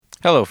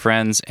Hello,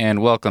 friends, and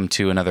welcome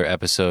to another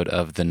episode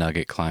of the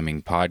Nugget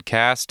Climbing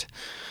Podcast.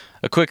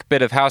 A quick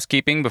bit of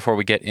housekeeping before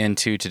we get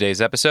into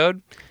today's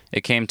episode.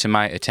 It came to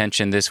my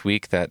attention this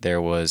week that there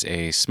was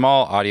a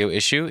small audio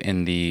issue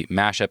in the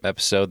mashup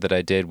episode that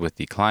I did with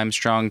the Climb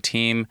Strong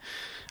team.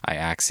 I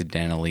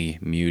accidentally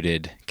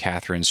muted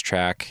Catherine's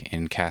track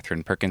in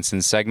Catherine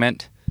Perkinson's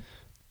segment.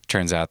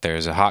 Turns out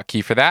there's a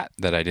hotkey for that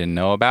I didn't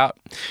know about.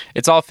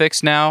 It's all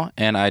fixed now,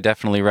 and I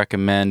definitely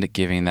recommend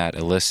giving that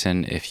a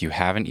listen if you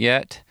haven't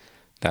yet.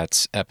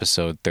 That's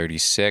episode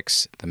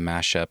 36, the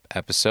mashup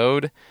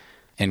episode.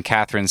 And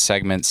Catherine's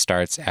segment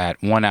starts at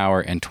 1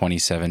 hour and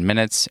 27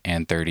 minutes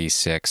and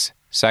 36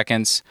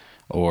 seconds,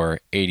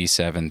 or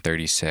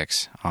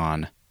 87:36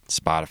 on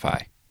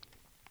Spotify.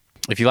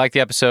 If you like the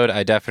episode,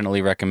 I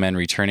definitely recommend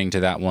returning to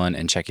that one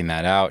and checking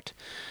that out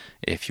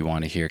if you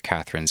want to hear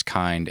Catherine's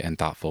kind and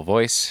thoughtful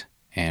voice.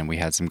 And we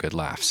had some good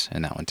laughs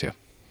in that one too.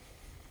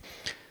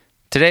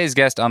 Today's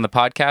guest on the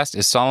podcast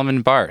is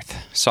Solomon Barth.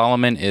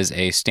 Solomon is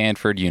a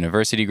Stanford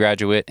University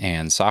graduate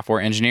and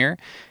software engineer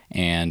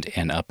and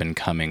an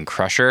up-and-coming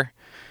crusher.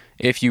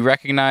 If you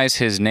recognize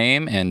his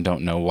name and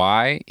don't know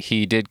why,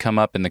 he did come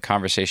up in the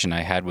conversation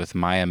I had with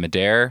Maya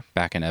Madare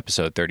back in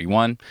episode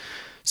 31.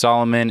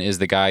 Solomon is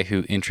the guy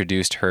who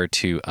introduced her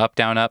to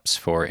up-down-ups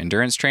for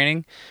endurance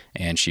training,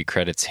 and she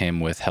credits him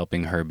with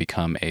helping her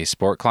become a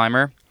sport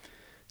climber.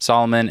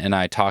 Solomon and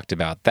I talked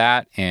about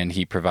that, and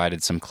he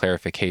provided some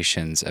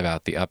clarifications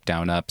about the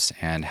up-down-ups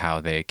and how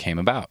they came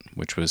about,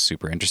 which was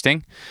super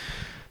interesting.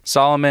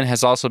 Solomon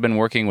has also been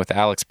working with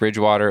Alex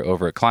Bridgewater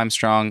over at Climb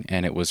Strong,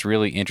 and it was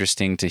really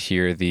interesting to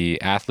hear the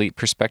athlete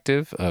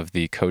perspective of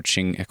the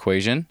coaching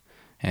equation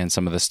and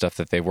some of the stuff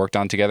that they've worked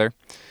on together.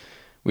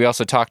 We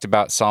also talked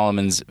about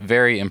Solomon's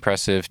very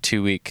impressive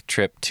 2-week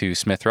trip to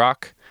Smith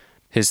Rock,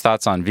 his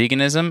thoughts on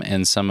veganism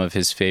and some of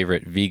his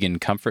favorite vegan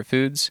comfort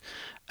foods,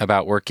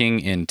 about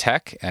working in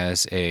tech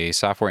as a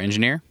software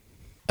engineer,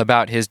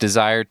 about his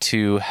desire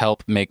to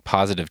help make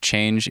positive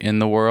change in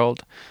the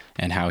world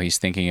and how he's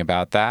thinking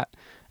about that,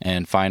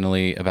 and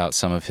finally about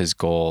some of his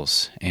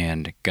goals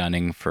and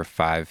gunning for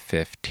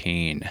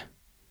 515.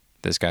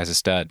 This guy's a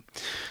stud.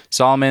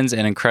 Solomon's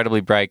an incredibly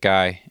bright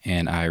guy,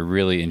 and I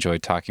really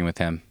enjoyed talking with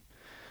him.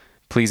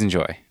 Please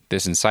enjoy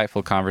this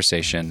insightful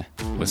conversation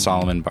with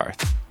Solomon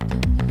Barth.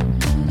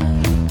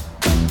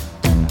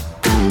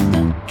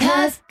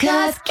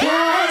 Cause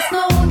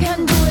no one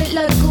can do it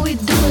like we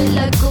do it,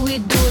 like we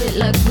do it,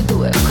 like we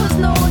do it. Cause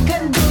no one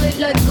can do it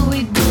like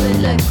we do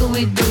it, like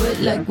we do it,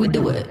 like we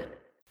do it.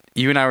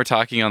 You and I were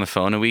talking on the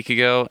phone a week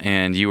ago,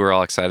 and you were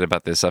all excited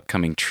about this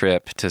upcoming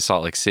trip to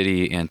Salt Lake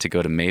City and to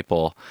go to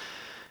Maple.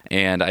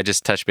 And I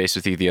just touched base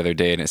with you the other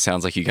day, and it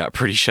sounds like you got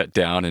pretty shut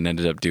down and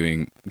ended up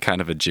doing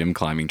kind of a gym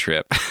climbing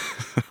trip.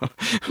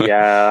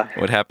 Yeah.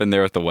 What happened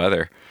there with the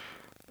weather?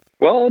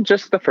 Well,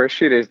 just the first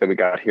few days that we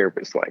got here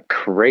was like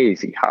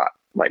crazy hot.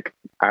 Like,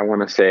 I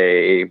want to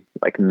say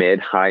like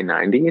mid-high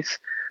 90s.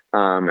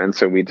 And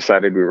so we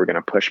decided we were going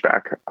to push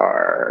back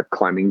our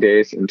climbing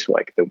days into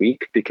like the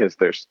week because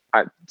there's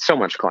so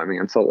much climbing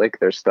in Salt Lake.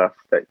 There's stuff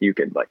that you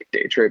could like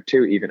day trip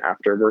to even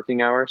after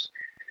working hours.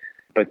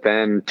 But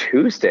then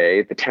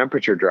Tuesday, the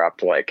temperature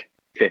dropped like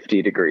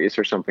 50 degrees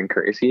or something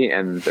crazy.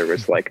 And there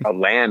was like a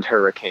land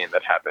hurricane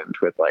that happened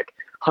with like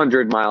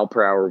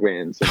 100-mile-per-hour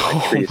winds and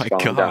like trees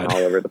falling down all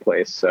over the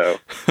place. So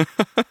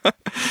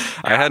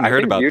I hadn't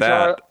heard about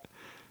that.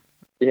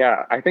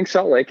 Yeah, I think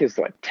Salt Lake is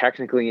like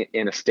technically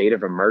in a state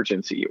of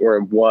emergency, or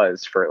it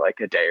was for like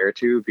a day or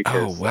two,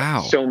 because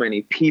so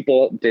many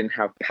people didn't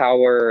have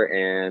power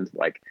and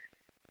like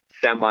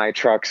semi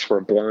trucks were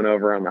blown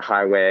over on the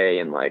highway,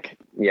 and like,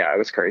 yeah, it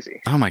was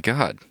crazy. Oh my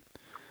God.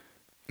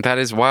 That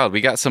is wild.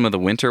 We got some of the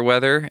winter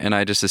weather, and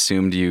I just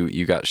assumed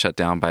you got shut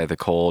down by the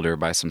cold or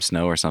by some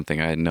snow or something.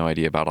 I had no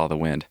idea about all the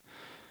wind.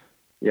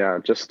 Yeah,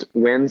 just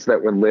winds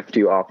that would lift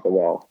you off the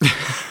wall.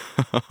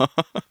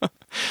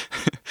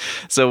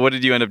 So what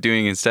did you end up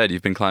doing instead?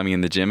 You've been climbing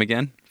in the gym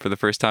again for the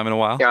first time in a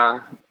while?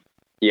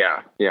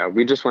 Yeah.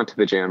 We just went to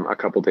the gym a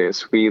couple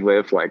days. We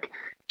live like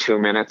 2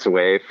 minutes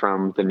away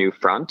from the new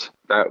front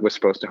that was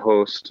supposed to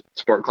host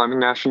sport climbing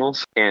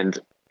nationals, and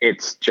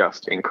it's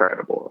just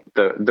incredible.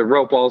 The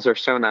rope walls are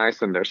so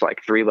nice, and there's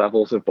like 3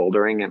 levels of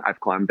bouldering, and I've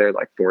climbed there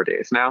like 4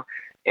 days now,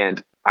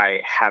 and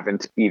I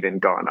haven't even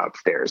gone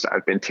upstairs.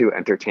 I've been too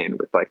entertained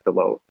with like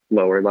the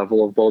lower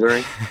level of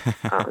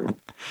bouldering,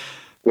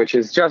 which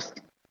is just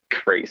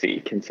crazy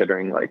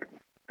considering like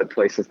the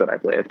places that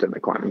I've lived and the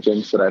climbing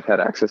gyms that I've had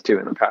access to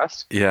in the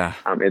past. Yeah.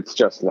 It's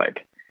just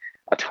like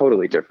a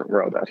totally different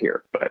world out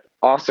here. But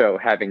also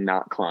having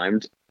not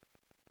climbed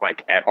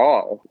like at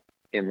all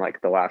in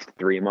like the last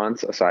 3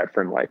 months, aside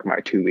from like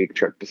my 2-week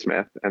trip to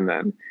Smith, and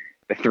then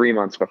the 3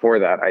 months before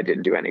that, I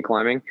didn't do any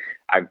climbing.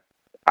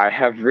 I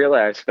have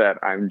realized that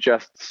I'm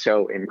just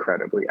so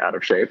incredibly out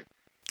of shape.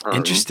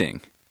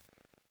 Interesting.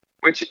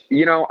 Which,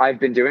 you know, I've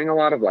been doing a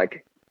lot of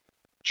like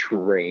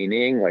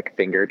training, like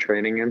finger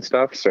training and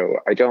stuff. So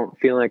I don't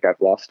feel like I've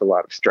lost a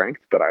lot of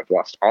strength, but I've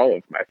lost all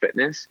of my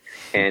fitness.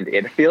 And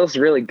it feels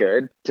really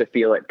good to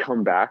feel it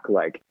come back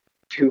like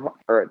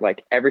or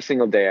like every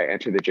single day I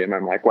enter the gym,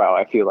 I'm like, wow,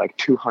 I feel like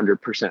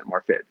 200%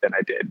 more fit than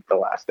I did the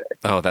last day.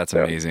 Oh, that's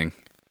amazing.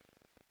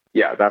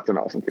 Yeah, that's an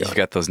awesome feeling. You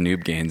got those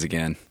noob gains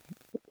again.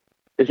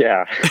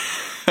 Yeah.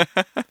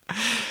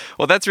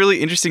 Well, that's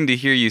really interesting to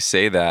hear you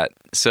say that.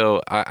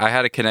 So I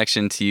had a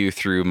connection to you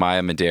through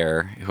Maya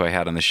Madere, who I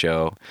had on the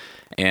show.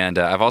 And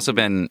I've also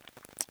been,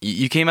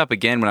 you came up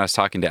again when I was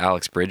talking to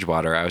Alex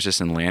Bridgewater. I was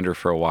just in Lander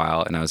for a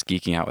while and I was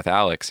geeking out with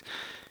Alex.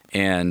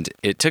 And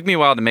it took me a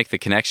while to make the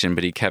connection,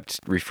 but he kept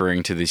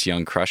referring to this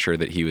young crusher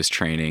that he was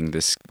training,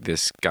 this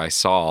guy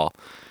Saul.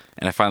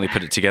 And I finally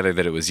put it together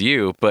that it was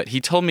you. But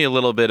he told me a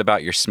little bit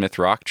about your Smith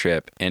Rock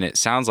trip, and it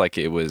sounds like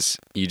it was,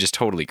 you just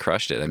totally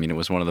crushed it. I mean, it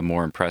was one of the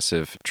more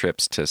impressive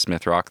trips to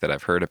Smith Rock that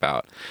I've heard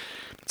about.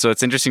 So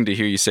it's interesting to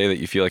hear you say that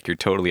you feel like you're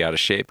totally out of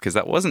shape, because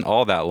that wasn't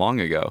all that long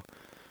ago.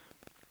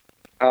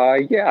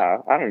 Yeah,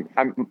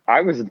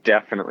 I was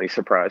definitely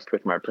surprised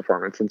with my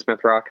performance in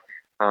Smith Rock.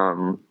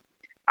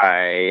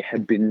 I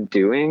had been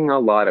doing a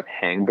lot of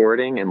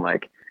hangboarding, and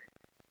like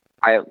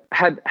I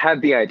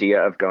had the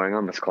idea of going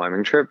on this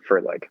climbing trip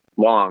for like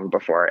long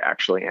before I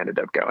actually ended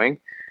up going.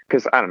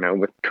 Because I don't know,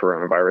 with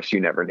coronavirus, you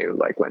never knew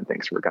like when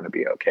things were going to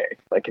be okay.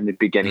 Like in the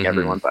beginning,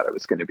 everyone thought it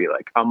was going to be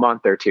like a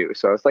month or two.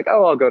 So I was like,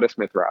 oh, I'll go to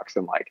Smith Rocks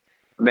in like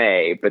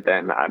May, but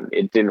then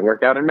it didn't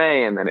work out in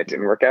May, and then it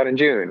didn't work out in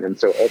June. And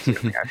so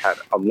ultimately I had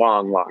a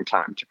long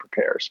time to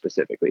prepare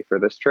specifically for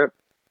this trip.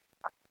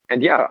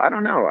 And yeah, I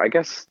don't know. I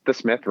guess the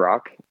Smith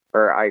Rock,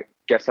 or I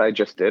guess I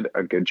just did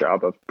a good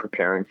job of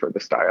preparing for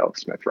the style of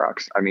Smith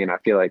Rocks. I mean, I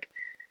feel like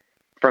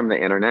from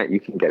the internet, you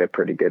can get a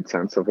pretty good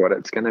sense of what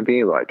it's going to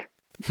be like.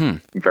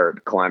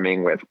 Vert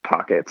climbing with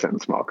pockets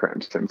and small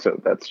crimps. And so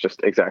that's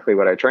just exactly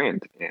what I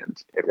trained,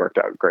 and it worked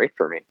out great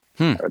for me,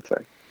 I would say.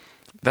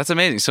 That's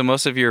amazing. So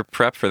most of your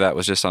prep for that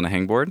was just on a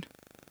hangboard?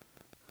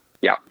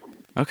 Yeah.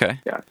 Okay.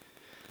 Yeah.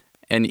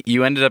 And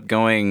you ended up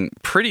going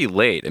pretty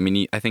late. I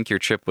mean, I think your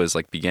trip was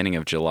like beginning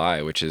of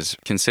July, which is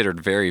considered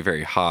very,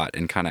 very hot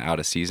and kind of out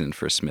of season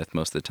for Smith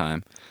most of the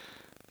time.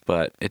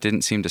 But it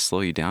didn't seem to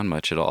slow you down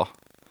much at all.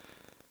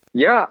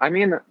 Yeah, I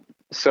mean,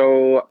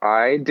 so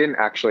I didn't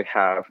actually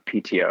have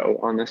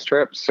PTO on this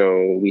trip.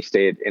 So we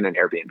stayed in an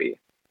Airbnb,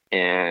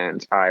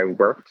 and I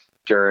worked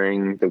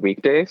during the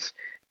weekdays,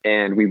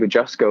 and we would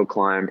just go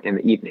climb in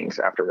the evenings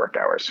after work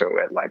hours. So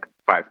at like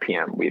 5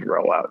 p.m., we'd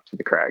roll out to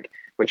the crag,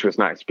 which was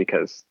nice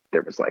because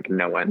there was like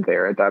no one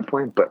there at that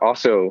point. But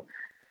also,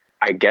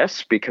 I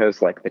guess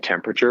because like the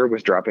temperature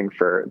was dropping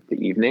for the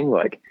evening,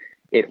 like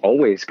it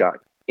always got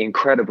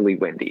incredibly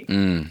windy.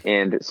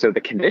 And so the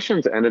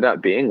conditions ended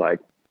up being like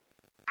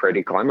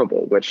pretty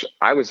climbable, which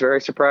I was very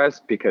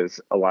surprised,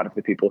 because a lot of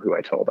the people who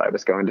I told I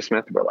was going to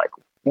Smith were like,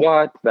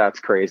 what? That's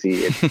crazy.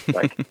 It's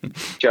like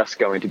just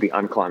going to be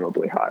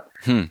unclimbably hot.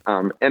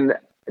 And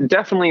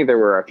definitely there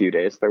were a few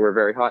days that were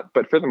very hot,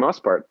 but for the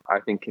most part,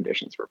 I think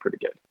conditions were pretty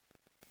good.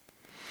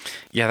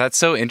 Yeah, that's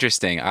so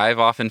interesting. I've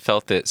often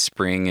felt that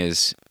spring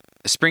has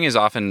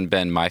often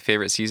been my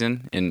favorite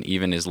season, and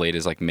even as late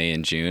as like May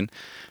and June,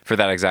 for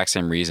that exact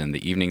same reason.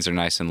 The evenings are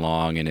nice and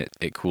long, and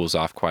it cools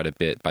off quite a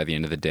bit by the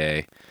end of the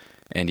day.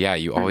 And yeah,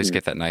 you always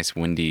get that nice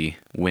windy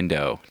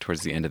window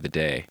towards the end of the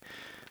day.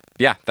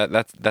 Yeah,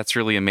 that's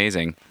really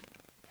amazing.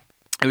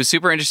 It was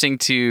super interesting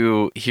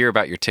to hear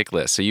about your tick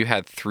list. So you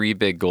had 3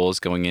 big goals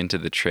going into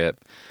the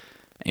trip,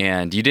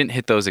 and you didn't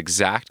hit those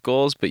exact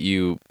goals, but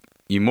you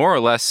more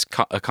or less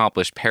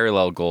accomplished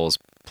parallel goals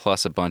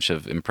plus a bunch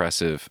of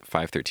impressive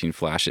 513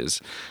 flashes.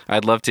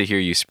 I'd love to hear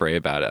you spray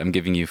about it. I'm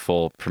giving you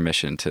full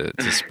permission to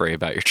spray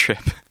about your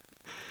trip.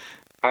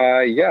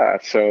 Yeah.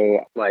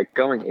 So like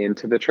going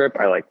into the trip,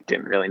 I like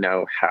didn't really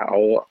know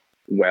how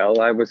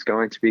well I was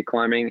going to be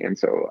climbing. And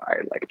so I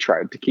like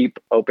tried to keep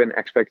open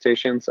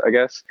expectations, I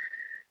guess,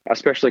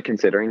 especially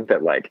considering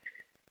that like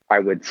I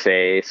would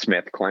say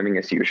Smith climbing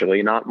is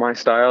usually not my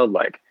style.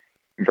 Like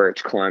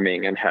vert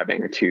climbing and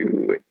having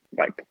to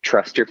like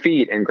trust your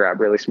feet and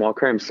grab really small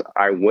crimps,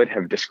 I would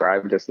have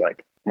described as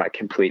like my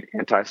complete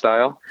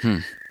anti-style.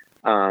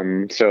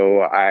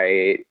 So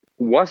I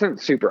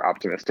wasn't super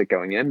optimistic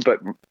going in, but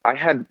I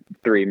had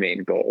 3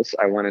 main goals.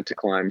 I wanted to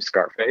climb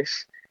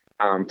Scarface,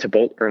 to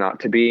bolt or not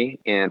to be,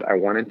 and I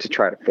wanted to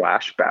try to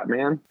flash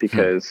Batman,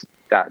 because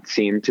that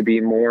seemed to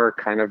be more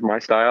kind of my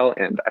style,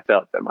 and I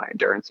felt that my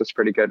endurance was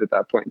pretty good at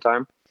that point in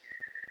time.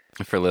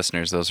 For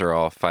listeners, those are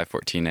all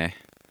 514A.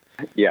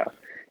 Yeah.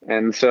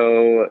 And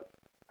so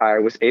I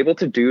was able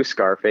to do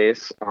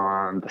Scarface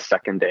on the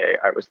second day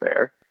I was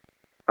there,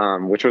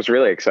 which was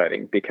really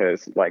exciting,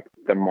 because like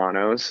the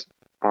monos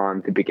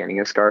on the beginning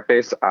of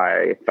Scarface,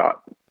 I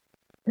thought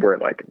were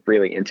like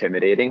really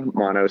intimidating.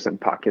 Monos and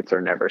pockets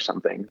are never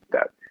something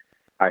that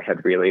I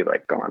had really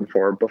like gone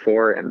for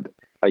before, and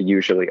I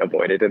usually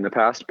avoided in the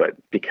past. But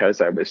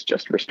because I was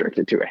just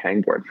restricted to a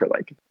hangboard for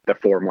like the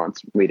 4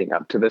 months leading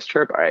up to this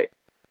trip, I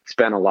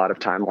spent a lot of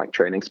time like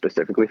training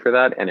specifically for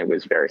that, and it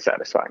was very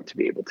satisfying to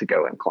be able to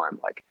go and climb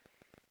like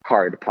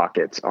hard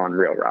pockets on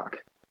real rock.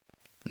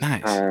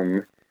 Nice.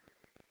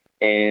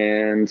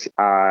 And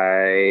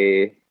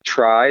I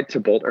tried to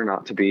bolt or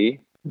not to be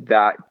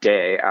that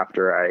day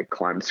after I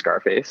climbed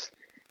Scarface.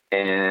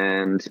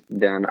 And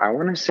then I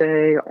want to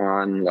say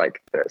on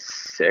like the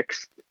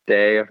 6th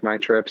day of my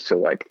trip, so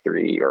like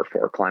 3 or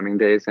 4 climbing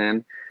days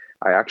in,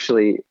 I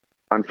actually,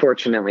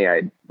 unfortunately,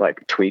 I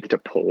like tweaked a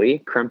pulley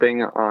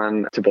crimping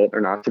on to bolt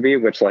or not to be,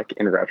 which like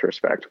in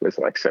retrospect was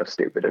like so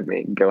stupid of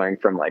me, going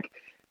from like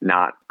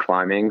not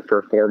climbing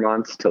for 4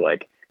 months to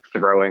like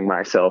throwing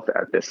myself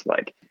at this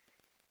like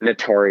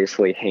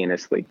notoriously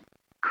heinously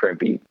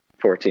crimpy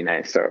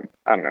 14A. So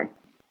I don't know.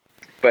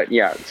 But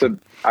yeah, so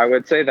I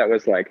would say that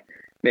was like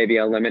maybe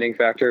a limiting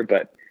factor,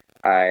 but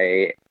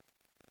I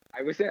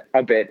was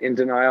a bit in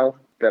denial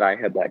that I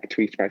had like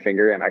tweaked my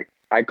finger, and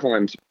I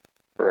climbed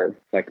for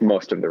like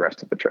most of the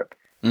rest of the trip.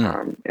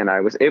 And I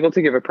was able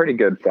to give a pretty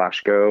good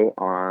flash go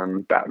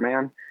on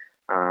Batman.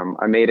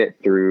 I made it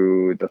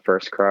through the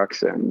first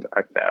crux, and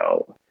I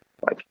fell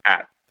like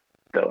at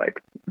the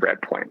like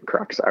red point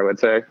crux, I would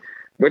say,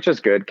 which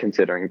is good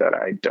considering that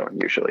I don't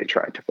usually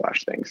try to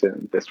flash things,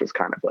 and this was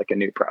kind of like a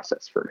new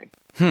process for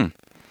me.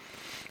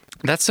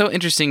 That's so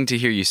interesting to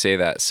hear you say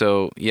that.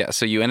 So yeah,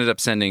 so you ended up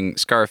sending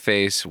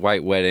Scarface,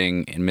 White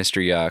Wedding, and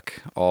Mr. Yuck,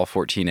 all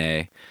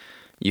 14A.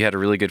 You had a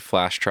really good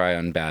flash try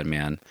on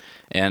Badman.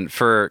 And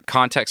for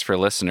context for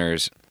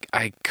listeners,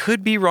 I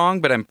could be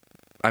wrong, but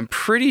I'm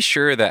pretty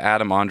sure that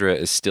Adam Ondra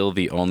is still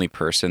the only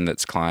person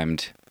that's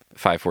climbed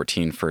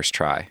 514 first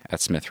try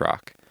at Smith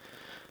Rock.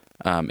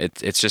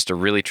 It's just a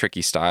really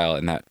tricky style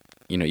in that,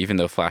 you know, even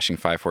though flashing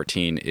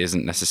 514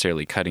 isn't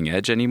necessarily cutting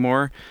edge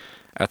anymore,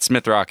 at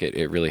Smith Rock,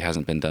 it really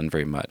hasn't been done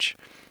very much.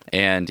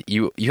 And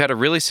you had a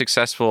really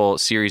successful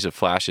series of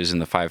flashes in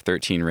the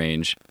 513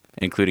 range,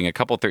 including a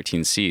couple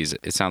 13Cs.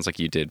 It sounds like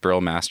you did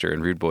Burl Master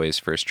and Rude Boy's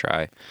first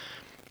try.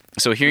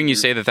 So hearing you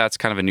say that that's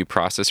kind of a new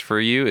process for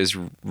you is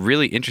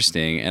really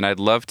interesting, and I'd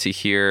love to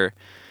hear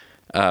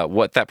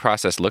what that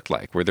process looked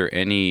like. Were there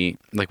any,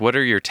 like, what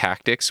are your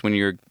tactics when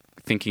you're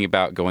thinking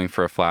about going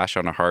for a flash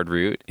on a hard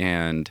route?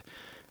 And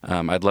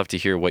I'd love to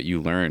hear what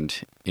you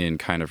learned in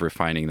kind of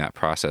refining that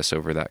process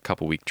over that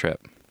couple-week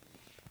trip.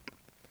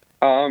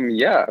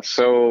 Yeah,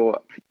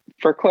 so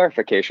for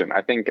clarification,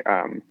 I think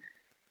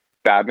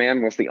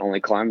Badman was the only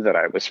climb that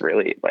I was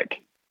really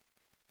like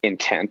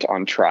intent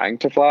on trying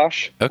to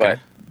flash. Okay. But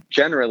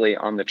generally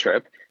on the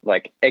trip,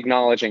 like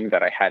acknowledging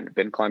that I hadn't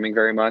been climbing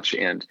very much,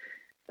 and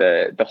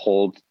the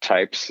hold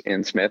types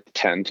in Smith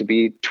tend to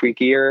be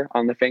tweakier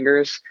on the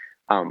fingers.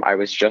 I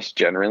was just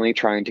generally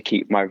trying to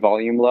keep my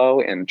volume low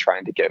and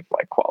trying to give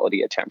like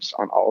quality attempts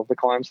on all of the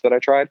climbs that I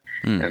tried.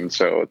 And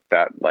so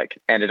that like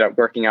ended up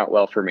working out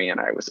well for me, and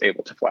I was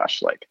able to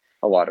flash like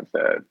a lot of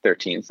the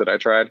 13s that I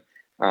tried.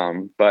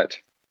 But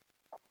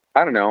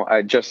I don't know,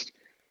 I just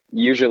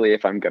usually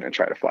if I'm going to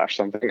try to flash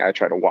something, I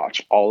try to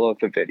watch all of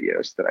the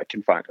videos that I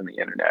can find on the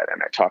internet,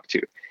 and I talk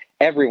to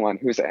everyone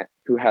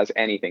who has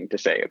anything to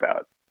say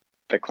about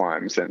the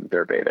climbs and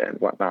their beta and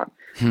whatnot.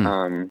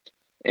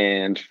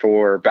 And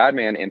for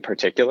Badman in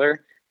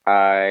particular,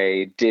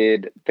 I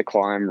did the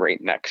climb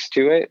right next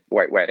to it,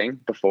 White Wedding,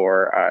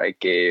 before I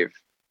gave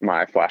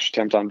my flash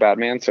attempt on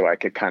Badman, so I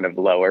could kind of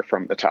lower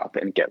from the top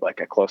and get like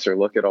a closer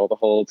look at all the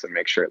holds and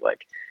make sure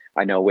like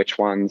I know which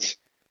ones,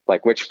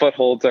 like which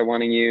footholds I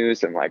want to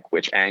use and like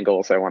which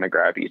angles I want to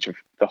grab each of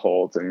the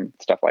holds and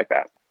stuff like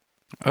that.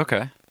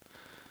 Okay.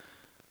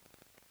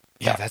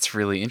 Yeah, that's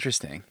really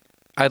interesting.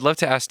 I'd love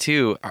to ask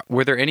too,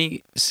 were there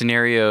any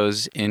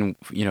scenarios in,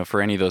 you know,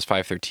 for any of those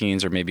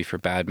 513s or maybe for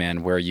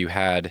Badman where you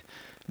had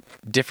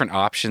different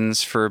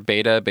options for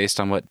beta based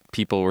on what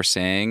people were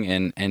saying?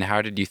 And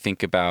how did you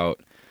think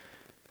about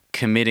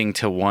committing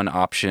to one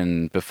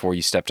option before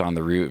you stepped on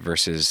the route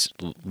versus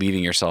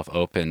leaving yourself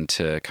open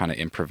to kind of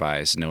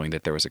improvise, knowing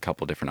that there was a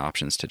couple different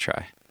options to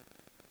try?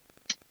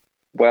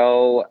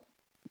 Well,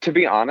 to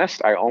be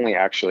honest, I only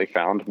actually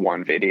found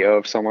one video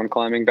of someone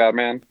climbing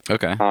Badman.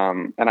 Okay.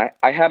 And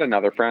I had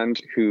another friend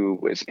who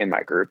was in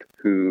my group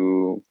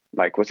who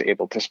like was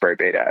able to spray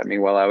beta at me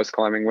while I was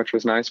climbing, which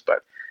was nice,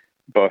 but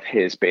both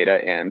his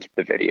beta and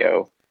the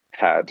video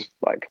had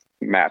like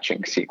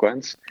matching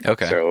sequence.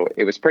 Okay. So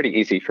it was pretty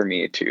easy for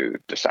me to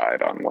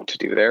decide on what to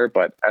do there.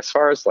 But as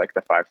far as like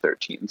the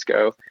 513s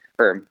go,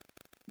 or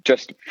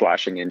just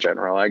flashing in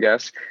general, I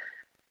guess,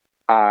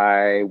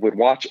 I would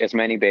watch as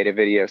many beta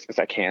videos as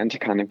I can to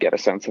kind of get a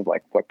sense of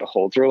like what the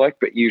holds are like.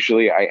 But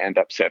usually I end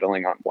up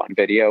settling on one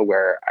video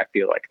where I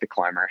feel like the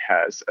climber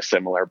has a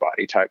similar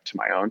body type to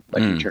my own,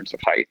 like in terms of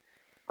height.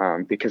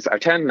 Because I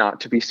tend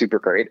not to be super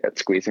great at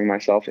squeezing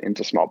myself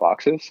into small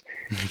boxes.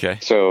 Okay.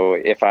 So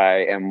if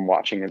I am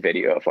watching a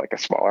video of like a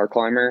smaller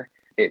climber,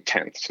 it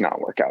tends to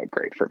not work out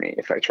great for me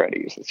if I try to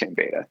use the same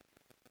beta.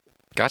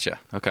 Gotcha.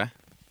 Okay.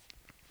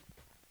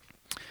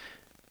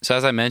 So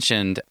as I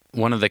mentioned,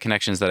 one of the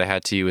connections that I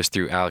had to you was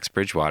through Alex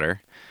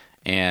Bridgewater,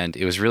 and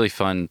it was really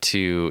fun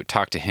to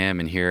talk to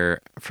him and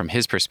hear from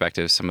his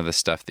perspective some of the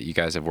stuff that you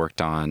guys have worked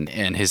on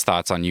and his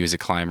thoughts on you as a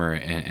climber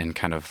and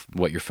kind of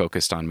what you're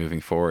focused on moving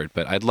forward.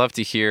 But I'd love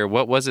to hear,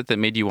 what was it that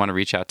made you want to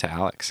reach out to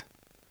Alex?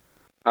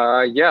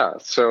 Yeah,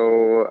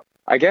 so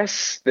I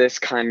guess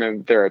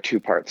there are two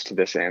parts to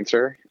this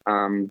answer.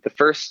 The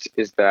first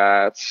is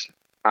that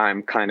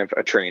I'm kind of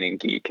a training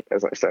geek,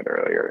 as I said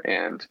earlier,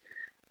 and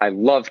I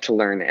love to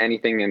learn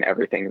anything and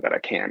everything that I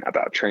can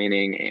about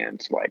training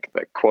and like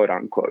the quote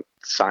unquote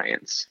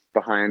science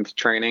behind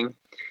training.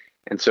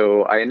 And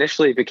so I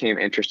initially became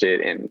interested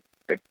in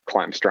the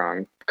Climb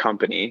Strong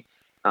company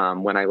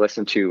when I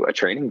listened to a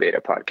Training Beta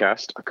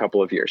podcast a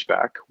couple of years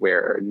back,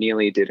 where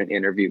Neely did an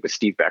interview with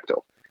Steve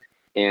Bechtel,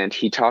 and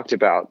he talked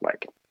about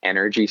like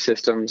energy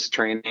systems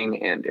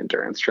training and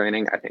endurance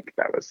training. I think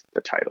that was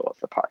the title of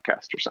the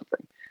podcast or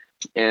something.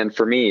 And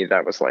for me,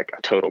 that was like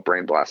a total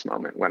brain blast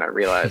moment when I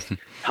realized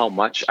how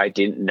much I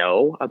didn't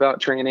know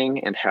about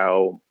training and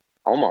how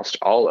almost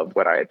all of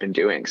what I had been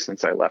doing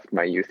since I left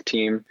my youth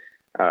team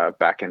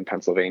back in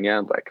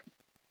Pennsylvania, like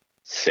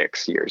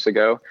 6 years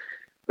ago,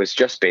 was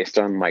just based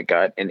on my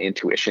gut and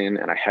intuition.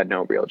 And I had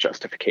no real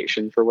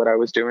justification for what I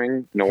was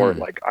doing, nor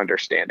like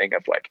understanding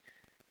of like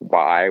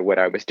why what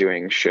I was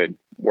doing should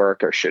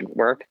work or shouldn't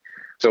work.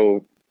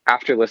 So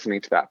after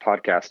listening to that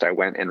podcast, I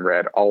went and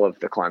read all of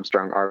the Climb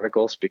Strong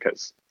articles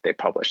because they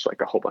published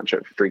like a whole bunch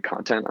of free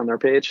content on their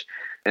page.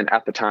 And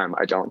at the time,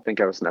 I don't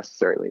think I was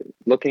necessarily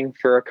looking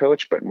for a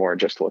coach, but more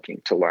just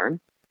looking to learn.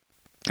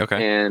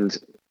 Okay. And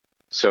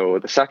so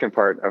the second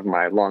part of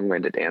my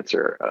long-winded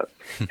answer of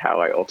how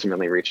I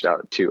ultimately reached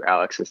out to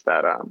Alex is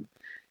that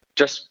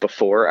just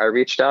before I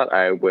reached out,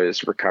 I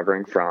was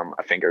recovering from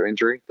a finger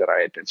injury that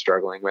I had been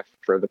struggling with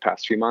for the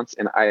past few months.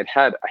 And I had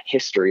had a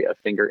history of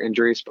finger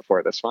injuries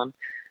before this one,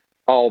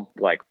 all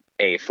like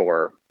A4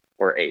 or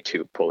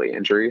A2 pulley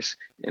injuries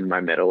in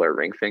my middle or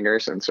ring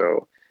fingers. And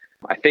so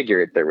I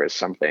figured there was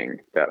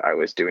something that I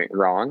was doing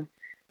wrong.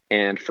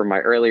 And from my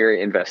earlier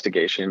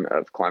investigation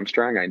of Climb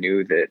Strong, I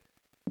knew that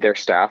their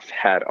staff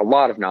had a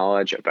lot of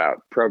knowledge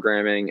about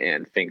programming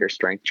and finger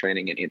strength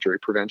training and injury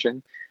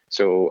prevention.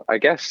 So I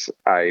guess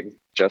I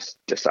just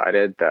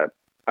decided that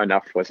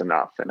enough was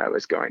enough, and I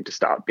was going to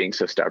stop being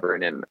so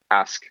stubborn and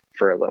ask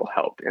for a little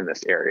help in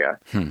this area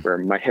where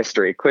my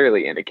history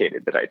clearly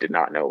indicated that I did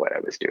not know what I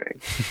was doing.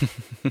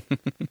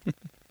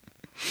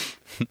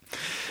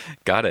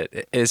 Got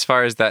it. As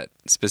far as that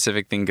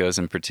specific thing goes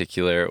in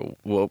particular,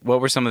 what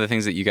were some of the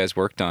things that you guys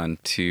worked on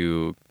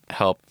to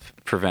help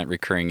prevent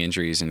recurring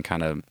injuries and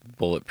kind of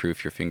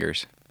bulletproof your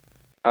fingers?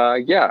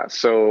 Yeah.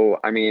 So,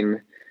 I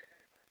mean,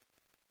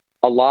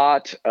 a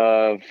lot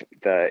of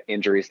the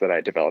injuries that I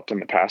developed in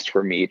the past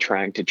were me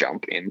trying to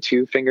jump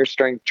into finger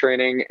strength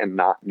training and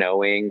not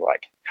knowing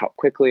like how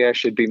quickly I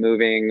should be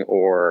moving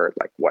or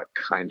like what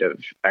kind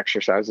of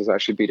exercises I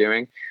should be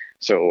doing.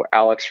 So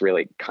Alex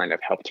really kind of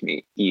helped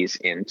me ease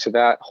into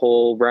that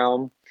whole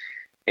realm.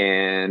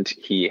 And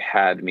he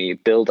had me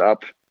build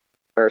up,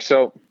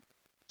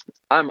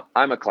 I'm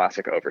a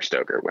classic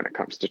overstoker when it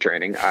comes to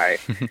training. I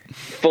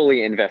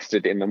fully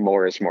invested in the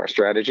more is more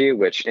strategy,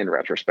 which in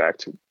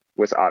retrospect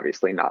was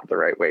obviously not the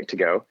right way to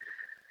go.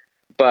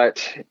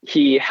 But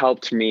he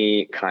helped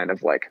me kind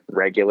of like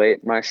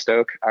regulate my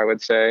stoke, I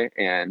would say.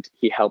 And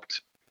he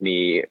helped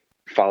me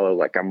follow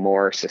like a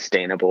more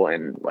sustainable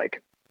and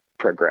like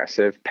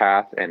progressive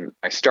path. And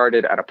I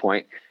started at a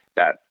point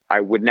that I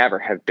would never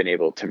have been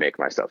able to make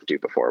myself do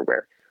before,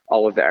 where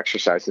all of the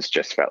exercises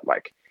just felt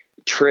like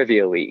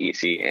trivially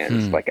easy.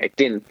 And like, I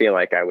didn't feel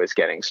like I was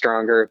getting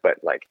stronger,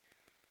 but like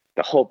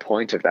the whole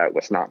point of that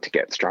was not to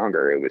get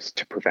stronger. It was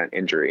to prevent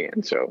injury.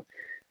 And so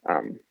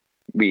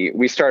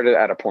we started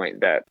at a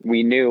point that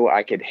we knew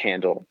I could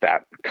handle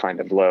that kind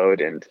of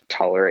load and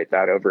tolerate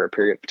that over a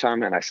period of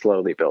time. And I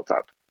slowly built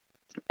up.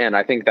 And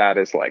I think that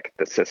is like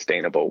the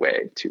sustainable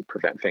way to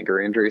prevent finger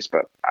injuries.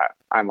 But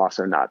I'm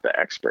also not the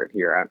expert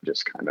here. I'm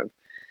just kind of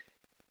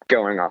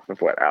going off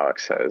of what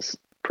Alex has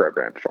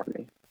programmed for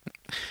me.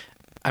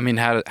 I mean,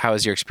 how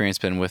has your experience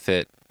been with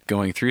it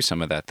going through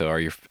some of that, though?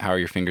 How are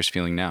your fingers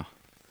feeling now?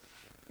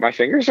 My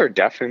fingers are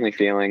definitely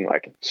feeling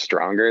like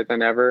stronger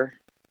than ever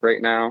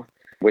right now,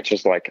 which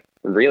is like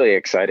really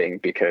exciting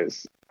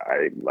because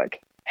I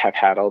like have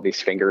had all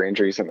these finger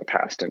injuries in the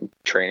past, and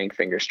training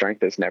finger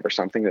strength is never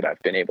something that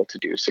I've been able to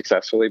do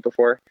successfully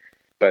before.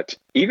 But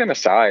even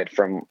aside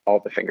from all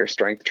the finger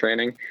strength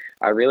training,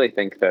 I really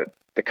think that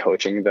the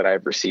coaching that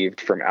I've received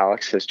from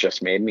Alex has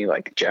just made me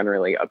like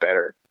generally a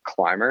better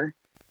climber.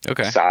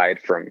 Okay.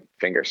 Aside from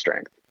finger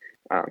strength.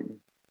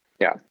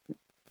 Yeah.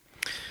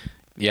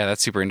 Yeah,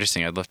 that's super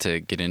interesting. I'd love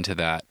to get into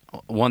that.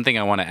 One thing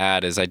I want to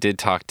add is I did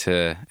talk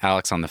to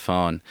Alex on the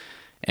phone,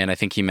 and I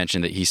think he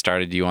mentioned that he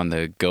started you on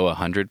the Go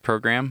 100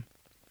 program,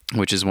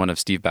 which is one of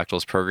Steve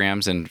Bechtel's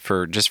programs. And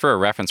for a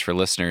reference for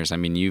listeners, I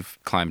mean, you've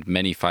climbed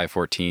many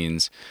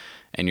 514s,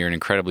 and you're an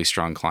incredibly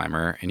strong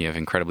climber, and you have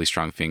incredibly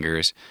strong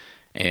fingers,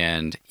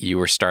 and you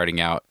were starting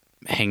out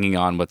hanging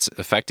on what's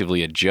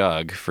effectively a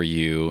jug for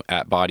you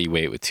at body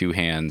weight with two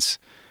hands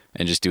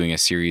and just doing a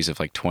series of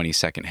like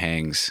 20-second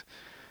hangs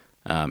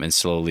and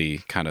slowly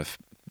kind of,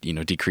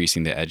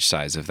 decreasing the edge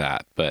size of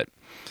that. But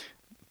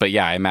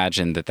yeah, I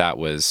imagine that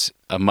was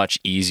a much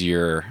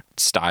easier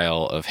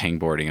style of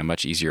hangboarding, a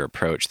much easier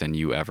approach than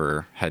you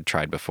ever had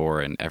tried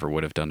before and ever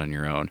would have done on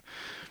your own.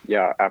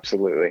 Yeah,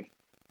 absolutely.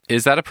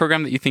 Is that a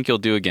program that you think you'll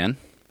do again?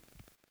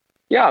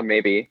 Yeah,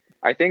 maybe.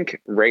 I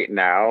think right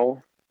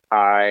now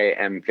I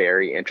am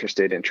very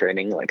interested in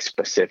training like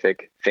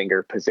specific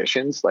finger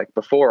positions. Like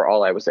before,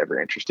 all I was ever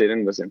interested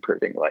in was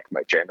improving like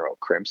my general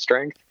crimp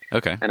strength.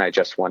 Okay. And I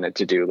just wanted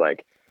to do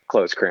like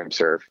close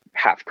crimps or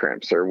half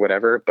crimps or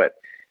whatever. But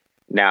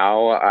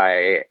now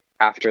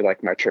after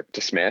like my trip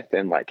to Smith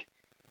and like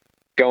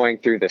going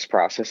through this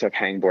process of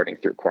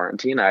hangboarding through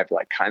quarantine, I've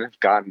like kind of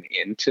gotten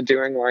into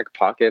doing like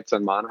pockets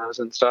and monos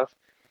and stuff.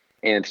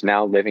 And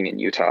now living in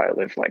Utah, I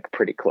live like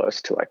pretty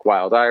close to like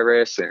Wild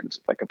Iris and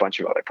like a bunch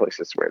of other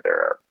places where there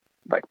are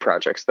like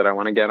projects that I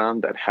want to get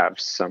on that have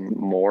some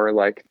more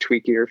like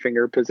tweakier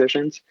finger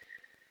positions.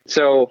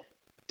 So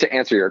to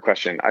answer your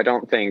question, I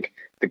don't think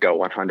the Go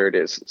 100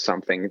 is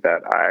something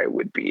that I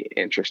would be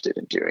interested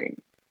in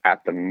doing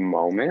at the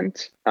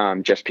moment,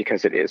 just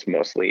because it is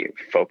mostly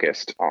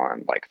focused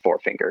on like four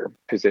finger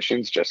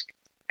positions, just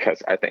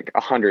because I think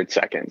 100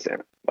 seconds in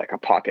like a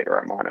pocket or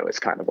a mono is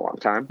kind of a long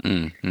time.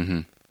 Mm-hmm.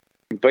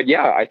 But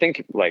yeah, I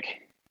think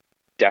like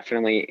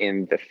definitely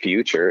in the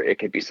future, it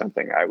could be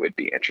something I would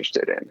be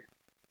interested in.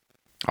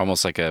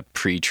 Almost like a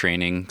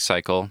pre-training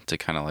cycle to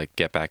kind of like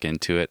get back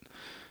into it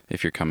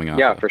if you're coming off.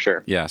 Yeah, for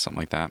sure. Yeah, something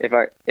like that.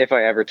 If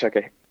I ever took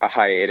a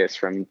hiatus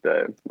from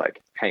the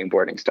like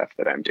hangboarding stuff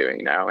that I'm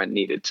doing now and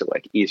needed to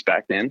like ease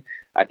back in,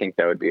 I think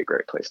that would be a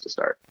great place to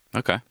start.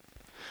 Okay.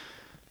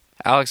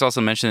 Alex also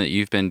mentioned that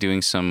you've been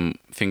doing some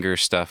finger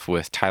stuff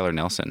with Tyler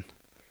Nelson.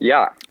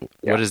 Yeah.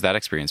 What has that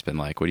experience been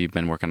like? What have you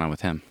been working on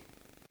with him?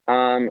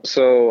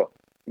 So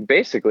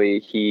basically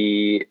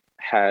he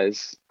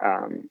has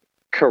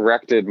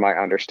corrected my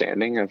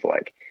understanding of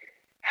like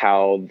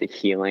how the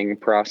healing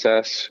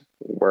process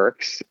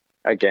works,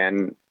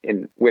 again,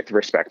 with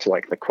respect to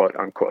like the quote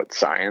unquote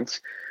science.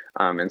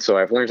 And so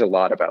I've learned a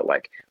lot about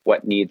like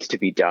what needs to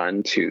be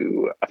done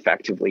to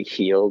effectively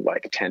heal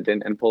like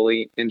tendon and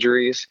pulley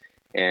injuries.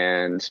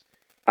 And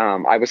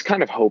I was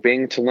kind of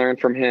hoping to learn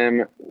from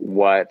him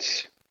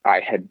what I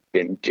had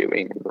been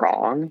doing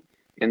wrong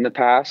in the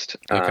past.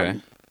 Okay.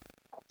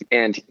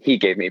 And he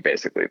gave me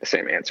basically the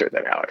same answer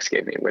that Alex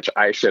gave me, which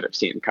I should have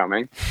seen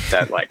coming,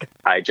 that like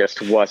I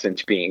just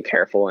wasn't being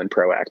careful and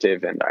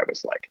proactive, and I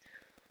was like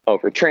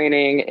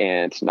overtraining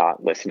and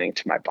not listening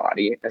to my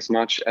body as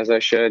much as I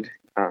should,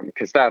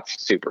 because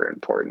that's super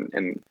important.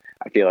 And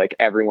I feel like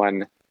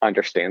everyone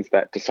understands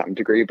that to some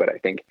degree, but I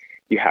think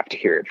you have to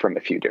hear it from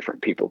a few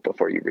different people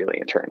before you really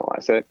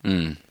internalize it.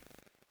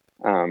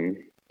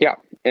 Yeah.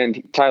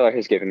 And Tyler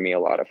has given me a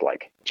lot of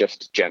like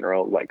just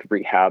general like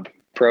rehab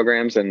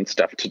programs and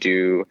stuff to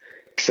do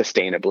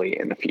sustainably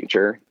in the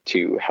future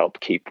to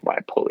help keep my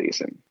pulleys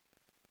and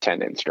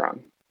tendons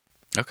strong.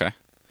 Okay.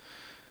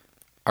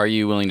 Are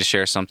you willing to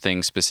share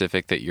something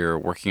specific that you're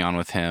working on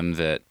with him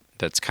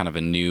that's kind of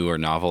a new or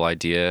novel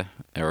idea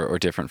or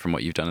different from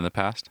what you've done in the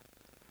past?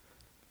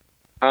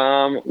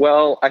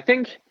 Well, I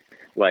think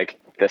like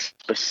the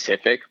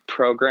specific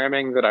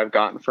programming that I've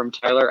gotten from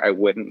Tyler, I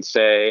wouldn't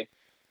say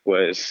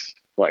was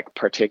like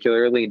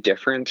particularly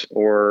different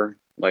or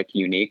like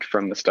unique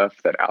from the stuff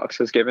that Alex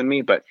has given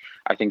me, but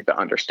I think the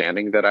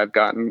understanding that I've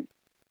gotten,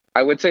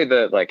 I would say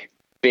the like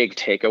big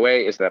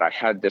takeaway is that I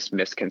had this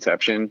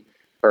misconception,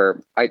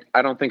 or I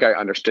don't think I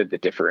understood the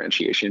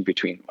differentiation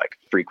between like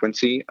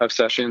frequency of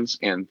sessions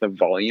and the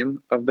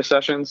volume of the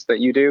sessions that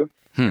you do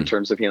in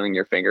terms of healing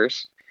your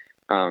fingers.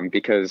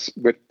 Because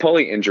with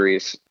pulley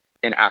injuries,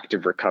 an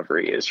active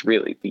recovery is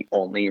really the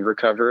only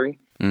recovery.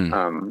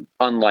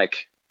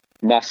 Unlike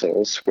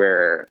muscles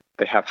where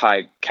they have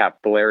high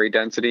capillary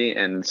density,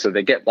 and so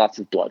they get lots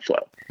of blood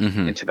flow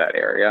into that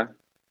area.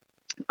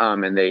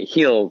 And they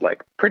heal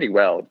like pretty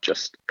well,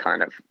 just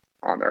kind of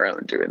on their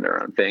own, doing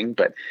their own thing.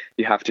 But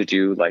you have to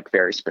do like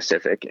very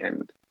specific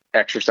and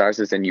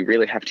exercises, and you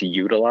really have to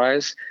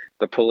utilize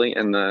the pulley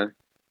and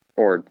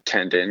or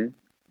tendon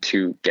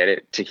to get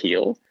it to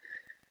heal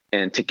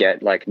and to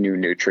get like new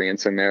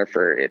nutrients in there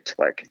for it to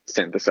like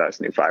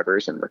synthesize new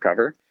fibers and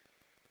recover.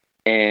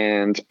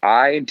 And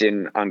I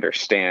didn't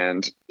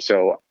understand.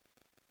 So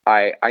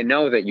I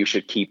know that you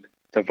should keep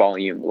the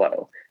volume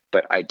low,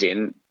 but I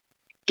didn't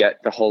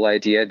get the whole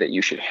idea that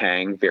you should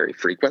hang very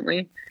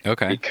frequently.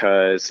 Okay.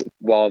 Because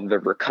while the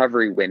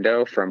recovery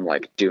window from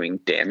like doing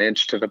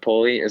damage to the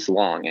pulley is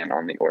long and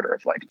on the order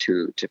of like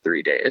 2 to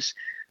 3 days,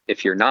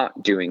 if you're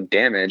not doing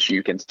damage,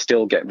 you can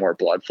still get more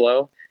blood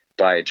flow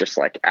by just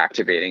like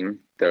activating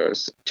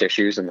those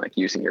tissues and like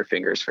using your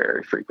fingers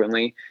very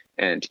frequently.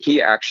 And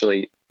he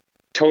actually,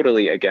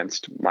 totally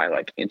against my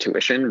like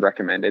intuition,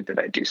 recommended that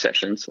I do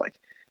sessions like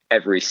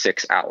every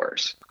 6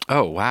 hours.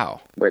 Oh, wow.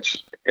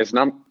 Which is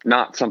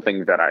not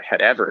something that I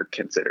had ever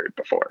considered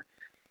before.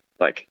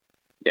 Like,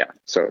 yeah,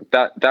 so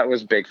that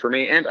was big for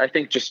me. And I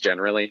think just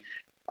generally,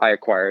 I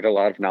acquired a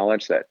lot of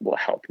knowledge that will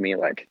help me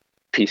like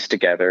piece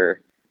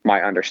together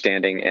my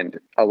understanding and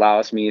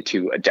allows me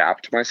to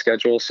adapt my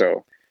schedule.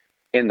 So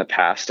in the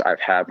past, I've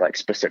had like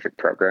specific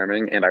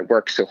programming and I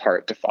work so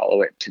hard to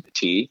follow it to the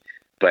T,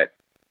 but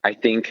I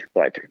think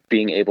like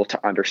being able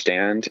to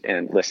understand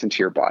and listen to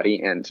your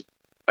body and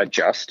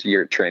adjust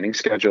your training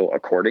schedule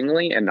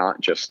accordingly and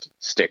not just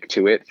stick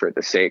to it for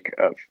the sake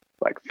of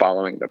like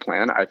following the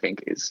plan, I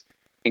think is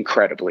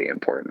incredibly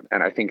important.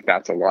 And I think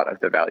that's a lot of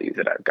the value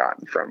that I've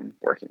gotten from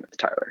working with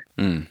Tyler.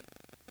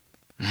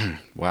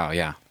 Wow.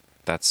 Yeah.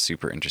 That's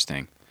super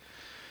interesting.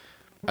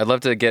 I'd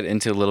love to get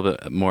into a little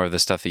bit more of the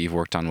stuff that you've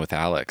worked on with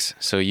Alex.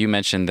 So you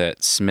mentioned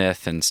that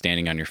Smith and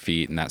standing on your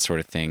feet and that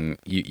sort of thing,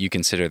 you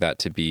consider that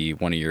to be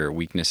one of your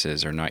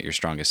weaknesses or not your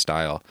strongest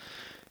style.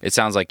 It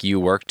sounds like you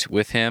worked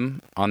with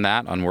him on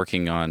that, on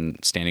working on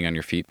standing on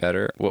your feet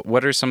better.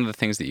 What are some of the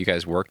things that you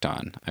guys worked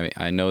on? I mean,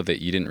 I know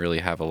that you didn't really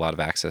have a lot of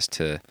access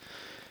to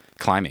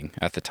climbing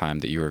at the time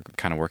that you were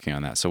kind of working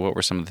on that. So what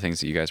were some of the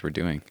things that you guys were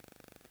doing?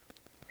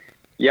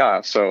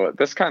 Yeah, so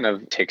this kind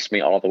of takes me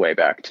all the way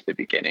back to the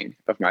beginning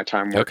of my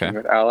time working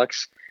with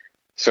Alex.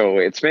 So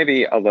it's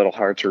maybe a little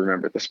hard to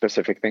remember the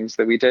specific things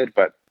that we did,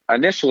 but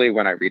initially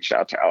when I reached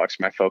out to Alex,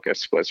 my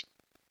focus was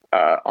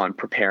on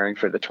preparing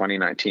for the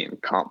 2019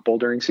 comp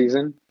bouldering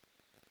season.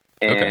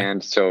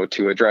 And so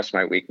to address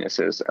my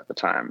weaknesses at the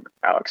time,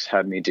 Alex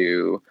had me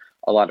do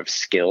a lot of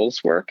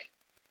skills work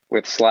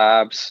with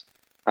slabs.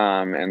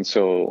 And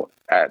so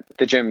at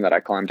the gym that I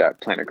climbed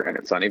at, Planet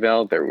Granite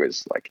Sunnyvale, there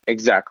was like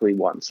exactly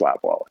one slab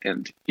wall.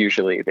 And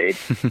usually they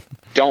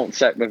don't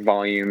set with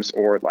volumes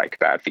or like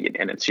bad feet.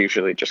 And it's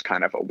usually just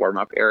kind of a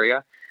warm-up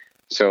area.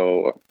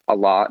 So a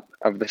lot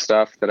of the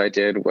stuff that I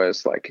did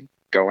was like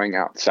going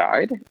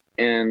outside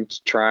and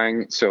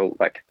trying. So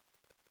like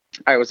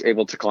I was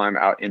able to climb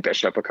out in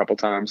Bishop a couple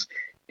times,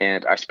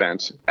 and I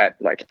spent,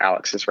 at like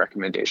Alex's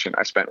recommendation,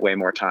 I spent way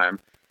more time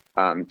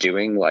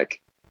doing like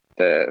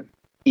the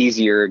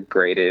easier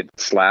graded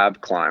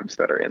slab climbs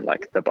that are in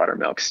like the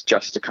buttermilks,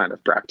 just to kind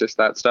of practice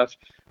that stuff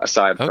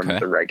aside from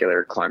the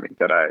regular climbing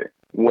that I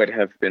would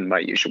have been my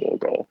usual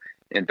goal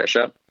in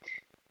Bishop.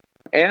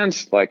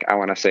 And like, I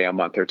want to say a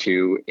month or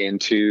two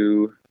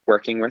into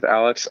working with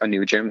Alex, a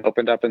new gym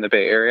opened up in the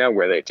Bay Area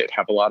where they did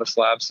have a lot of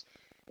slabs.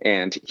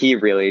 And he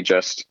really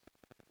just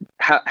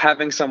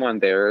having someone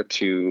there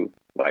to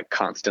like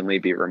constantly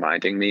be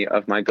reminding me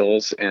of my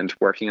goals and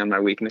working on my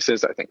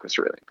weaknesses, I think was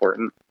really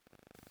important.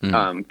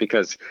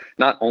 Because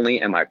not only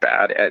am I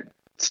bad at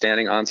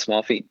standing on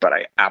small feet, but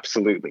I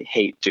absolutely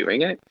hate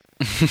doing it.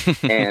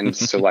 And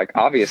so like,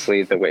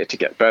 obviously the way to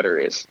get better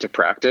is to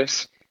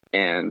practice.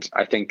 And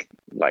I think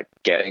like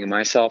getting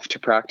myself to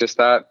practice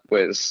that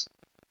was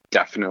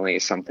definitely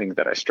something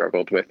that I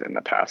struggled with in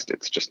the past.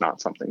 It's just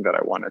not something that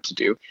I wanted to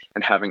do.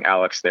 And having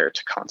Alex there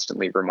to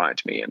constantly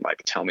remind me and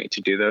like tell me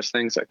to do those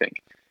things, I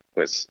think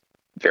was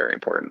very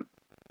important.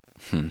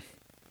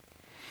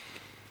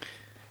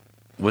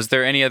 Was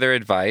there any other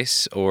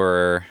advice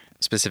or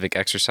specific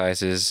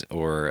exercises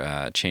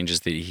or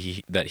changes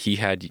that he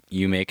had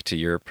you make to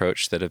your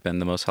approach that have been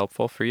the most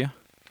helpful for you?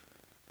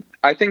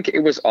 I think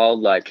it was all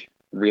like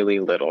really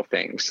little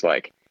things,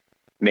 like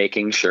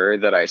making sure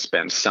that I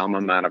spend some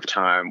amount of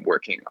time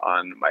working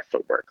on my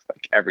footwork,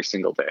 like every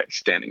single day,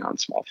 standing on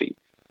small feet.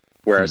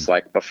 Whereas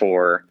like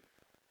before,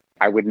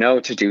 I would know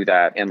to do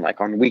that. And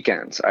like on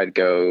weekends, I'd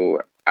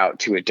go out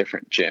to a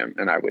different gym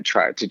and I would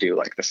try to do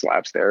like the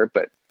slabs there.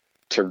 But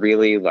to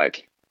really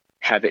like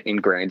have it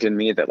ingrained in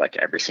me that like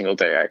every single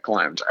day I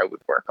climbed, I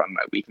would work on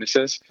my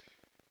weaknesses,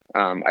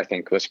 I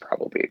think was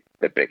probably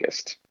the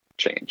biggest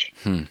change.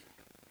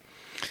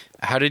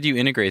 How did you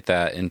integrate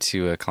that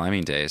into a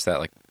climbing day? Is that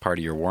like part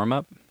of your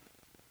warm-up?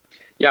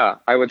 Yeah,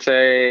 I would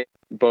say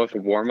both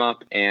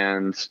warm-up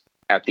and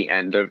at the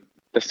end of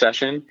the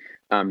session.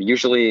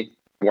 Usually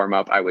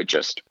warm-up, I would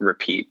just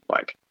repeat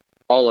like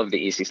all of the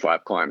easy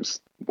slab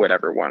climbs,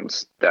 whatever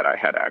ones that I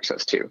had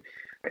access to.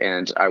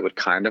 And I would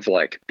kind of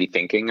like be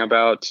thinking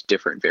about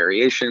different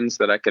variations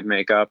that I could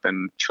make up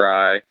and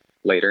try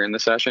later in the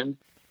session.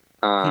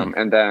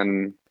 And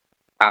then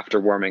after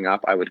warming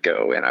up, I would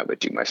go and I would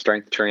do my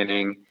strength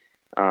training,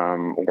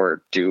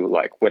 or do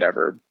like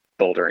whatever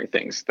bouldering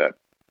things that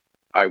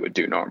I would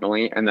do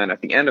normally. And then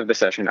at the end of the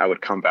session, I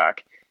would come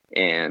back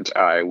and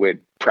I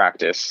would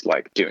practice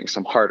like doing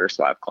some harder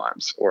slab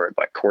climbs or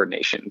like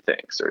coordination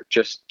things or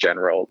just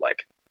general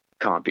like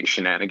compy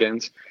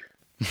shenanigans.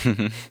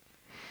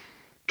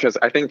 Because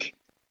I think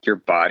your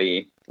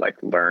body like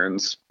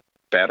learns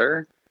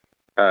better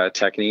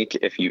technique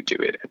if you do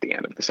it at the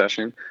end of the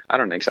session. I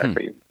don't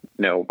exactly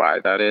know why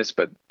that is,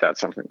 but that's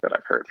something that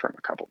I've heard from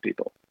a couple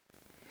people.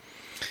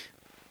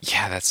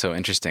 Yeah, that's so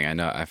interesting. I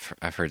know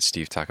I've heard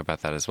Steve talk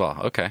about that as well.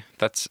 Okay,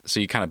 so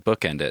you kind of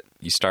bookend it.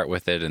 You start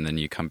with it, and then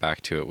you come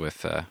back to it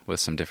with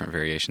some different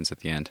variations at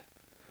the end.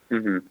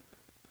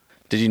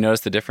 Did you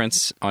notice the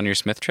difference on your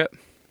Smith trip?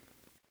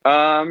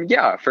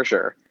 Yeah, for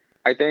sure.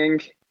 I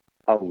think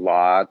a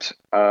lot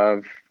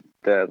of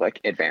the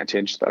like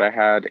advantage that I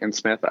had in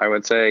Smith, I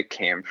would say,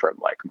 came from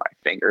like my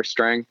finger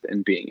strength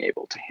and being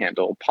able to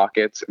handle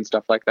pockets and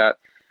stuff like that.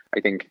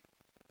 I think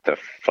the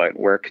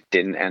footwork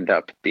didn't end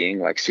up being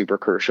like super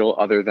crucial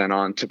other than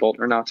on To Bolt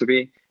or Not to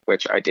Be,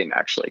 which I didn't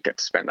actually get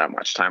to spend that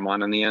much time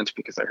on in the end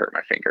because I hurt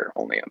my finger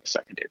only on the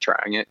second day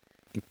trying it.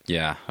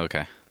 Yeah.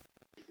 Okay.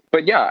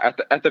 But yeah,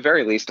 at the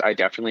very least, I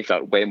definitely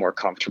felt way more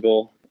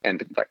comfortable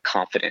and like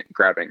confident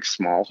grabbing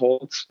small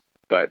holds.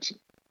 But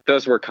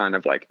those were kind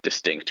of like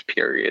distinct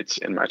periods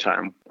in my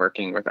time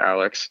working with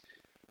Alex.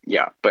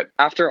 Yeah, but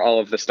after all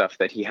of the stuff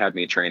that he had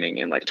me training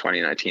in like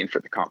 2019 for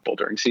the comp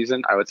bouldering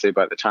season, I would say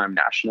by the time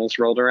nationals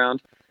rolled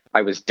around,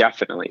 I was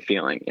definitely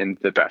feeling in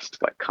the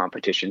best like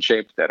competition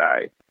shape that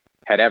I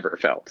had ever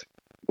felt,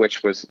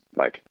 which was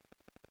like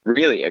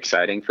really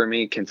exciting for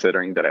me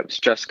considering that I was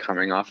just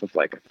coming off of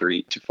like a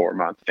 3 to 4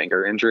 month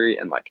finger injury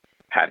and like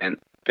hadn't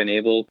been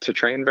able to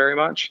train very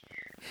much.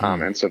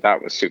 And so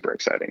that was super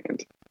exciting.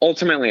 And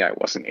ultimately I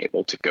wasn't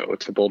able to go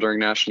to bouldering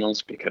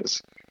nationals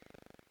because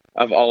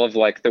of all of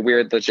like the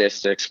weird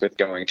logistics with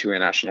going to a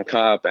national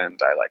cup, and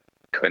I like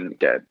couldn't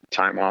get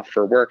time off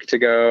for work to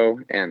go.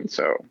 And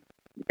so,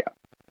 yeah,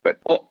 but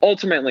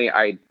ultimately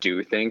I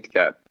do think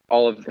that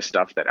all of the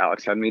stuff that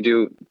Alex had me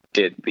do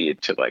did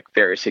lead to like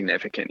very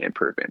significant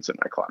improvements in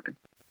my climbing.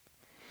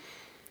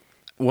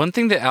 One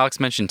thing that Alex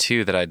mentioned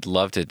too that I'd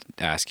love to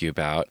ask you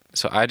about.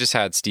 So I just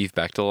had Steve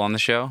Bechtel on the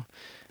show,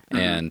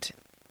 and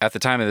at the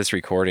time of this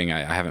recording,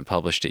 I haven't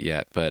published it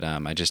yet, but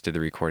I just did the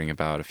recording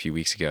about a few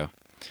weeks ago.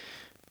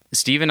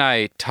 Steve and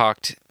I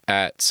talked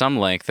at some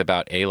length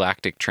about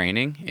alactic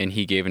training, and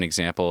he gave an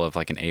example of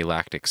like an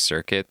alactic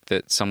circuit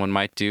that someone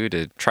might do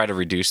to try to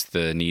reduce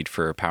the need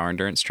for power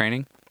endurance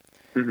training.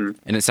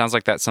 And it sounds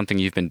like that's something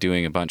you've been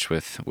doing a bunch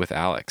with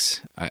Alex.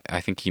 I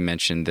think he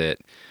mentioned that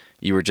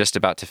you were just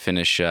about to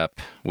finish up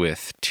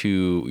with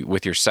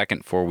your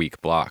second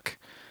 4-week block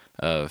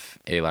of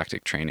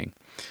alactic training.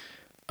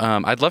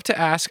 I'd love to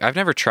ask, I've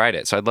never tried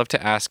it, so I'd love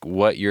to ask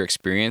what your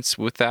experience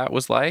with that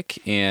was like,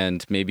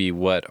 and maybe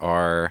what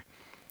are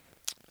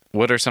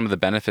some of the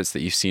benefits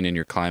that you've seen in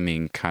your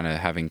climbing kind of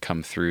having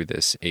come through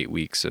this 8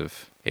 weeks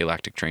of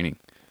alactic training.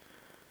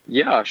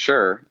 Yeah,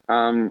 sure.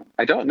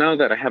 I don't know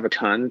that I have a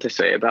ton to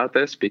say about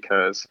this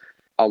because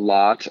a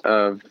lot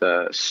of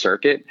the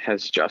circuit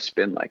has just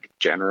been like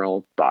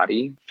general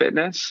body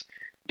fitness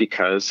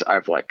because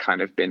I've like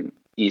kind of been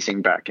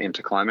easing back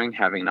into climbing,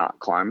 having not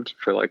climbed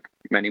for like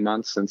many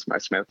months since my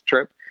Smith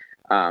trip.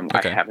 I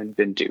haven't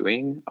been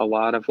doing a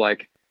lot of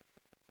like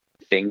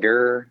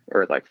finger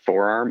or like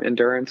forearm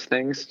endurance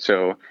things.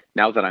 So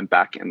now that I'm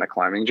back in the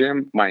climbing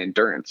gym, my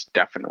endurance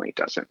definitely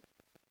doesn't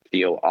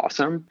feel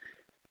awesome.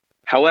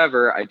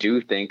 However, I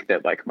do think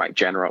that like my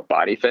general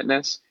body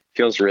fitness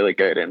feels really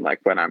good. And like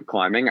when I'm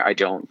climbing, I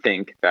don't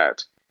think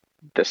that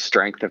the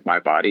strength of my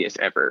body is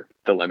ever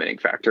the limiting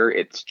factor.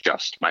 It's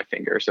just my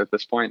fingers at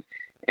this point.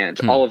 And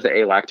all of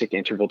the alactic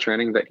interval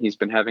training that he's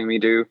been having me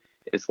do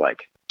is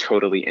like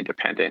totally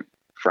independent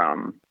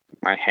from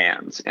my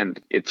hands. And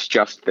it's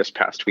just this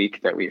past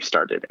week that we've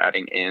started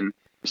adding in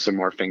some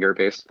more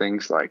finger-based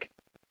things like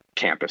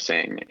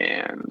campusing,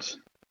 and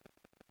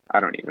I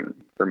don't even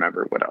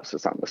remember what else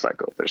is on the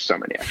cycle. There's so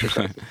many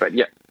exercises, but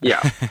yeah,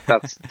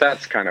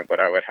 that's kind of what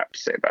I would have to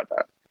say about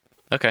that.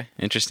 Okay,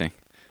 interesting.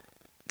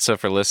 So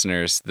for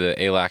listeners,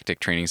 the alactic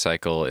training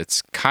cycle,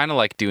 it's kind of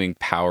like doing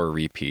power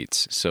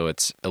repeats. So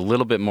it's a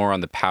little bit more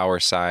on the power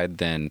side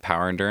than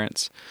power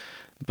endurance,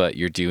 but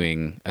you're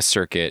doing a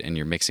circuit and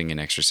you're mixing in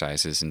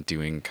exercises and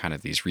doing kind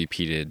of these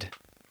repeated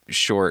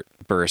short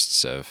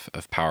bursts of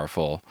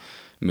powerful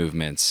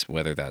movements,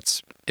 whether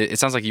that's, it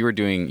sounds like you were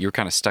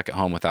kind of stuck at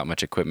home without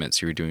much equipment,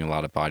 so you were doing a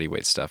lot of body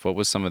weight stuff. What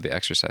was some of the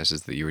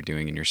exercises that you were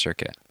doing in your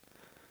circuit?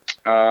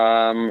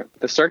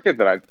 The circuit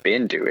that I've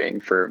been doing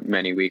for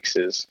many weeks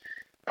is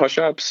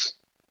push-ups,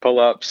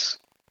 pull-ups,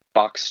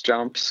 box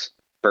jumps,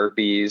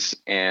 burpees,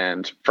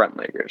 and front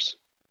leggers.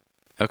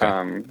 Okay.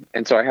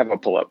 And so I have a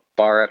pull-up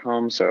bar at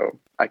home, so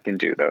I can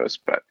do those.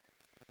 But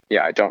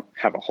yeah, I don't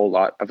have a whole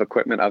lot of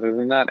equipment other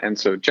than that. And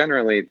so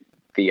generally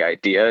the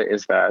idea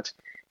is that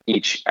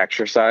each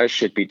exercise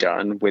should be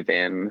done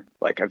within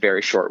like a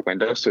very short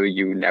window, so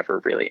you never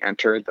really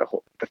enter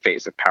the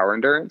phase of power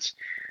endurance.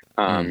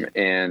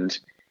 And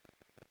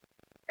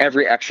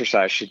every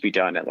exercise should be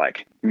done at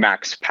like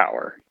max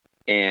power.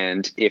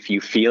 And if you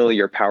feel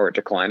your power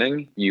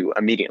declining, you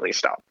immediately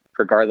stop.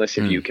 Regardless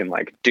if you can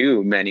like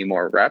do many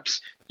more reps,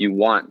 you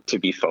want to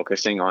be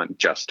focusing on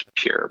just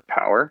pure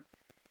power.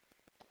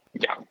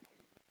 Yeah.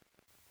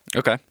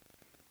 Okay.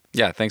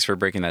 Yeah, thanks for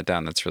breaking that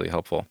down. That's really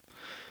helpful.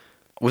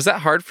 Was that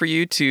hard for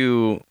you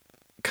to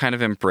kind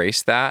of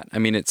embrace that? I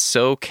mean, it's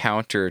so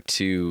counter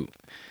to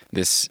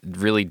this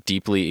really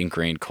deeply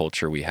ingrained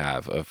culture we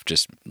have of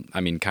just,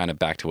 I mean, kind of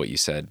back to what you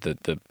said,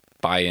 the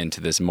buy into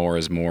this more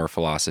is more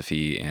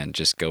philosophy and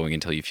just going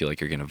until you feel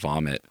like you're going to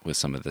vomit with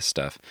some of this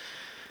stuff.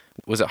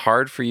 Was it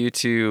hard for you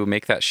to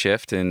make that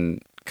shift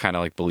and kind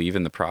of like believe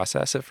in the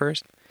process at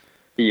first?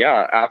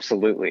 Yeah,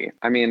 absolutely.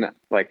 I mean,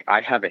 like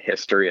I have a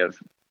history of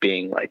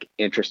being like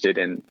interested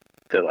in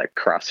the like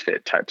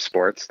CrossFit type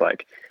sports,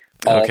 like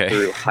all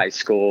through high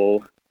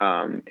school,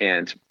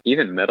 and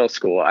even middle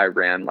school, I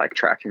ran like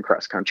track and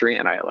cross country,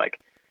 and I like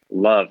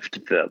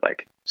loved the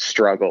like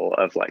struggle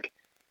of like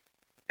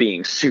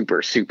being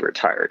super, super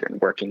tired and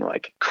working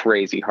like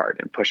crazy hard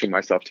and pushing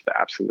myself to the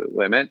absolute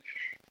limit.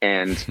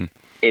 And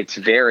it's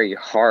very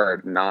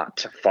hard not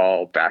to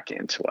fall back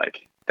into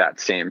like that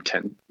same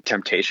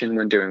temptation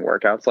when doing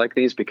workouts like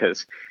these,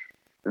 because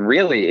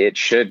really it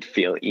should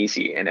feel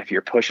easy. And if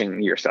you're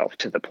pushing yourself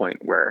to the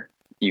point where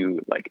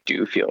you like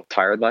do feel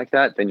tired like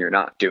that, then you're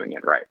not doing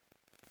it right.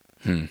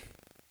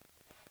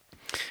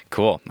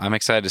 Cool. I'm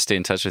excited to stay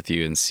in touch with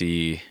you and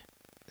see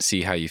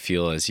how you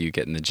feel as you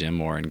get in the gym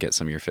more and get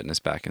some of your fitness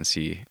back, and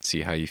see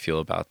how you feel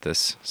about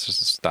this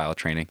style of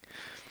training.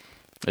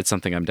 It's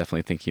something I'm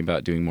definitely thinking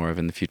about doing more of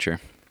in the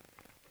future.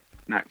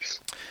 Nice.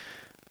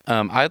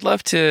 I'd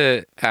love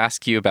to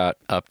ask you about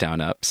up,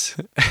 down, ups.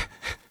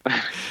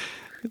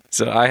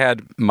 So I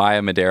had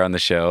Maya Madera on the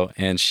show,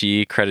 and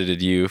she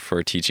credited you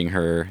for teaching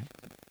her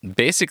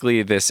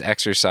basically this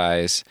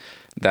exercise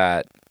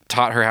that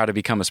taught her how to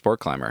become a sport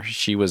climber.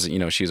 She was,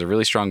 she's a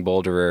really strong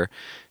boulderer.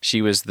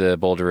 She was the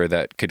boulderer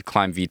that could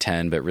climb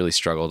V10, but really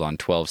struggled on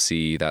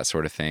 12C, that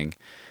sort of thing.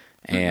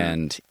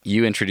 And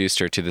you introduced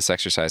her to this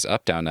exercise,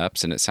 up, down,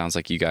 ups, and it sounds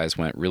like you guys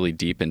went really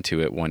deep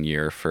into it one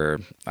year for,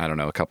 I don't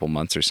know, a couple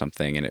months or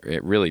something, and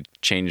it really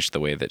changed the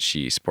way that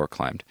she sport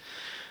climbed.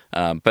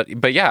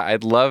 But yeah,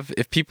 I'd love,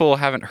 if people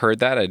haven't heard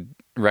that, I'd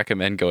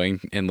recommend going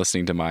and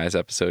listening to Maya's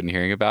episode and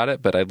hearing about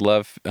it. But I'd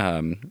love,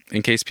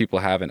 in case people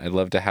haven't, I'd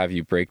love to have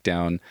you break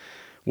down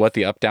what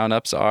the up, down,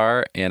 ups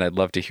are, and I'd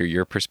love to hear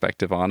your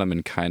perspective on them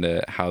and kind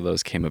of how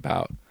those came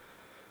about.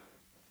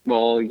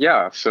 Well,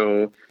 yeah,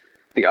 so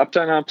the up,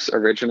 down, ups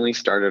originally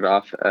started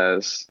off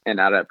as an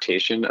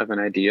adaptation of an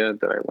idea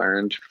that I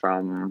learned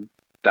from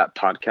that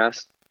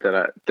podcast,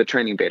 the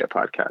Training Beta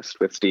podcast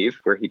with Steve,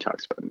 where he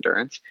talks about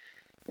endurance.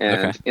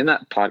 And in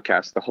that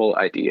podcast, the whole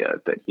idea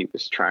that he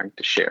was trying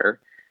to share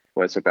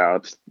was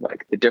about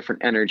like the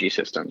different energy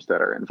systems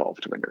that are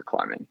involved when you're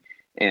climbing.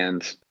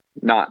 And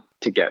not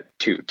to get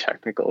too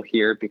technical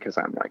here, because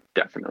I'm like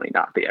definitely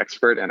not the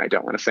expert and I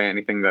don't want to say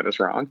anything that is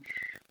wrong.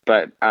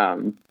 But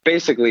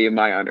basically,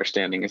 my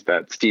understanding is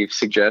that Steve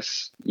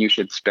suggests you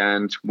should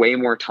spend way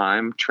more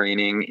time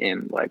training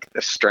in like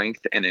the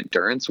strength and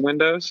endurance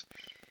windows,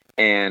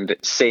 and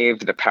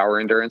save the power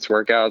endurance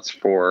workouts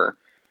for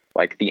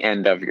like the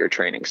end of your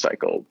training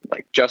cycle,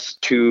 like just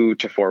 2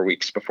 to 4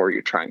 weeks before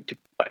you're trying to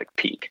like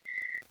peak.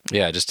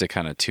 Yeah, just to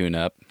kind of tune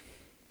up.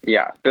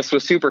 Yeah, this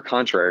was super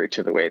contrary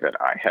to the way that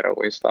I had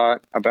always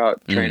thought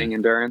about training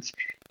endurance,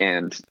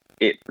 and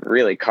it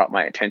really caught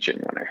my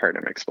attention when I heard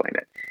him explain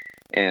it.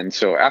 And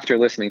so after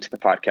listening to the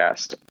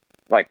podcast,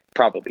 like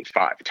probably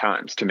 5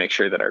 times to make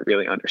sure that I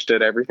really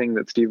understood everything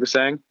that Steve was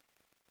saying,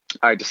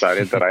 I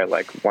decided that I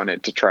like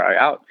wanted to try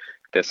out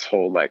this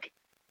whole like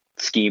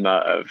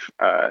schema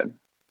of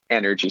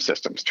energy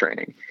systems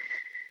training.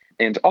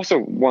 And also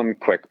one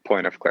quick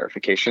point of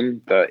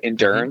clarification, the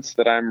endurance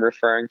that I'm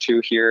referring to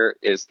here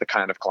is the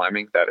kind of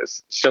climbing that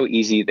is so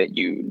easy that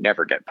you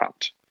never get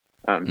pumped.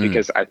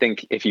 Because I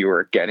think if you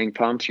were getting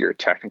pumped, you're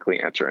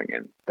technically entering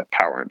in the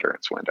power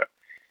endurance window.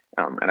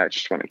 And I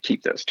just want to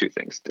keep those two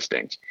things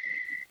distinct.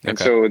 And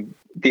so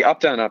the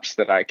up, down, ups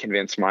that I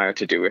convinced Maya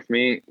to do with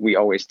me, we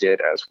always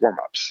did as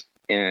warm-ups.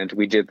 And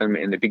we did them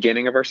in the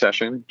beginning of our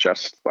session,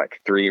 just like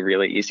 3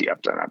 really easy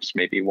up, down, ups.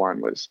 Maybe one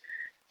was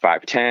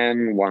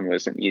 510, one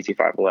was an easy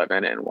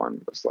 511, and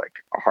one was like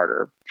a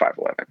harder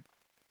 511.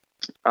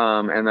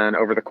 And then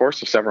over the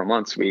course of several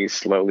months, we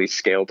slowly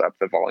scaled up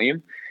the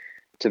volume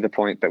to the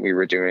point that we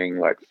were doing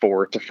like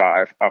 4 to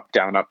 5 up,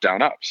 down,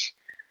 ups.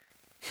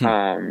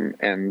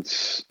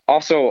 And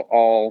also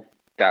all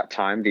that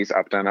time, these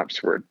up, down,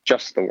 ups were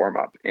just the warm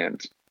up.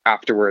 And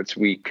afterwards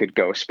we could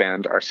go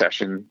spend our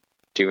session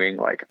doing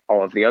like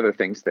all of the other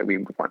things that we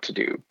would want to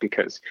do,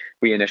 because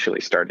we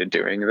initially started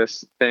doing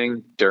this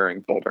thing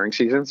during bouldering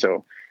season.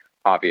 So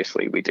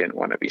obviously we didn't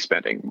want to be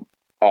spending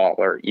all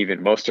or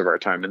even most of our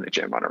time in the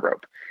gym on a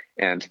rope.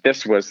 And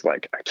this was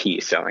like a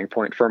key selling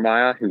point for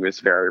Maya, who was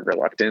very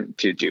reluctant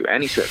to do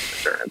any sort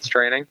of endurance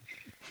training.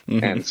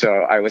 And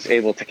so I was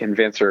able to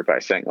convince her by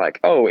saying like,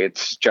 oh,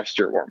 it's just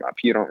your warm up.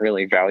 You don't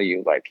really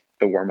value like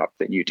the warm up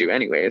that you do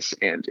anyways.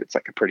 And it's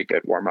like a pretty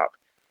good warm up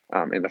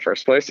in the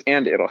first place,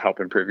 and it'll help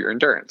improve your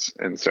endurance.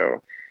 And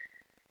so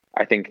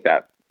I think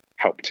that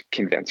helped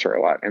convince her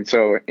a lot. And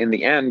so in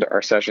the end,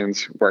 our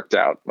sessions worked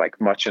out like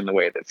much in the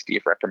way that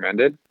Steve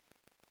recommended,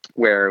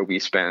 where we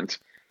spent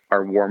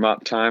our warm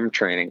up time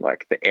training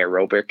like the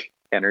aerobic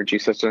energy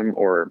system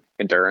or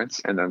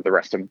endurance. And then the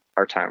rest of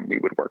our time we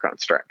would work on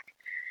strength.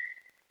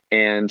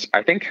 And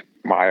I think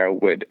Maya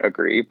would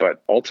agree,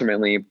 but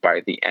ultimately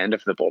by the end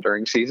of the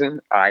bouldering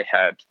season, I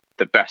had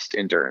the best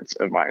endurance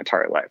of my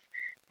entire life,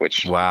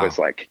 which was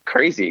like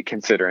crazy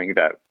considering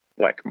that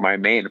like my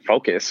main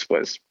focus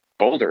was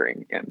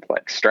bouldering and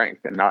like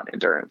strength and not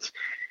endurance.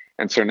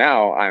 And so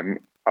now I'm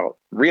a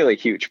really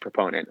huge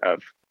proponent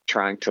of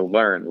trying to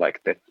learn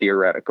like the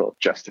theoretical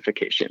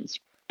justifications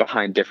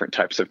behind different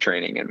types of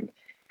training and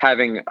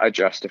having a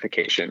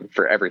justification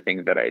for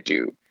everything that I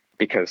do.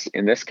 Because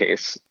in this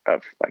case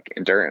of like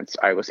endurance,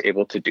 I was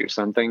able to do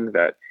something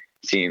that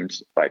seemed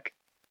like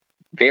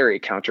very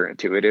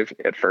counterintuitive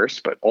at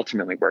first, but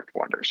ultimately worked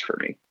wonders for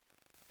me.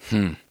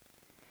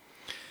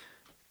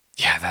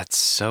 Yeah, that's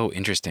so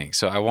interesting.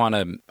 So I want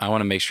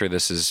to make sure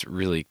this is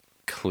really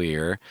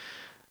clear.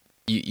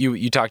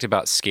 You talked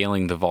about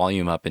scaling the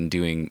volume up and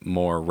doing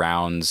more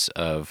rounds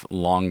of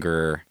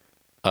longer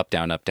up,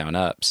 down,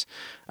 ups.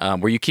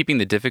 Were you keeping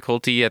the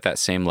difficulty at that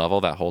same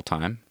level that whole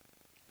time?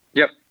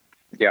 Yep.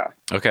 Yeah.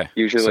 Okay.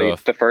 Usually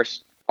the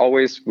first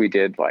always we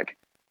did like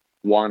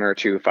 1 or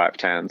 2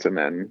 510s and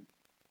then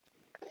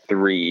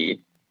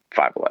 3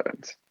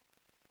 511s.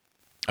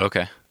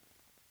 Okay.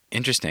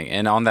 Interesting.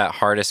 And on that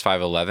hardest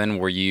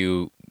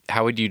 511,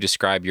 how would you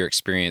describe your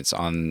experience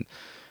on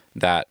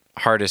that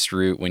hardest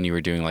route when you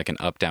were doing like an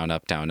up, down,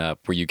 up, down,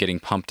 up? Were you getting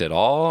pumped at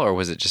all, or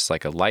was it just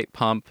like a light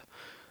pump?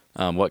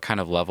 What kind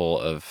of level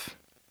of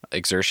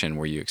exertion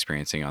were you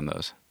experiencing on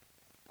those?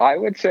 I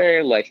would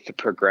say like the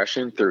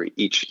progression through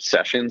each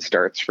session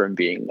starts from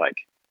being like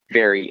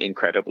very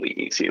incredibly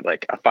easy.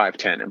 Like a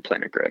 510 in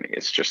planar grading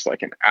is just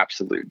like an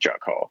absolute jug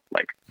haul,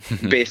 like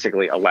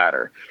basically a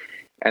ladder.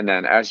 And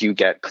then as you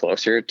get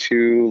closer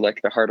to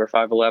like the harder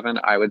 511,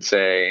 I would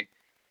say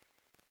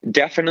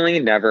definitely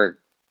never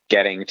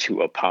getting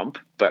to a pump.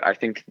 But I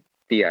think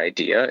the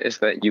idea is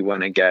that you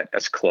want to get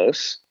as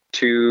close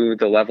to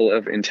the level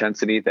of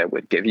intensity that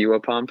would give you a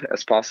pump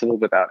as possible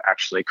without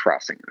actually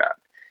crossing that,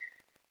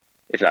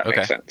 if that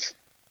makes sense.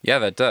 Yeah,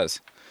 that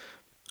does.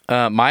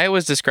 Maya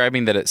was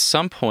describing that at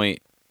some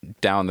point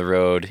down the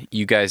road,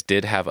 you guys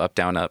did have up,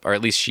 down, up, or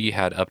at least she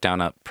had up,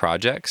 down, up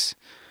projects.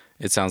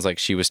 It sounds like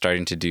she was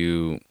starting to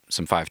do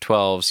some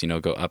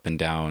 512s, go up and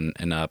down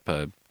and up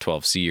a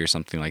 12C or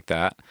something like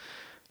that.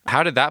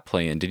 How did that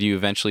play in? Did you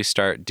eventually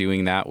start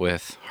doing that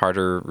with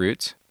harder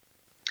routes?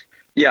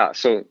 Yeah,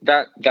 so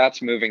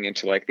that's moving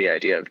into like the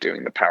idea of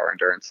doing the power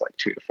endurance like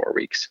 2 to 4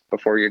 weeks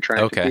before you're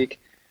trying to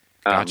peak.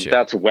 Gotcha.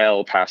 That's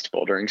well past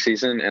bouldering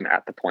season and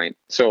at the point.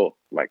 So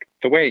like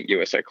the way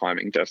USA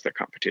Climbing does their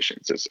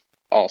competitions is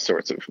all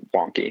sorts of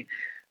wonky.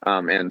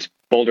 And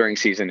bouldering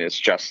season is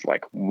just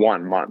like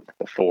 1 month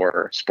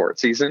before sport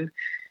season.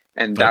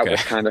 And that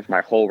was kind of my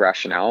whole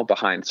rationale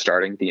behind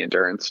starting the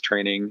endurance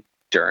training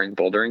during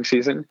bouldering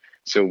season.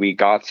 So we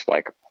got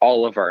like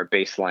all of our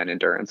baseline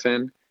endurance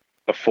in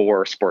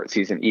before sport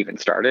season even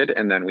started.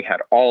 And then we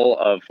had all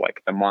of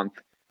like the month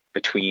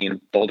between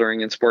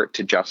bouldering and sport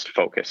to just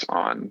focus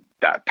on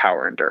that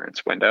power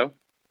endurance window.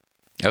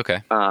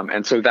 Okay.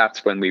 And so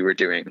that's when we were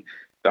doing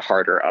the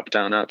harder up,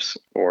 down, ups,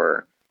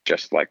 or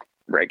just like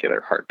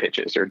regular hard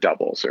pitches or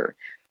doubles or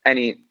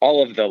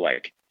all of the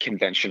like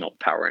conventional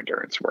power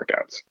endurance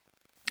workouts.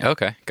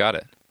 Okay. Got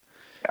it.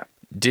 Yeah.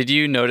 Did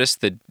you notice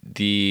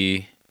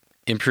the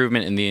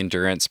improvement in the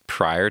endurance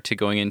prior to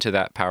going into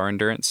that power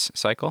endurance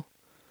cycle?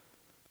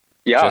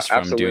 Yeah, just from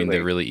absolutely. Doing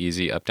the really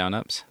easy up, down,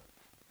 ups?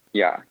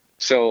 Yeah.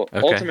 So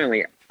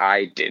ultimately,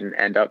 I didn't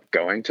end up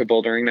going to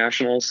bouldering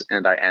nationals,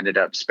 and I ended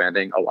up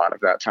spending a lot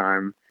of that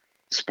time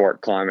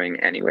sport climbing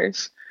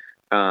anyways.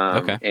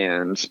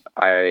 And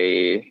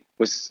I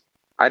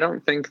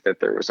don't think that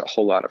there was a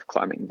whole lot of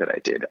climbing that I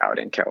did out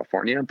in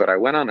California, but I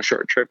went on a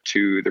short trip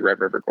to the Red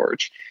River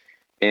Gorge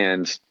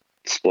and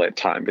split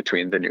time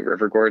between the New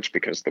River Gorge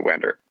because the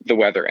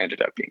weather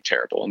ended up being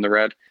terrible in the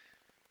Red.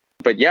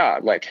 But yeah,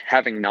 like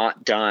having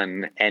not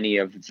done any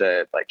of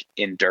the like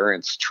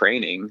endurance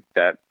training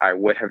that I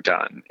would have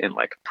done in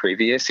like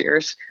previous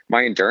years,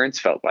 my endurance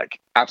felt like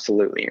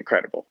absolutely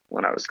incredible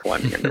when I was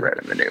climbing in the Red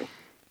and the New.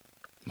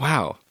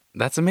 Wow,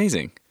 that's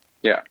amazing.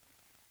 Yeah.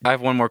 I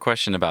have one more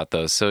question about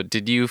those. So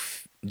did you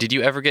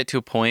ever get to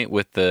a point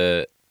with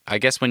I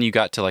guess when you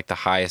got to like the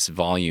highest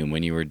volume,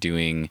 when you were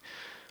doing,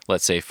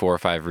 let's say 4 or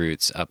 5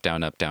 routes, up,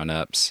 down,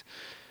 ups,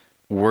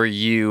 were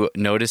you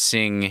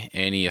noticing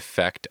any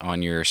effect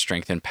on your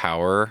strength and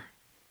power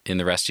in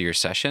the rest of your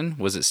session?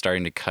 Was it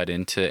starting to cut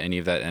into any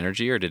of that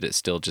energy, or did it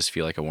still just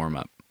feel like a warm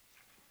up?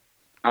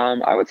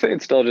 I would say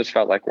it still just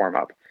felt like warm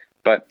up,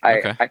 but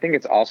I think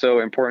it's also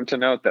important to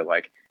note that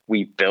like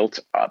we built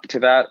up to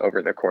that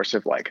over the course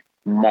of like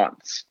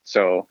months.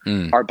 So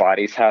our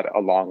bodies had a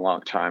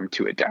long time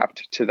to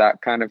adapt to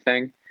that kind of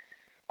thing.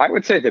 I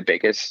would say the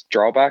biggest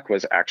drawback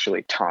was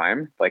actually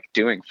time. Like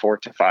doing 4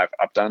 to 5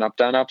 up, down,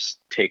 ups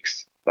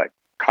takes like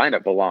kind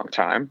of a long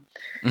time.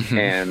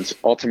 And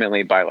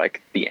ultimately by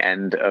like the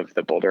end of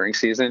the bouldering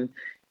season,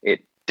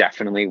 it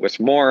definitely was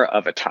more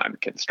of a time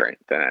constraint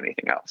than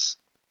anything else.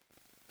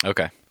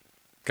 Okay.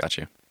 Got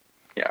you.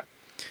 Yeah.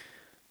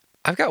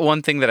 I've got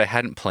one thing that I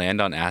hadn't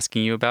planned on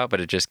asking you about, but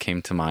it just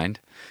came to mind.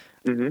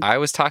 I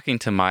was talking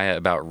to Maya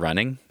about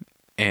running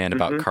and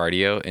about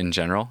cardio in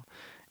general.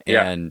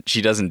 And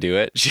she doesn't do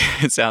it.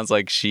 It sounds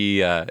like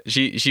she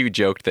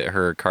joked that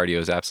her cardio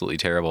is absolutely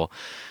terrible.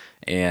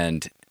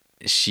 And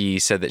she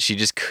said that she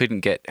just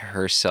couldn't get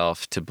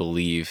herself to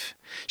believe,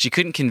 she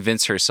couldn't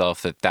convince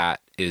herself that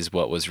that is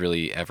what was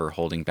really ever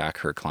holding back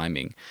her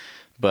climbing.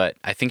 But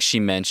I think she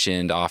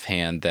mentioned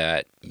offhand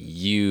that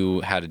you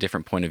had a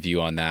different point of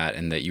view on that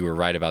and that you were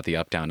right about the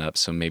up, down, up.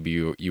 So maybe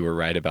you were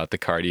right about the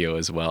cardio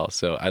as well.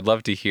 So I'd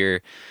love to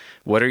hear,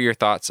 what are your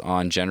thoughts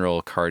on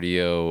general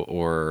cardio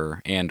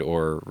or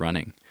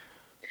running?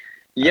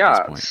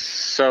 Yeah,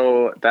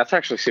 so that's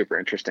actually super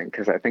interesting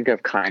because I think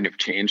I've kind of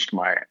changed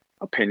my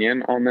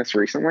opinion on this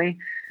recently.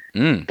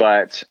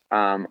 But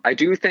I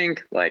do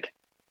think like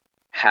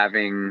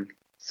having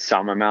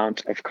some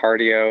amount of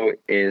cardio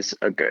is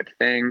a good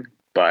thing.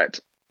 But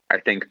I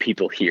think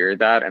people hear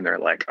that and they're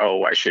like,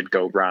 oh, I should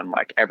go run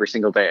like every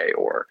single day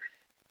or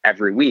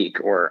every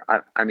week. Or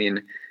I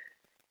mean,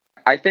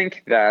 I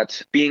think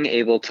that being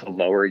able to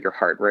lower your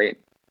heart rate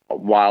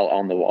while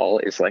on the wall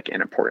is like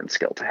an important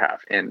skill to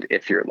have. And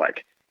if you're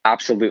like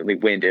absolutely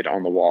winded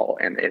on the wall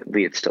and it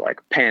leads to like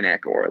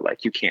panic or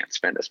like you can't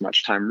spend as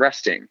much time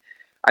resting,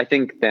 I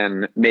think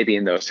then maybe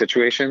in those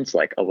situations,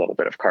 like a little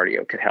bit of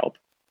cardio could help.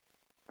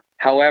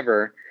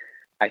 However,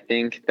 I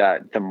think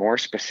that the more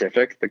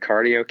specific the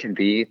cardio can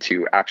be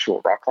to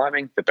actual rock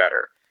climbing, the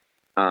better.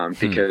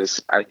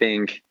 Because I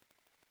think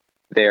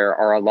there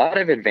are a lot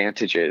of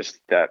advantages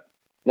that,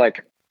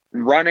 like,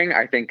 running,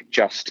 I think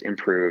just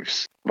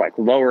improves like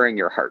lowering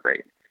your heart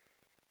rate.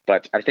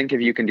 But I think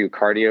if you can do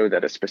cardio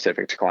that is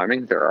specific to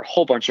climbing, there are a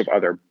whole bunch of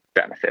other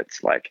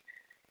benefits, like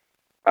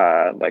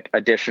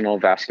additional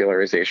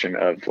vascularization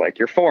of like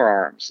your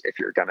forearms if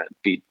you're gonna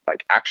be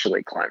like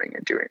actually climbing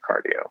and doing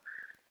cardio.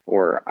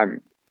 Or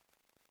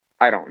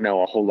I don't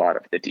know a whole lot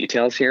of the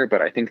details here,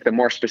 but I think the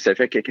more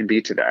specific it can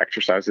be to the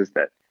exercises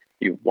that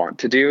you want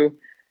to do,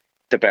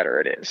 the better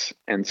it is.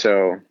 And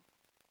so,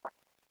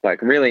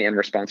 like, really in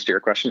response to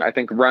your question, I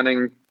think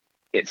running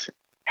is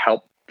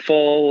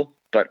helpful,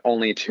 but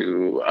only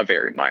to a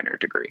very minor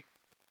degree.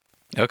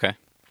 Okay.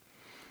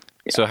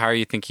 Yeah. So how are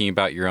you thinking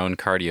about your own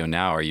cardio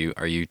now? Do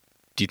you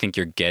think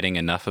you're getting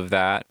enough of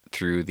that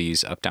through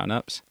these up, down,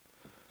 ups?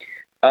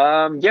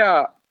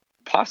 Yeah,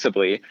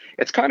 possibly.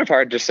 It's kind of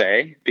hard to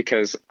say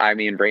because I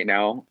mean, right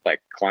now,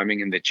 like climbing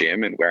in the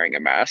gym and wearing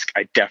a mask,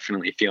 I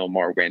definitely feel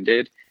more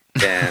winded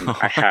than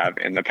I have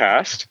in the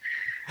past.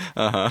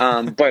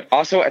 But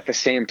also at the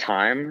same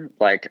time,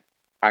 like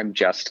I'm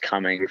just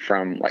coming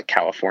from like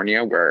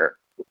California where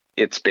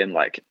it's been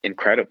like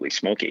incredibly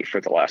smoky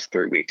for the last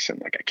 3 weeks. And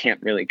like, I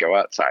can't really go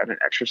outside and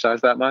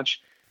exercise that much.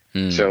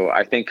 So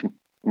I think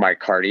my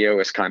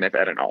cardio is kind of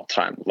at an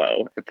all-time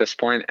low at this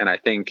point. And I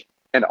think,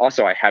 and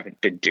also I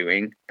haven't been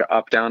doing the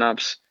up, down,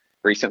 ups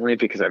recently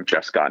because I've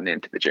just gotten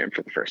into the gym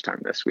for the first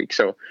time this week.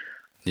 So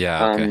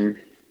yeah, okay.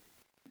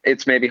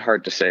 It's maybe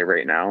hard to say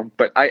right now,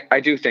 but I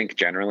do think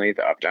generally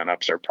the up, down,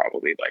 ups are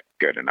probably like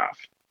good enough.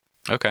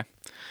 Okay.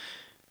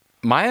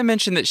 Maya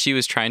mentioned that she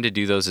was trying to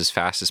do those as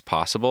fast as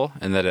possible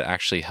and that it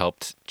actually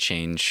helped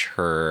change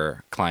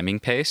her climbing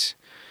pace.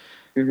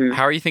 Mm-hmm.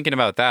 How are you thinking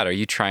about that? Are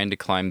you trying to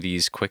climb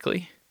these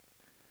quickly?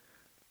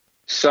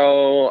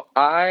 So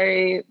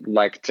I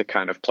like to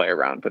kind of play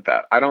around with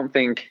that.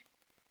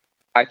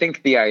 I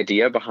think the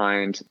idea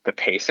behind the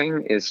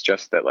pacing is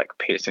just that like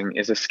pacing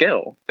is a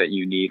skill that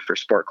you need for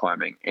sport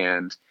climbing,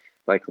 and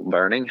like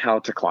learning how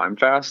to climb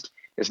fast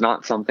is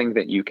not something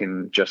that you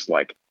can just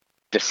like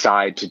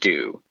decide to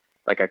do.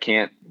 Like I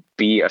can't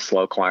be a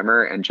slow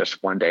climber and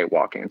just one day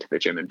walk into the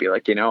gym and be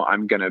like,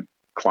 I'm going to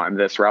climb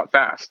this route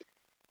fast.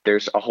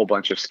 There's a whole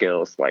bunch of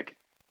skills like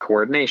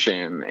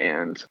coordination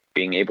and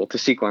being able to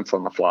sequence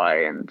on the fly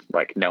and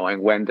like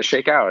knowing when to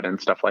shake out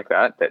and stuff like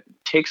that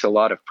takes a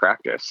lot of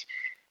practice.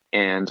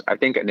 And I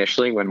think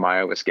initially when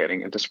Maya was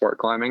getting into sport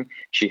climbing,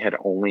 she had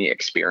only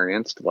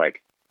experienced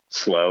like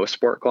slow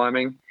sport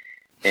climbing.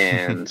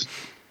 And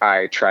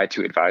I tried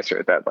to advise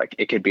her that like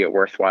it could be a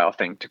worthwhile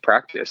thing to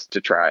practice to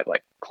try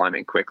like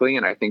climbing quickly.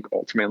 And I think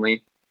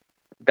ultimately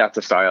that's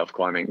a style of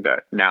climbing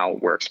that now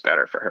works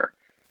better for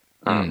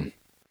her.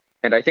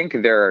 And I think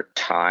there are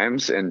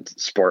times in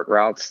sport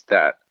routes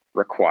that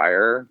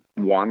require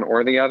one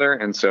or the other.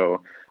 And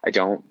so I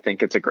don't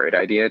think it's a great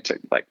idea to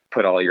like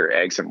put all your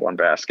eggs in one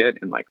basket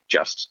and like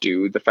just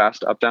do the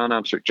fast up, down,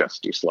 ups or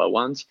just do slow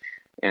ones.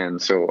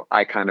 And so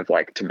I kind of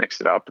like to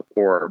mix it up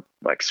or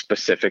like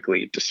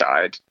specifically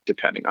decide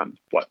depending on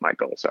what my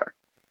goals are.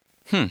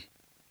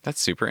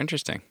 That's super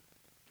interesting.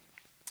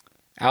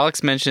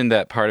 Alex mentioned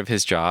that part of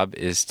his job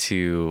is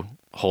to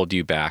hold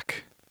you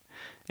back.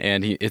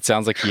 And it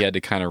sounds like he had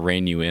to kind of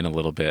rein you in a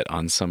little bit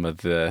on some of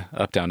the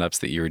up, down, ups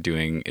that you were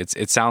doing.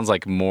 It sounds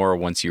like more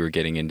once you were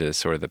getting into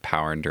sort of the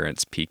power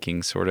endurance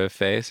peaking sort of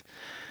phase.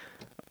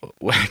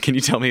 Can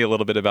you tell me a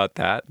little bit about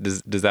that?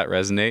 Does that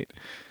resonate?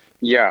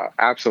 Yeah,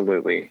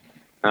 absolutely.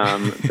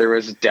 There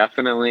was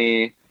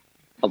definitely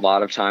a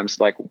lot of times,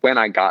 like when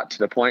I got to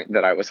the point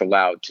that I was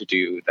allowed to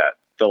do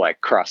the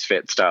like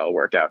CrossFit style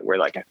workout where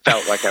like I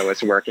felt like I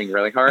was working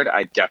really hard,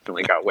 I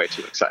definitely got way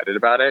too excited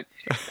about it.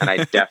 And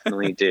I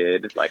definitely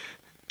did like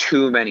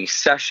too many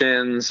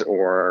sessions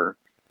or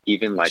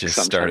even like just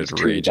sometimes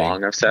too raging.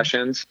 long of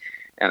sessions.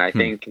 And I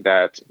think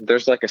that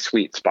there's like a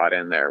sweet spot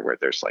in there where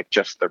there's like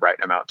just the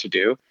right amount to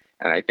do.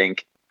 And I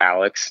think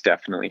Alex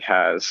definitely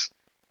has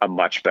a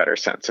much better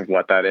sense of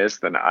what that is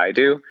than I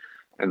do.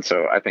 And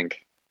so I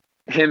think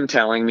him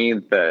telling me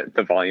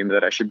the volume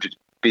that I should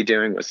be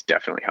doing was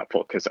definitely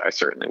helpful because I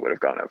certainly would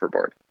have gone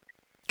overboard.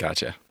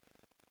 Gotcha.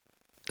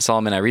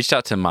 Solomon, I reached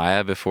out to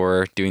Maya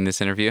before doing this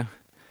interview.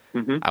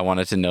 Mm-hmm. I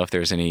wanted to know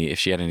if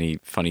she had any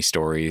funny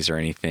stories or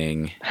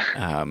anything.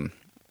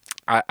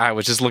 I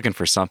was just looking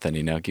for something,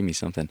 give me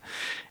something.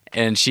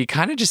 And she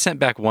kind of just sent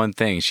back one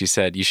thing. She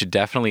said, you should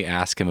definitely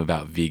ask him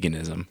about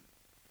veganism.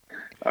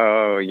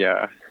 Oh,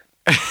 yeah.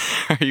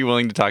 Are you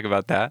willing to talk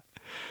about that?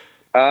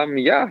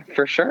 Yeah,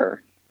 for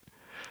sure.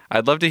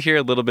 I'd love to hear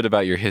a little bit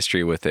about your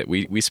history with it.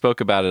 We spoke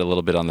about it a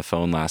little bit on the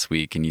phone last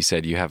week, and you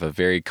said you have a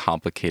very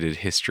complicated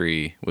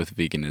history with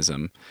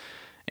veganism,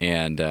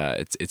 and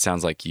it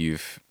sounds like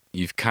you've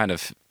kind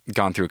of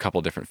gone through a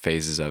couple different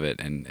phases of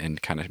it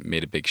and kind of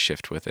made a big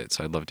shift with it.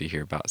 So I'd love to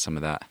hear about some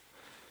of that.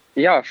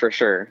 Yeah, for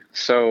sure.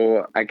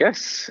 So I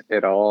guess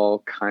it all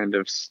kind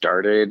of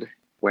started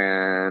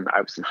when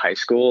I was in high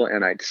school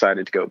and I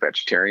decided to go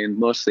vegetarian,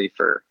 mostly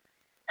for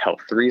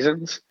health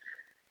reasons.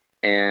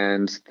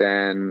 And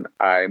then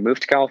I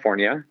moved to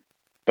California,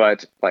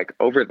 but like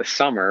over the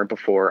summer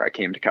before I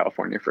came to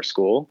California for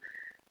school,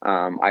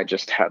 I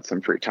just had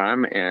some free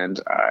time and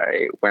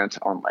I went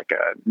on like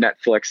a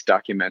Netflix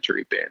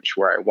documentary binge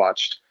where I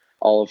watched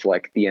all of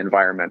like the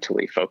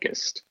environmentally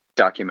focused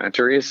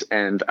documentaries.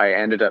 And I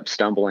ended up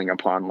stumbling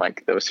upon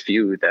like those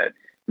few that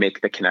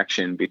make the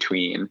connection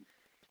between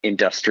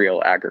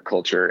industrial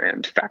agriculture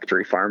and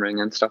factory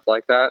farming and stuff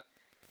like that,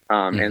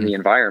 and the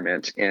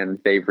environment. And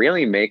they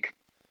really make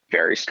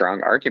very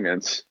strong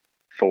arguments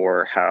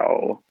for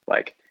how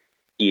like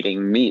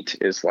eating meat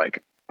is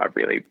like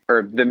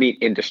or the meat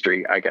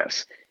industry, I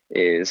guess,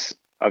 is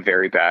a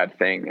very bad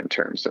thing in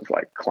terms of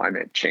like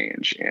climate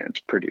change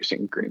and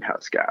producing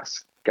greenhouse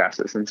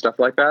gases and stuff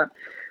like that.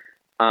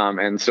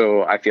 And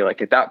so I feel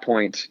like at that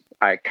point,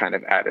 I kind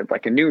of added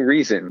like a new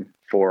reason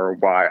for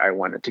why I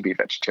wanted to be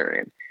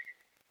vegetarian.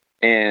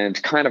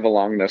 And kind of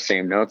along those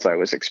same notes, I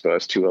was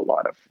exposed to a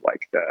lot of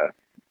like the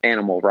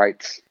animal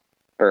rights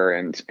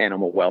and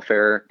animal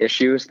welfare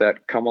issues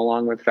that come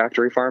along with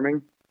factory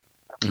farming.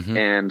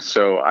 And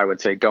so I would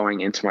say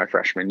going into my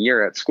freshman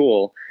year at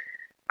school,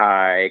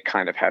 I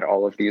kind of had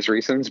all of these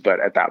reasons,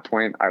 but at that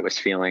point I was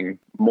feeling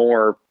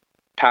more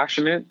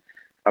passionate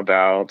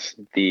about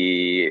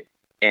the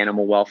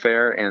animal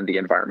welfare and the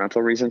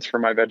environmental reasons for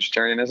my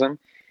vegetarianism.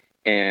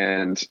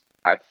 And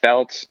I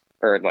felt,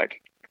 or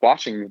like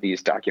watching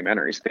these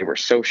documentaries, they were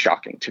so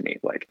shocking to me.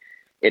 Like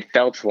it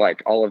felt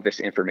like all of this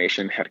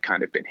information had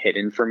kind of been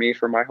hidden from me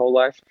for my whole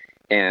life.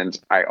 And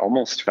I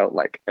almost felt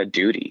like a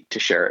duty to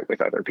share it with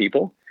other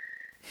people.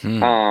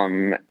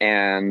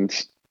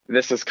 And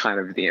this is kind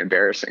of the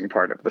embarrassing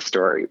part of the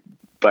story,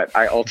 but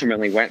I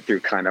ultimately went through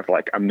kind of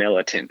like a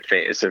militant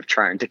phase of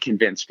trying to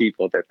convince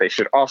people that they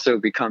should also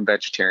become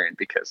vegetarian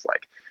because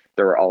like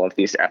there were all of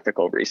these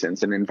ethical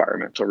reasons and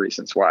environmental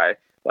reasons why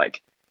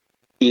like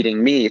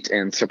eating meat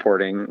and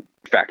supporting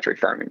factory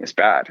farming is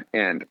bad.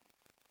 And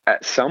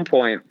at some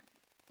point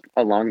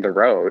along the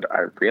road,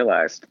 I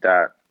realized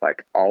that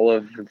like all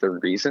of the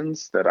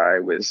reasons that I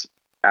was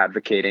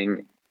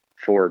advocating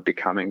for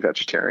becoming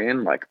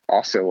vegetarian, like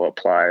also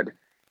applied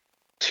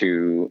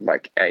to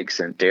like eggs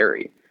and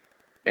dairy.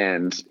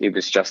 And it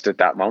was just at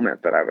that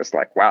moment that I was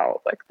like,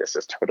 wow, like this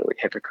is totally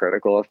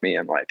hypocritical of me.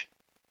 And like,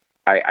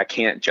 I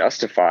can't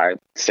justify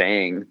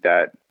saying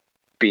that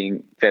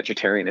being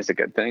vegetarian is a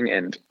good thing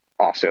and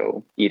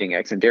also eating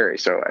eggs and dairy.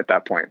 So at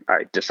that point,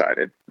 I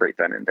decided right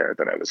then and there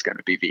that I was going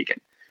to be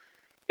vegan.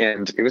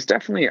 And it was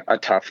definitely a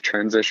tough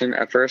transition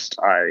at first.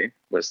 I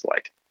was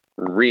like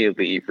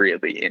really,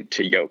 really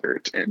into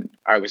yogurt and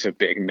I was a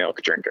big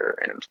milk drinker.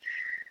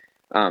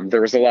 And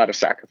there was a lot of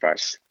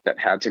sacrifice that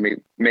had to be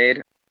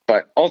made.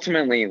 But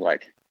ultimately,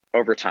 like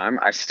over time,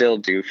 I still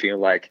do feel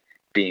like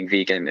being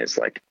vegan is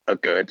like a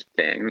good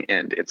thing.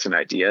 And it's an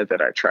idea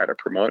that I try to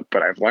promote.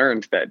 But I've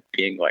learned that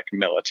being like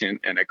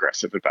militant and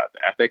aggressive about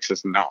the ethics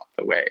is not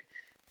the way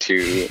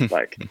to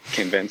like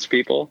convince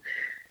people.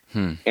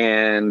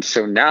 And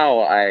so now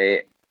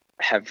I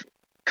have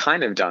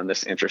kind of done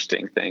this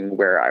interesting thing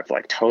where I've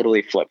like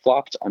totally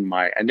flip-flopped on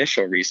my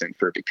initial reason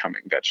for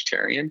becoming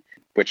vegetarian,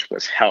 which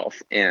was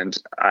health. And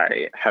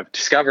I have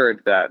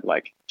discovered that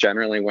like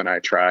generally when I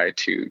try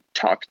to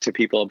talk to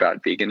people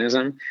about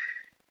veganism,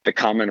 the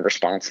common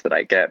response that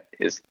I get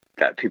is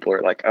that people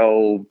are like,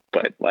 oh,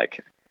 but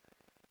like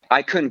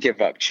I couldn't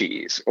give up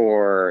cheese,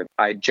 or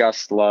I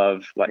just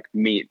love like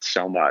meat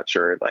so much,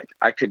 or like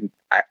I couldn't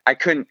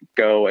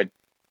go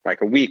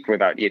a week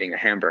without eating a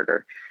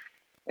hamburger.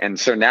 And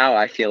so now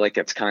I feel like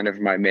it's kind of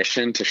my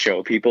mission to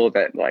show people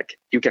that like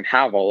you can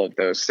have all of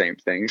those same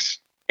things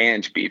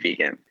and be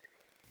vegan.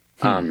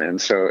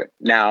 And so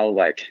now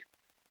like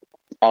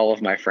all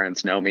of my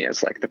friends know me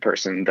as like the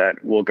person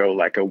that will go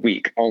like a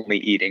week only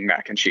eating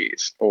mac and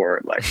cheese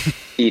or like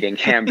eating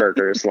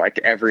hamburgers like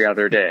every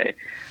other day.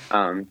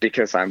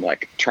 Because I'm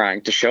like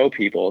trying to show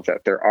people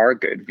that there are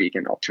good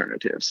vegan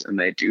alternatives and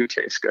they do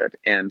taste good.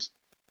 And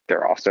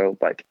they're also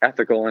like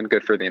ethical and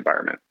good for the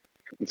environment.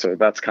 And so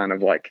that's kind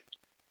of like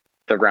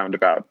the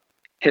roundabout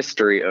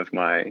history of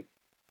my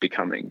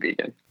becoming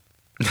vegan.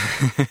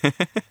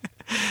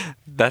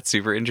 That's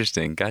super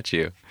interesting. Got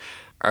you.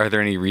 Are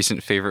there any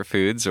recent favorite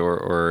foods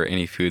or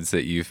any foods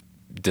that you've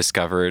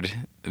discovered,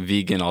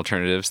 vegan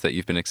alternatives that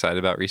you've been excited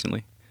about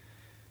recently?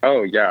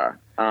 Oh yeah.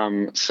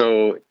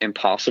 So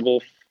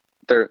Impossible,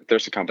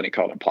 there's a company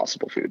called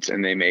Impossible Foods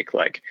and they make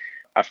like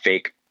a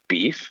fake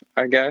beef,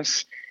 I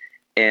guess.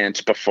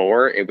 And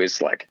before it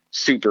was like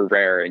super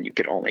rare and you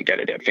could only get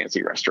it at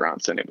fancy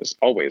restaurants and it was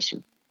always,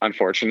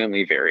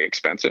 unfortunately, very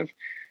expensive.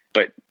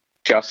 But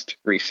just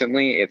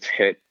recently it's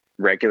hit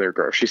regular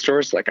grocery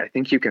stores. Like I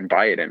think you can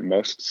buy it in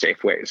most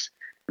Safeways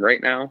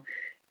right now.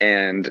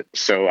 And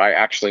so I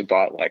actually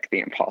bought like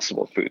the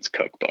Impossible Foods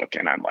cookbook,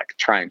 and I'm like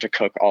trying to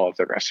cook all of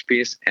the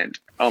recipes, and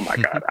oh my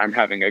God, I'm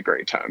having a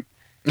great time.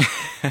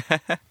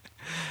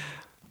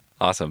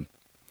 Awesome.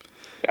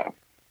 Yeah.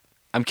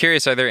 I'm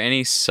curious, are there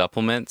any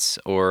supplements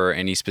or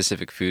any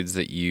specific foods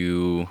that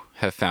you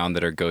have found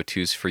that are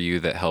go-tos for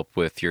you that help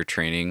with your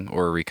training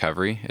or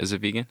recovery as a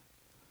vegan?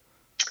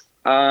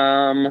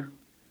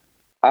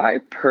 I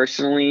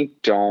personally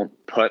don't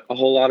put a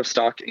whole lot of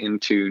stock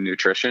into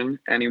nutrition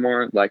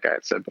anymore. Like I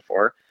had said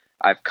before,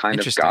 I've kind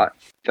of got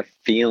the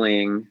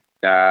feeling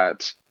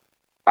that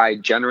I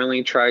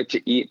generally try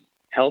to eat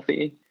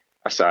healthy,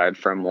 aside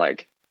from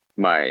like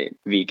my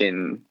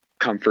vegan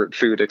comfort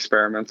food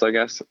experiments, I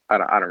guess. I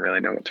don't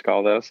really know what to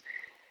call those.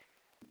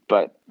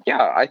 But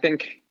yeah, I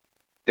think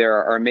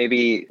there are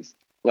maybe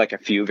like a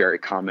few very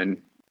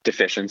common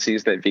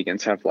deficiencies that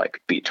vegans have,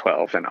 like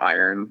B12 and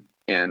iron.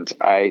 And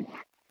I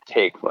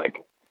take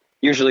like,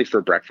 usually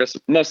for breakfast,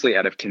 mostly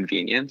out of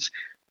convenience,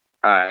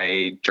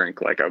 I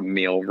drink like a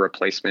meal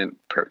replacement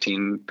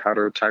protein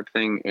powder type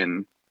thing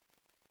in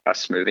a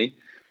smoothie.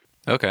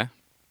 Okay.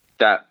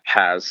 That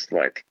has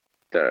like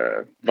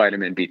the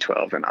vitamin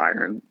B12 and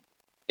iron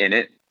in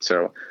it.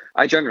 So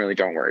I generally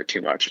don't worry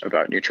too much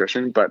about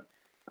nutrition, but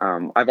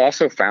I've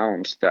also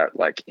found that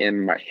like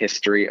in my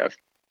history of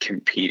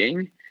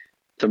competing,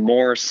 the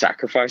more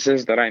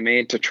sacrifices that I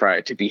made to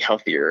try to be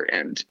healthier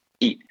and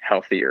eat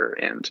healthier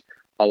and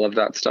all of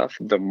that stuff,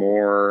 the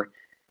more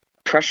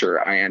pressure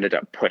I ended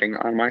up putting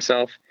on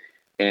myself.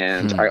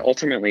 And I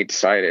ultimately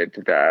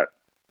decided that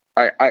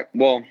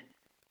well,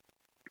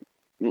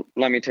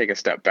 let me take a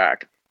step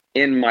back.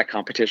 In my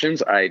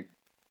competitions, I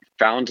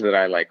found that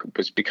I like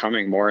was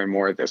becoming more and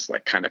more this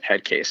like kind of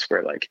head case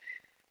where like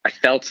I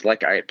felt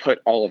like I had put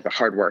all of the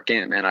hard work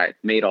in and I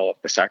made all of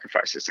the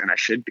sacrifices and I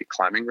should be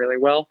climbing really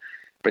well.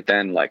 But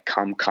then like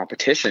come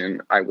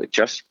competition, I would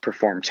just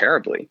perform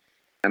terribly.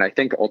 And I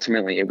think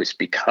ultimately it was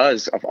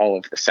because of all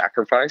of the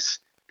sacrifice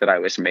that I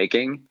was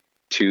making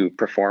to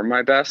perform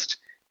my best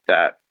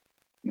that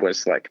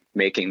was like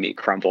making me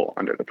crumble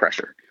under the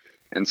pressure.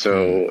 And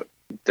so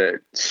the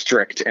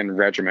strict and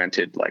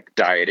regimented like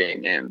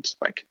dieting and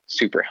like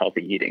super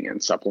healthy eating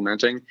and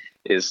supplementing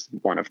is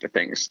one of the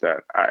things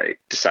that I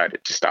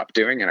decided to stop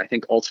doing. And I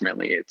think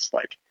ultimately it's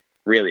like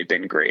really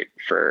been great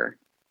for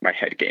my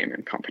head game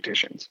in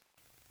competitions.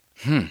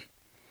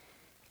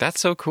 That's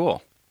so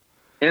cool.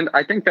 And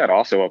I think that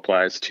also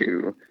applies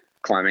to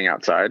climbing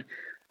outside.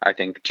 I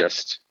think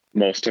just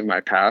most of my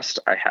past,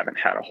 I haven't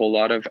had a whole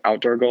lot of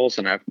outdoor goals,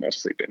 and I've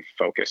mostly been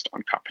focused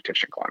on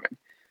competition climbing.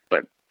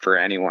 But for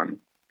anyone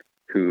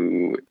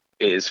who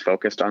is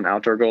focused on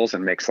outdoor goals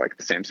and makes like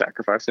the same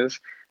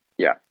sacrifices,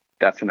 yeah,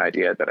 that's an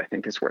idea that I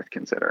think is worth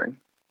considering.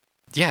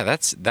 Yeah,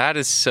 that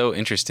is so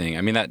interesting.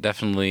 I mean, that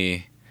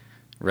definitely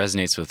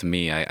resonates with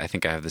me. I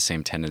think I have the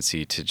same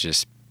tendency to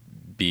just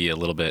be a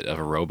little bit of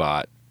a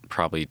robot,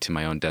 probably to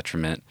my own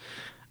detriment.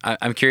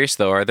 I'm curious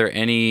though,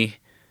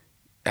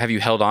 have you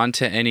held on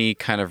to any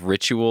kind of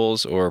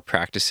rituals or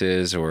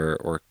practices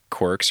or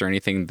quirks or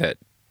anything that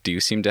do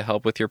seem to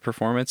help with your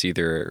performance,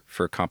 either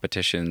for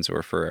competitions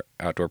or for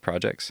outdoor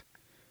projects?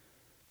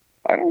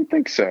 I don't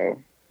think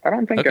so. I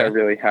don't think I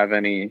really have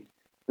any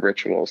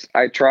rituals.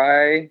 I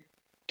try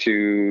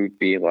to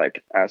be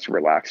like as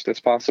relaxed as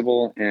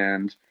possible,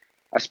 and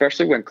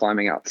especially when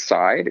climbing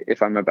outside,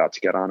 if I'm about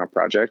to get on a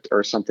project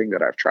or something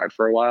that I've tried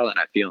for a while and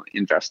I feel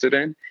invested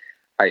in,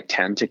 I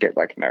tend to get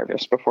like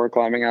nervous before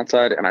climbing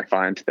outside. And I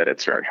find that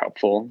it's very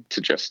helpful to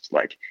just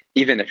like,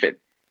 even if it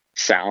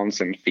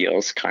sounds and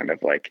feels kind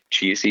of like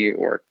cheesy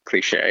or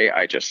cliche,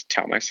 I just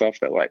tell myself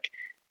that like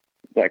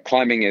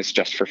climbing is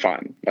just for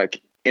fun.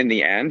 Like in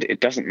the end,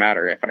 it doesn't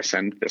matter if I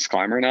send this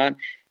climb or not.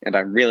 And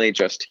I'm really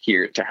just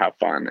here to have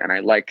fun. And I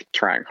like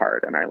trying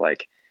hard and I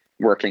like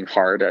working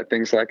hard at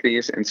things like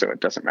these. And so it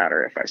doesn't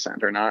matter if I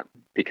send or not,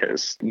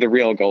 because the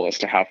real goal is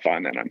to have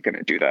fun, and I'm going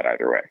to do that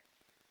either way.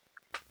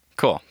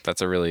 Cool.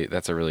 That's a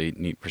really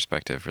neat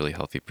perspective, really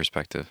healthy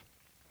perspective.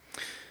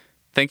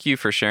 Thank you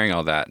for sharing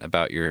all that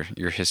about your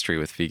history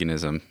with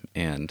veganism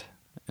and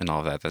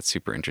all of that. That's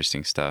super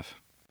interesting stuff.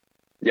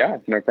 Yeah,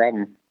 no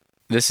problem.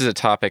 This is a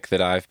topic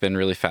that I've been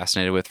really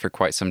fascinated with for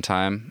quite some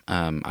time.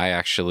 I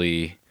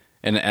actually,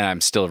 and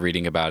I'm still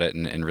reading about it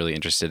and really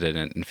interested in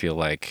it and feel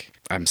like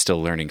I'm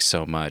still learning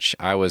so much.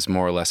 I was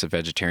more or less a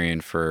vegetarian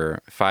for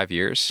 5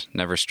 years,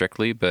 never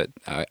strictly, but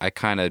I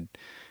kind of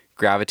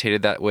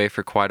gravitated that way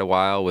for quite a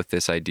while with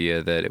this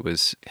idea that it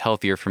was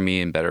healthier for me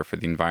and better for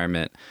the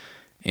environment.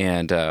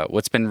 And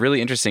what's been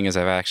really interesting is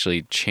I've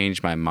actually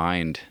changed my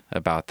mind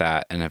about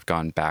that and have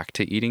gone back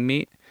to eating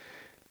meat.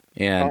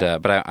 And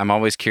but I'm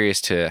always curious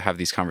to have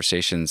these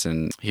conversations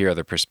and hear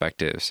other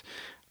perspectives.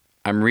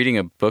 I'm reading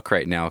a book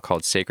right now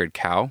called Sacred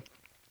Cow.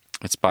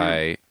 It's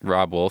by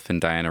Rob Wolf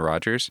and Diana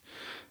Rogers.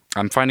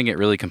 I'm finding it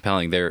really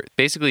compelling. They're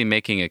basically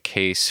making a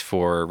case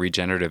for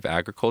regenerative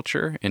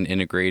agriculture and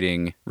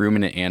integrating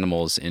ruminant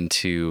animals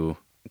into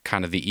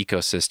kind of the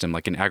ecosystem,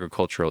 like an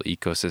agricultural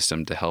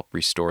ecosystem, to help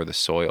restore the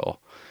soil.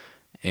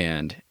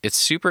 and it's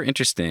super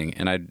interesting,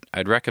 and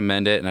I'd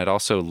recommend it, and I'd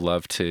also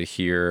love to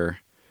hear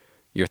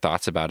your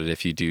thoughts about it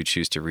if you do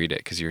choose to read it,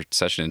 because you're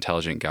such an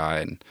intelligent guy,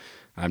 and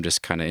I'm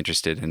just kind of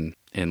interested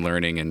in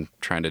learning and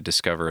trying to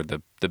discover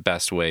the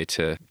best way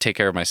to take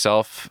care of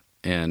myself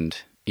and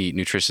eat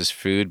nutritious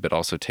food, but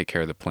also take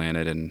care of the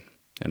planet and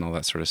all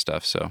that sort of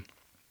stuff. So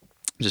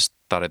just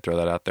thought I'd throw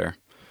that out there.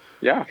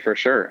 Yeah, for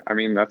sure. I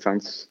mean, that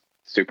sounds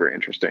super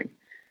interesting.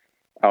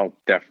 I'll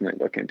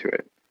definitely look into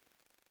it.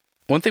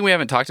 One thing we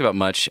haven't talked about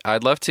much,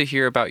 I'd love to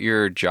hear about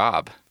your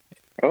job.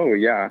 Oh,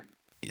 yeah.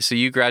 So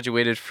you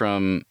graduated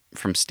from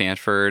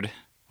Stanford,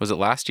 was it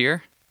last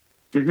year?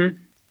 Mm-hmm.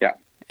 Yeah.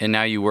 And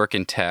now you work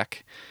in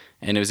tech.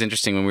 And it was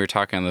interesting when we were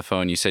talking on the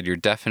phone, you said you're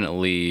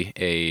definitely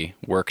a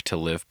work to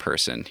live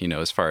person,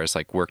 as far as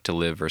like work to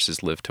live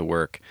versus live to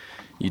work.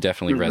 You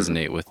definitely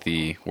resonate with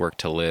the work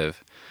to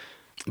live.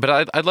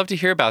 But I'd love to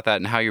hear about that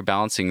and how you're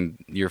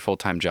balancing your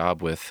full-time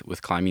job with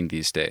climbing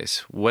these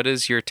days. What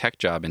does your tech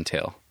job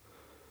entail?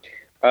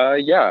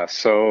 Yeah,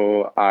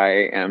 so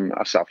I am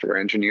a software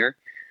engineer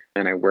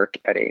and I work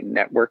at a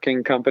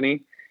networking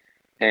company.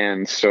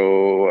 And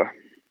so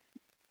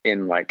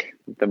in like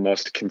the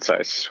most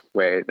concise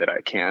way that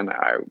I can,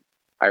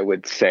 I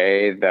would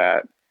say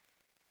that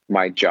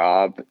my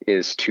job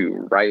is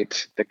to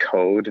write the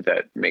code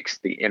that makes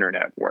the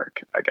internet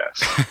work, I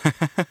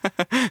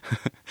guess.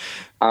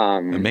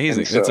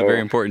 Amazing. That's a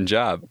very important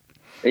job.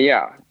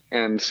 Yeah.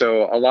 And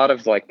so a lot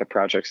of like the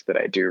projects that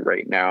I do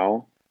right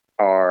now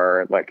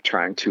are like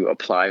trying to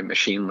apply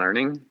machine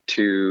learning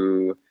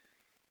to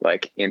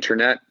like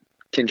internet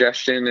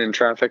congestion and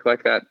traffic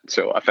like that.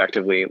 So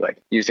effectively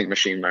like using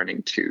machine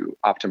learning to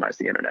optimize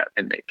the internet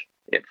and make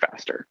it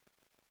faster,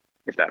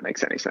 if that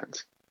makes any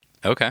sense.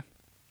 Okay.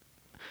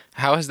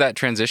 How has that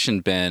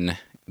transition been,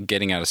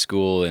 getting out of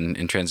school and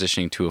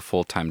transitioning to a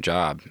full-time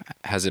job?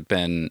 Has it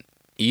been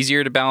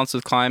easier to balance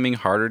with climbing,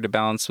 harder to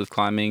balance with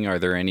climbing? Are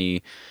there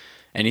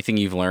anything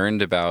you've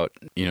learned about,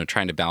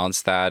 trying to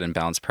balance that and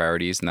balance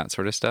priorities and that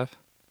sort of stuff?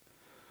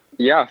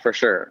 Yeah, for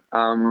sure.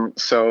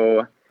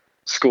 So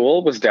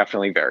school was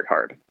definitely very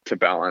hard to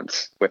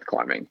balance with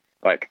climbing.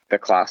 Like the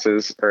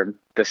classes or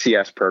the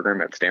CS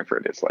program at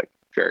Stanford is like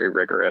very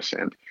rigorous,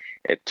 and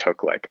it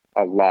took like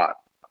a lot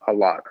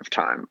of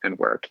time and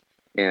work.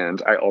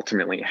 And I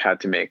ultimately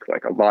had to make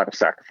like a lot of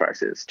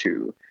sacrifices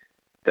to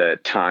the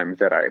time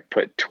that I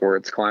put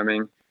towards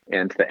climbing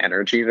and the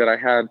energy that I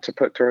had to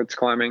put towards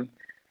climbing.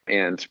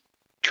 And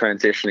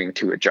transitioning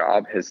to a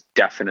job has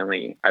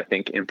definitely, I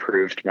think,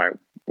 improved my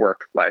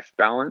work-life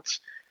balance,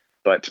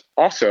 but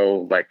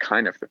also like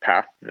kind of the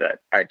path that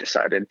I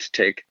decided to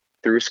take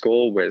through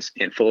school was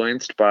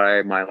influenced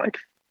by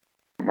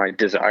my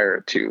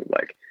desire to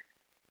like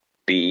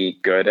be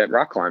good at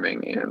rock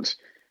climbing and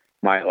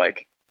my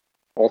like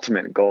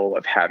ultimate goal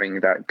of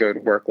having that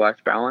good work-life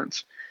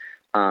balance.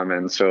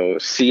 And so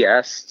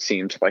CS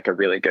seemed like a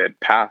really good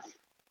path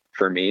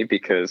for me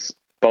because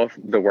both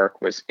the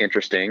work was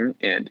interesting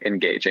and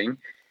engaging.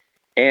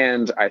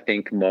 And I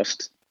think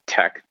most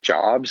tech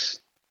jobs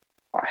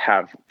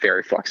have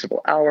very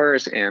flexible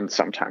hours and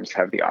sometimes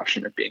have the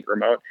option of being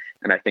remote.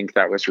 And I think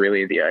that was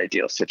really the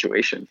ideal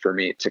situation for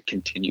me to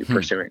continue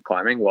pursuing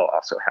climbing while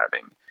also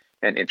having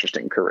an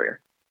interesting career.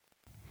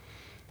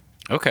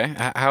 Okay.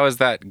 How is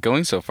that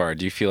going so far?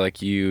 Do you feel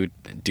like you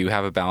do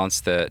have a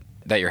balance that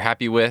you're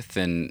happy with,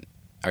 and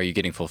are you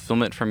getting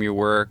fulfillment from your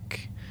work?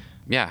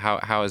 Yeah.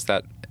 How has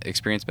that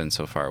experience been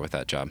so far with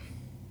that job?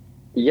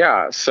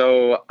 Yeah.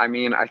 So, I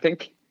mean, I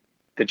think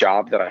the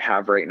job that I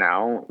have right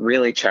now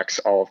really checks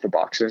all of the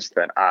boxes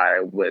that I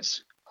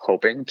was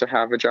hoping to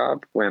have a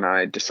job when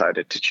I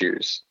decided to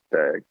choose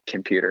the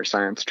computer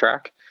science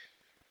track.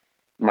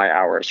 My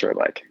hours are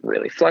like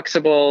really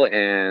flexible,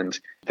 and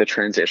the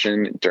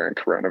transition during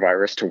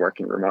coronavirus to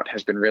working remote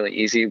has been really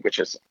easy, which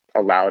has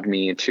allowed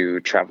me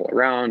to travel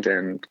around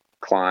and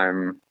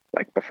climb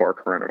like before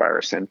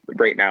coronavirus. And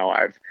right now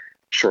I've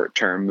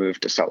short-term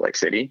moved to Salt Lake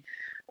City,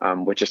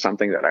 which is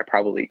something that I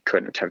probably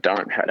couldn't have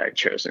done had I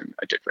chosen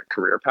a different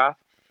career path.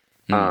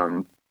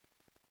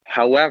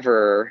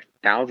 However,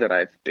 now that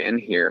I've been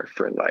here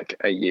for like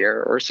a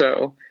year or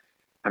so,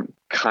 I'm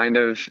kind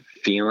of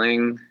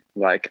feeling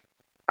like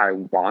I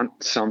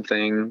want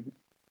something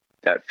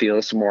that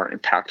feels more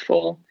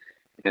impactful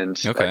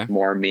and like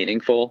more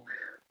meaningful,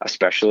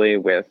 especially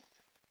with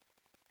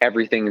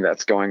everything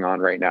that's going on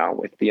right now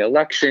with the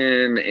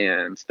election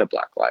and the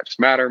Black Lives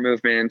Matter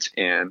movement.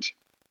 And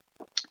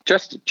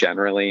just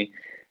generally,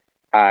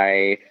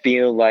 I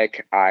feel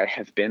like I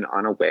have been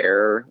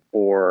unaware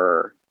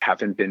or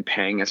haven't been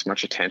paying as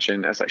much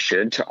attention as I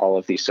should to all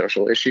of these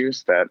social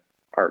issues that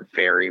are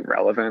very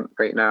relevant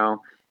right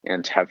now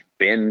and have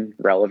been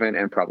relevant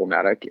and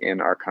problematic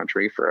in our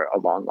country for a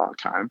long, long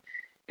time.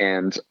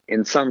 And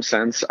in some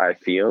sense, I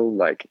feel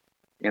like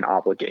an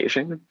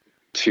obligation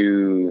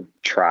to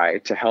try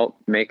to help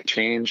make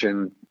change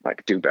and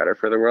like do better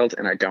for the world.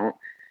 And I don't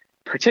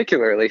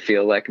particularly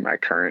feel like my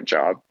current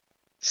job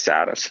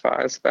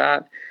satisfies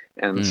that.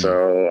 And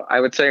so I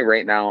would say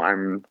right now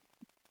I'm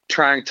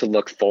trying to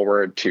look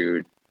forward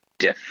to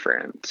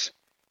different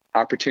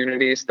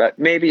opportunities that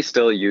maybe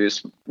still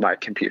use my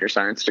computer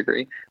science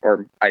degree,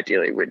 or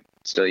ideally would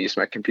still use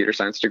my computer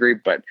science degree,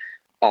 but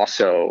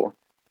also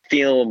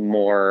feel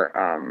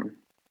more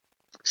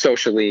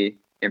socially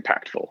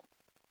impactful.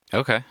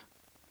 Okay.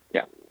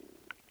 Yeah.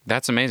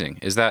 That's amazing.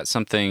 Is that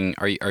something,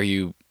 are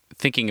you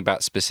thinking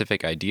about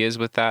specific ideas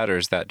with that, or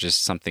is that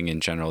just something in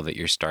general that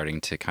you're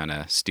starting to kind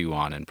of stew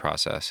on and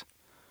process?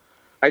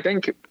 I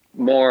think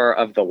more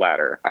of the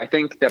latter. I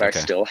think that Okay.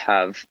 I still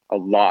have a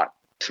lot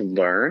to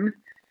learn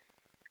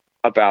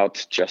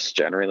about just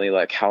generally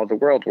like how the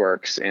world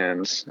works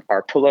and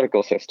our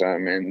political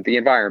system and the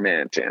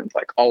environment and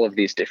like all of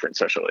these different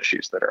social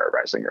issues that are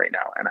arising right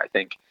now. And I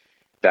think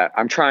that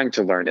I'm trying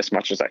to learn as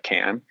much as I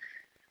can.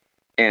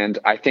 And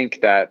I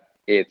think that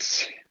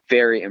it's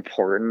very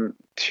important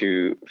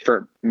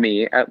for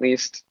me at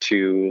least,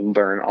 to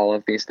learn all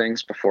of these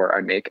things before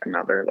I make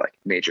another like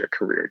major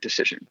career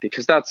decision,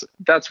 because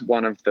that's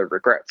one of the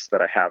regrets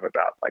that I have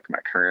about like my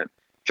current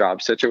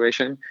job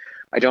situation.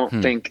 I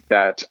don't think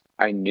that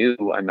I knew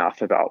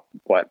enough about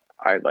what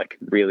I like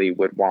really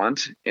would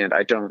want. And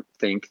I don't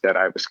think that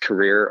I was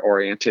career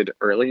oriented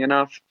early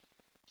enough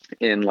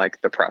in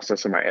like the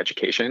process of my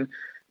education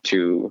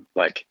to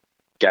like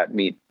get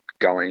me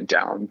going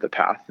down the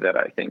path that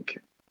I think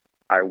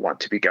I want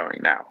to be going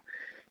now.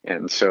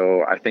 And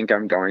so I think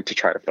I'm going to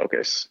try to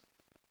focus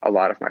a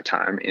lot of my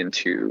time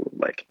into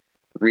like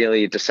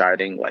really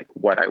deciding like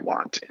what I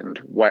want and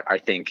what I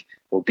think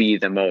will be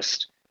the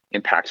most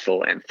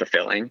impactful and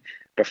fulfilling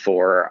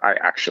before I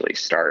actually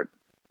start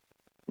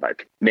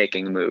like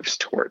making moves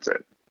towards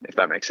it, if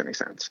that makes any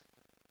sense.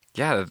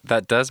 Yeah,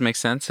 that does make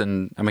sense.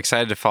 And I'm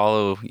excited to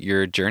follow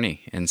your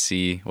journey and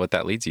see what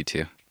that leads you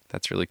to.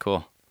 That's really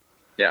cool.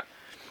 Yeah.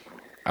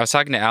 I was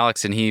talking to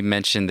Alex, and he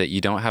mentioned that you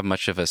don't have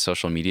much of a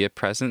social media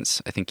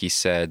presence. I think he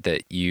said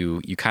that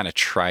you kind of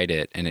tried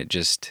it and it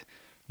just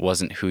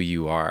wasn't who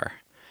you are.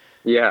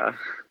 Yeah.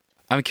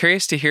 I'm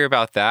curious to hear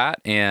about that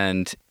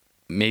and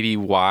maybe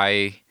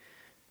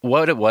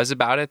what it was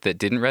about it that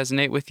didn't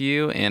resonate with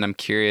you. And I'm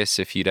curious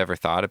if you'd ever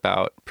thought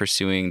about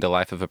pursuing the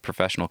life of a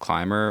professional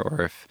climber,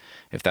 or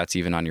if that's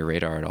even on your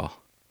radar at all.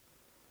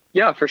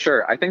 Yeah, for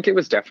sure. I think it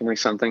was definitely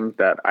something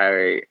that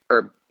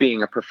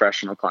being a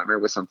professional climber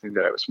was something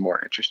that I was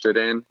more interested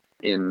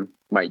in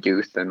my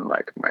youth and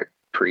like my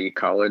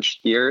pre-college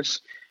years.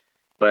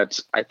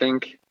 But I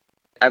think,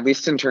 at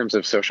least in terms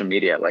of social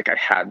media, like I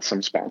had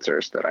some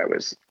sponsors that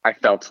I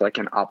felt like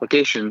an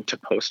obligation to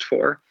post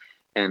for.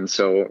 And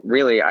so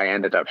really I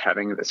ended up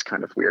having this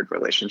kind of weird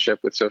relationship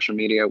with social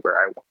media where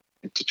I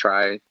wanted to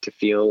try to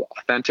feel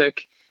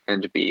authentic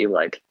and to be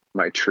like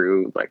my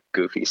true like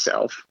goofy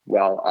self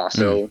while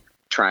also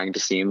trying to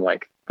seem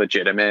like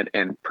legitimate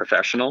and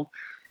professional.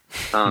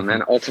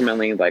 And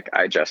ultimately like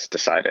I just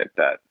decided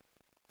that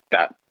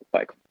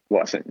like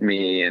wasn't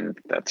me and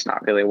that's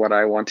not really what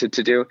I wanted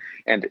to do.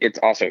 And it's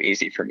also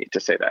easy for me to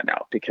say that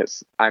now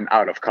because I'm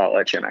out of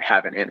college and I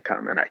have an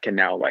income and I can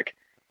now like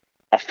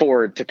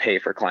afford to pay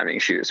for climbing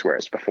shoes,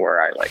 whereas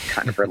before I like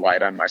kind of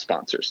relied on my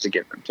sponsors to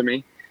give them to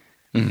me.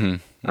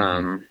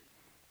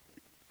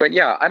 But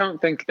yeah, I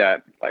don't think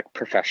that like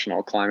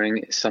professional climbing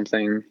is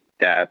something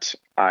that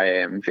I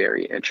am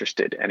very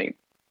interested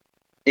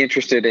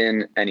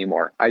in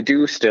anymore. I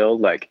do still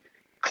like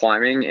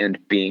climbing, and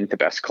being the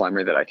best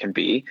climber that I can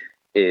be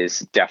is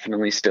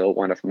definitely still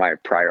one of my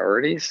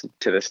priorities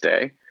to this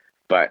day.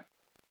 But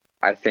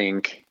I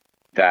think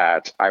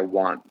that I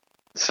want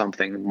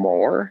something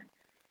more.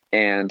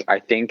 And I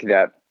think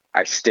that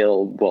I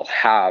still will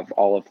have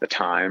all of the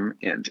time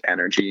and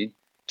energy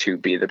to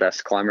be the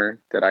best climber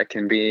that I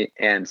can be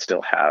and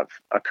still have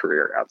a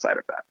career outside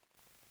of that.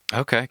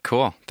 Okay,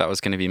 cool. That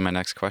was going to be my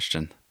next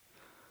question.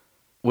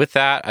 With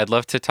that, I'd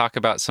love to talk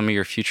about some of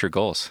your future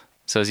goals.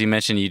 So as you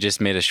mentioned, you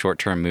just made a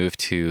short-term move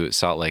to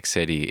Salt Lake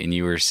City, and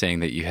you were saying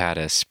that you had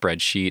a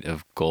spreadsheet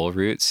of goal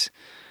routes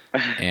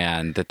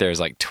and that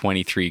there's like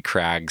 23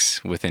 crags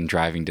within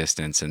driving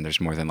distance, and there's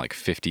more than like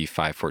 50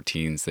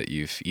 514s that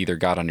you've either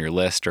got on your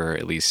list or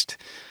at least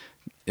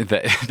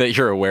that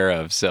you're aware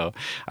of. So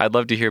I'd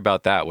love to hear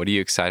about that. What are you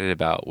excited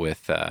about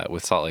with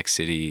Salt Lake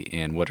City,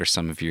 and what are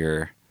some of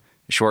your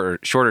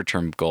shorter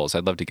term goals?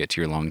 I'd love to get to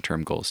your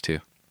long-term goals too.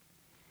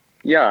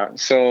 Yeah.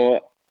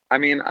 So, I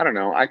mean, I don't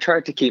know. I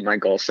tried to keep my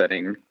goal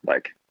setting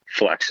like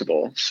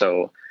flexible.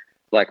 So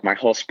like my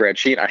whole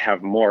spreadsheet, I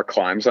have more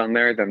climbs on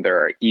there than there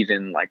are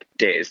even like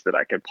days that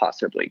I could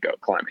possibly go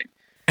climbing.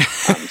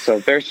 So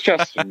there's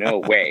just no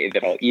way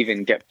that I'll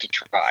even get to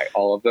try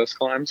all of those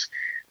climbs.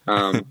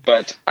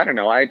 But I don't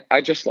know.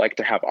 I just like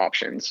to have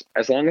options.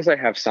 As long as I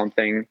have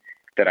something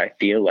that I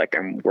feel like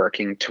I'm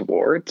working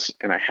towards,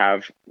 and I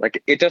have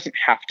like, it doesn't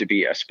have to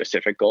be a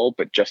specific goal,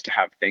 but just to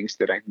have things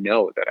that I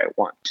know that I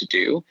want to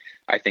do,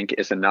 I think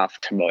is enough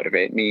to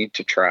motivate me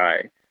to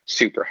try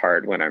super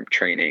hard when I'm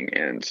training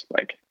and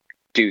like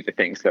do the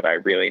things that I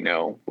really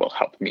know will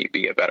help me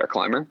be a better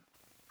climber.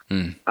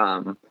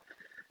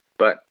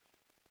 But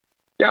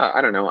yeah, I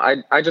don't know.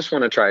 I just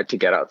want to try to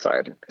get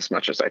outside as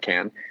much as I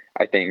can.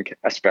 I think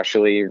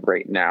especially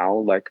right now,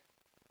 like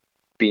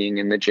being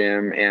in the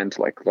gym and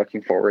like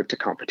looking forward to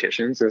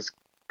competitions is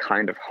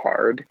kind of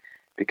hard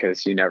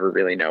because you never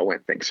really know when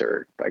things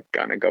are like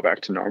gonna go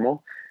back to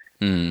normal.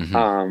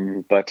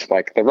 But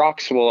like the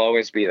rocks will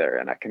always be there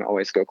and I can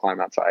always go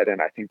climb outside.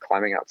 And I think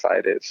climbing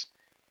outside is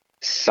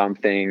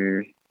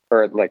something,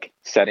 or like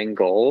setting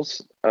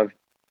goals of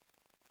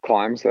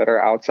climbs that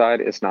are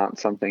outside is not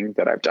something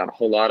that I've done a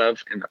whole lot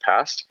of in the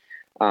past.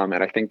 And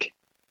I think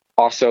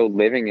also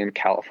living in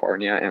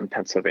California and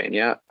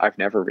Pennsylvania, I've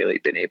never really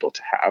been able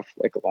to have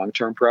like a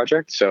long-term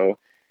project. So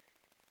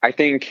I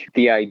think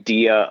the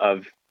idea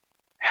of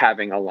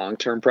having a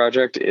long-term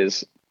project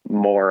is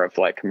more of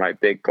like my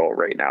big goal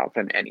right now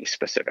than any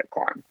specific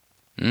climb.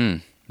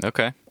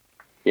 Okay.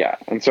 Yeah.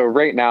 And so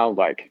right now,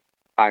 like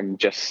I'm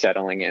just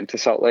settling into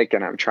Salt Lake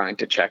and I'm trying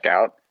to check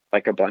out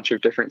like a bunch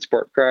of different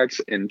sport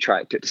crags and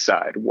try to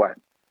decide what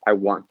I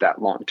want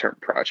that long-term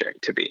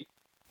project to be.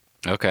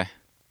 Okay.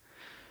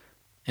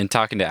 And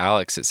talking to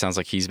Alex, it sounds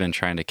like he's been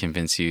trying to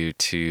convince you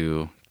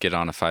to get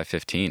on a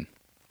 515.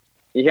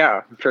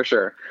 Yeah, for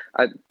sure.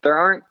 There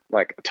aren't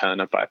like a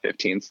ton of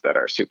 515s that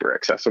are super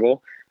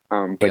accessible.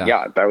 But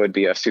yeah, that would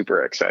be a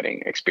super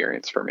exciting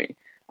experience for me.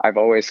 I've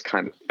always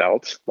kind of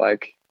felt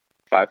like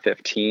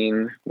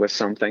 515 was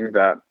something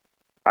that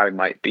I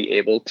might be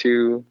able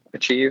to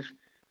achieve.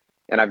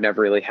 And I've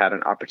never really had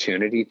an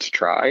opportunity to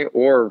try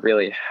or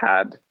really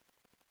had,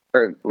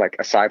 or like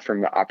aside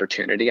from the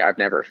opportunity, I've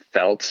never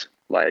felt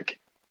like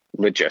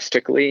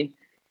logistically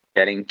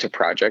getting to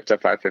project a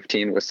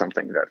 515 was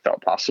something that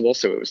felt possible.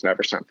 So it was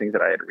never something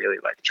that I had really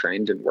like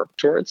trained and worked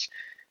towards.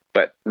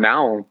 But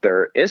now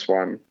there is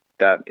one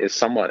that is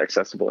somewhat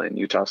accessible in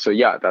Utah. So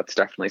yeah, that's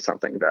definitely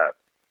something that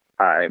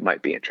I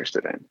might be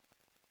interested in.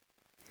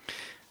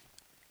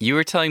 You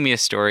were telling me a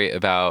story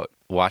about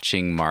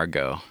watching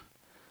Margot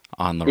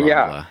on La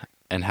Rambla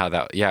and how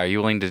that, are you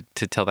willing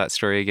to tell that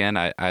story again?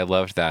 I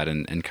loved that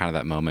and kind of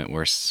that moment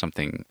where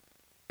something,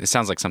 it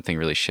sounds like something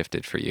really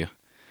shifted for you.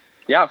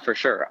 Yeah, for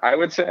sure. I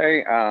would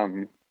say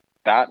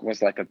that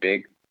was like a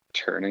big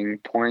turning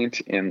point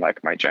in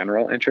like my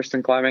general interest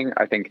in climbing.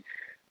 I think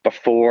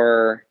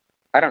before,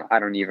 I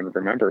don't even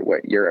remember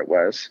what year it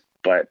was,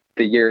 but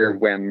the year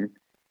when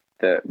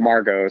the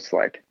Margot's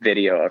like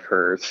video of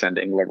her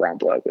sending La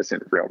Rambla was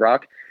in Real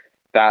Rock,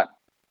 that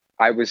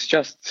I was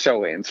just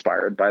so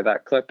inspired by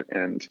that clip,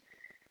 and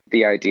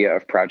the idea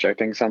of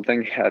projecting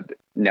something had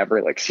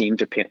never like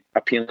seemed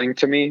appealing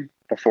to me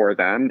before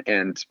then.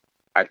 And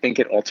I think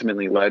it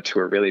ultimately led to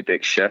a really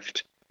big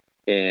shift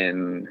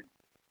in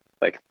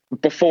like,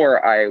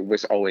 before I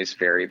was always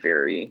very,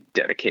 very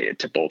dedicated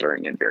to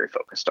bouldering and very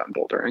focused on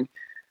bouldering.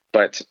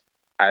 But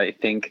I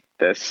think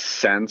the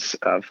sense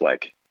of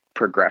like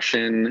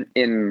progression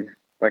in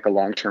like a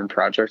long-term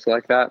project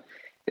like that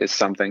is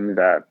something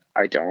that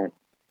I don't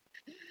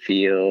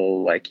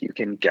feel like you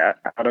can get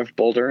out of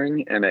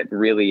bouldering. And it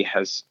really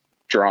has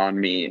drawn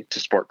me to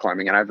sport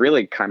climbing. And I've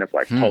really kind of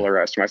like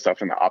polarized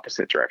myself in the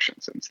opposite direction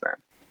since then.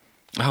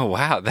 Oh,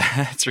 wow.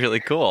 That's really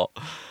cool.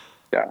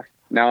 Yeah.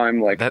 Now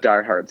I'm like a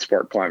diehard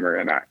sport climber,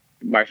 and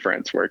my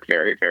friends work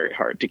very, very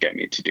hard to get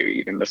me to do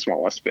even the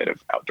smallest bit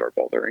of outdoor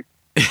bouldering.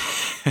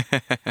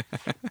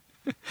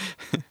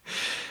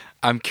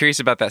 I'm curious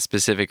about that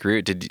specific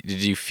route. Did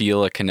you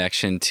feel a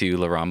connection to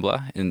La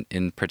Rambla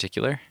in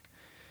particular?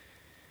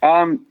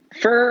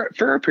 For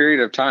a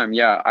period of time,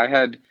 yeah. I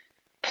had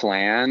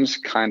planned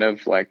kind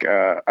of like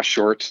a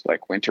short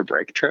like winter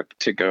break trip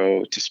to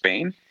go to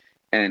Spain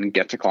and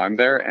get to climb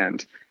there,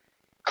 and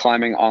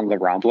climbing on La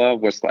Rambla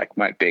was like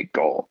my big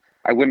goal.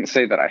 I wouldn't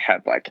say that I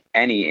had like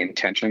any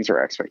intentions or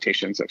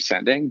expectations of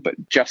sending, but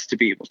just to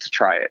be able to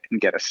try it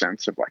and get a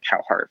sense of like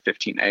how hard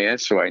 15A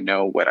is, so I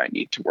know what I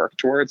need to work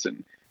towards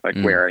and like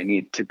where I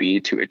need to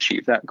be to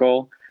achieve that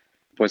goal,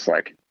 was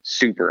like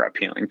super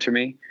appealing to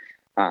me.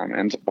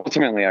 And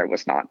ultimately I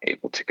was not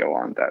able to go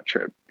on that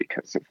trip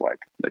because of like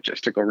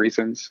logistical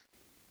reasons.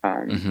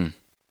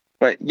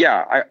 But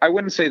yeah, I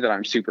wouldn't say that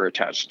I'm super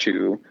attached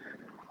to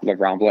La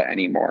Rambla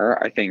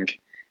anymore. I think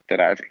that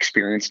I've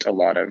experienced a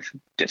lot of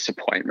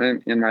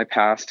disappointment in my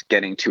past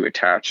getting too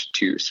attached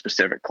to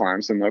specific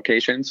climbs and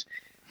locations.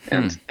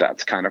 And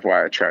that's kind of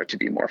why I try to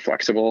be more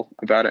flexible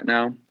about it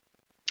now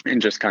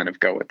and just kind of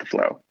go with the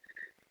flow.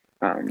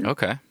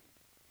 Okay.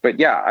 But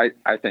yeah,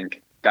 I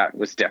think that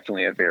was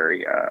definitely a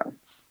very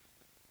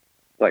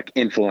like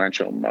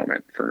influential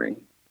moment for me.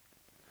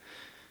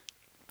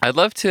 I'd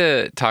love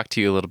to talk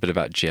to you a little bit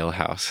about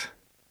Jailhouse.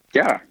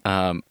 Yeah.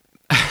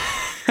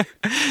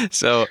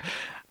 So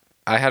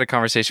I had a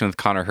conversation with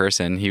Connor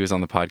Herson. He was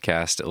on the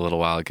podcast a little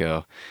while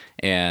ago,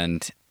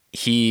 and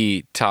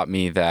he taught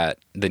me that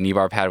the knee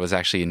bar pad was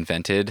actually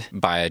invented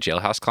by a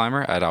jailhouse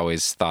climber. I'd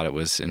always thought it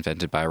was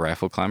invented by a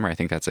rifle climber. I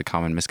think that's a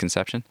common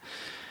misconception.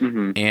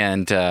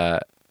 And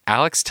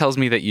Alex tells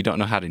me that you don't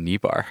know how to knee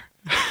bar.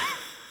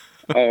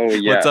 Oh,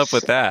 yes. What's up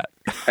with that?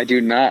 I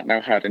do not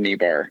know how to knee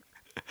bar.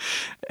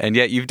 And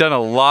yet you've done a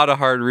lot of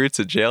hard routes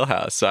at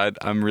Jailhouse, so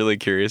I'm really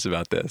curious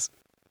about this.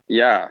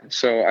 Yeah,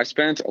 so I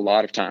spent a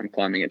lot of time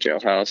climbing at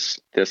Jailhouse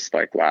this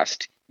like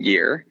last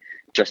year.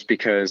 just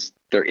because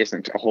there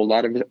isn't a whole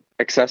lot of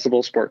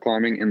accessible sport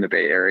climbing in the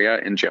Bay Area,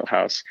 and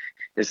Jailhouse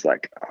is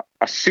like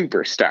a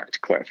super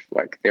stacked cliff.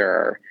 Like there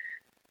are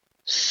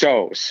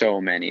so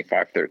many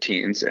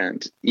 513s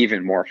and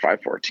even more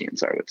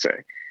 514s, I would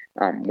say,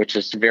 which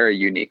is very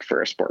unique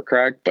for a sport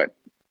crag, but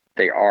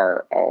they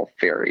are all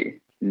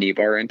very knee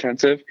bar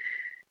intensive.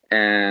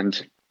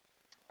 And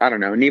I don't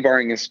know, knee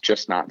barring is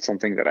just not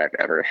something that I've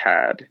ever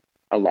had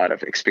a lot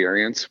of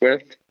experience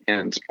with.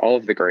 And all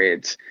of the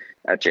grades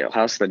at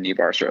Jailhouse, the knee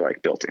bars are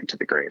like built into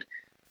the grade.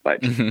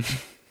 Like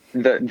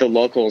the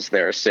locals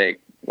there say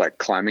like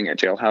climbing at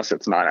Jailhouse,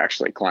 it's not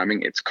actually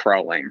climbing, it's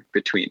crawling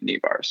between knee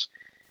bars.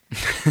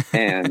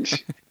 And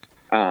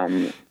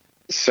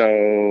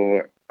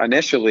so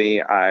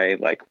initially I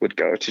like would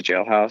go to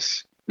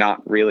Jailhouse,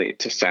 not really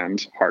to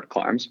send hard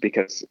climbs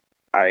because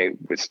I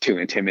was too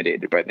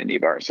intimidated by the knee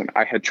bars, and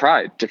I had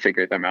tried to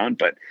figure them out,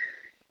 but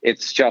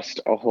it's just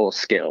a whole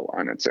skill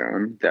on its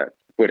own that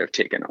would have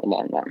taken a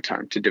long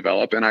time to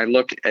develop. And I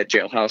look at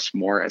Jailhouse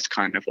more as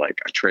kind of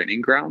like a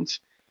training grounds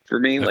for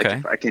me. Okay. Like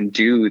if I can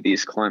do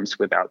these climbs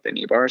without the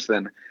knee bars,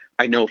 then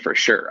I know for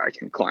sure I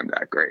can climb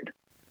that grade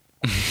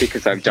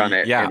because I've done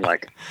it in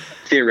like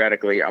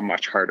theoretically a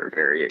much harder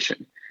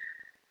variation.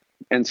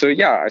 And so,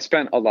 I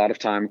spent a lot of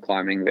time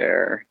climbing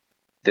there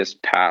this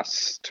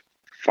past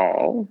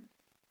fall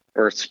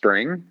or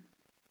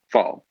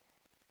fall.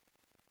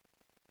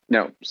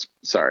 No,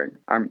 sorry.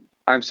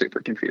 I'm super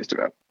confused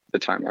about the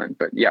timeline,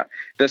 but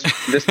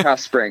this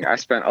past spring, I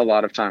spent a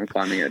lot of time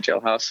climbing at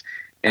Jailhouse,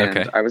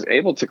 and I was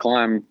able to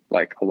climb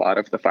like a lot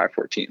of the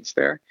 514s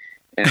there.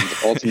 And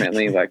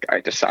ultimately, like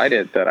I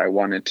decided that I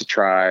wanted to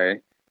try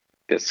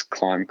this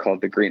climb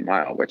called the Green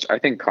Mile, which I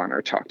think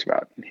Connor talked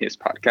about in his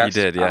podcast. He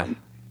did, yeah.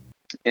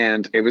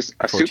 And it was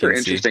a 14C. Super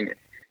interesting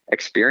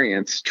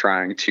experience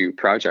trying to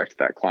project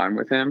that climb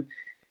with him,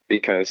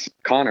 because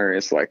Connor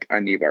is like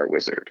a knee bar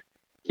wizard.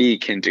 He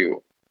can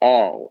do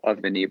all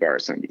of the knee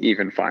bars and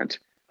even find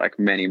like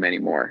many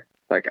more.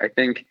 Like I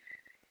think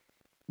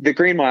the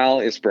Green Mile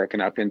is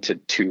broken up into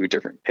 2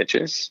 different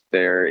pitches.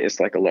 There is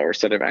like a lower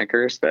set of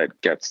anchors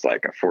that gets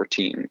like a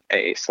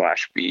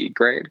 14A/B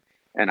grade.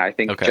 And I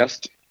think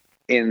just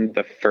in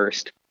the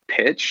first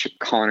pitch,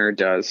 Connor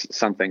does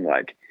something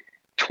like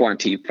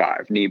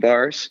 25 knee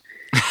bars.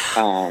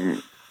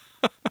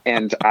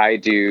 And I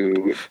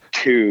do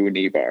 2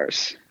 knee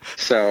bars.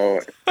 So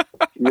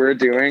we're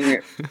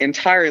doing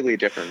entirely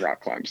different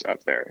rock climbs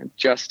up there.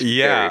 Just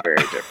very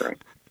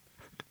different.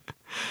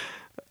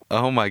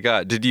 Oh my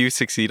God. Did you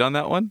succeed on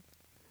that one?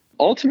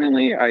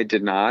 Ultimately, I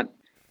did not.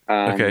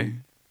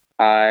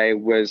 I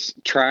was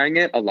trying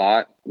it a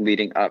lot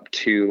leading up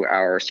to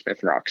our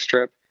Smith Rocks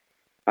trip.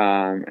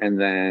 And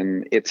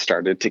then it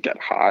started to get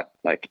hot,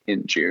 like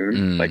in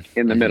June, like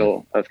in the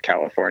middle of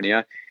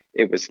California.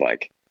 It was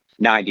like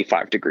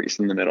 95 degrees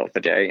in the middle of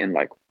the day, and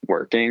like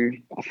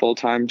working a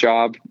full-time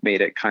job made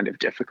it kind of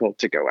difficult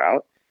to go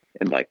out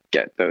and like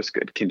get those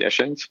good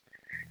conditions.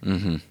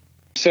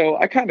 So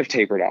I kind of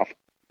tapered off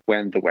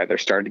when the weather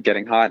started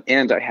getting hot,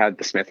 and I had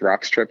the Smith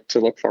Rocks trip to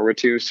look forward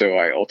to. So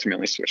I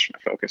ultimately switched my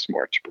focus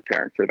more to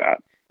preparing for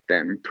that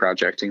than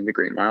projecting the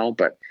Green Mile.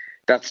 But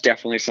that's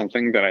definitely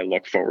something that I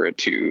look forward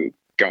to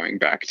going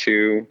back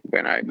to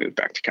when I move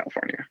back to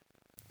California.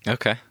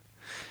 Okay.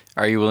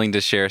 Are you willing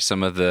to share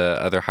some of the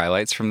other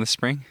highlights from the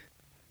spring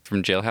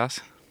from Jailhouse?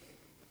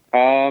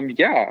 I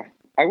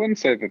wouldn't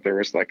say that there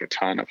was like a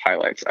ton of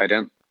highlights. I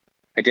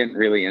didn't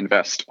really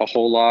invest a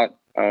whole lot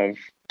of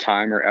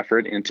time or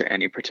effort into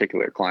any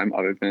particular climb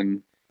other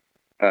than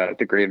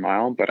the Green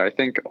Mile. But I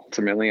think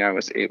ultimately I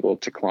was able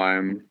to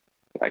climb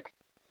like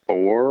 4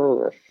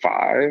 or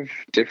 5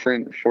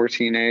 different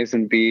 14As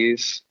and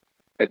Bs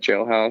at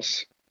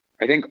Jailhouse.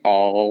 I think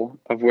all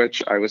of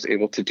which I was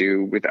able to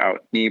do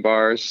without knee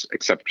bars,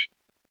 except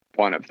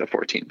one of the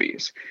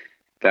 14Bs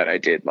that I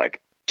did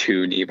like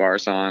 2 knee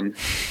bars on,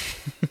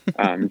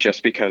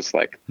 just because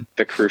like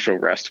the crucial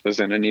rest was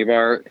in a knee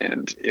bar,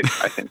 and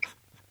I think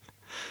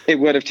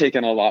it would have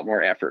taken a lot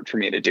more effort for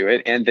me to do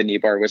it. And the knee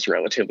bar was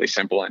relatively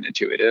simple and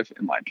intuitive,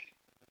 and like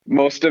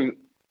most of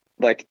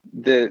like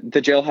the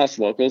Jailhouse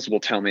locals will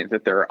tell me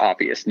that there are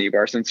obvious knee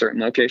bars in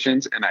certain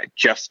locations, and I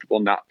just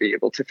will not be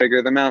able to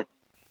figure them out.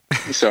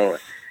 So,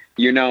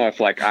 if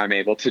like I'm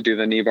able to do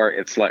the knee bar,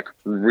 it's like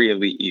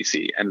really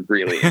easy and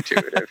really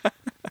intuitive.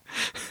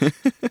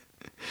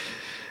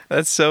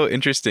 That's so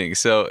interesting.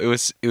 So it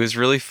was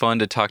really fun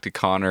to talk to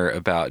Connor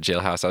about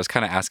Jailhouse. I was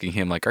kind of asking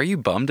him like, are you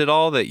bummed at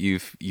all that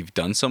you've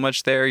done so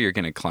much there? You're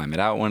going to climb it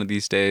out one of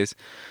these days?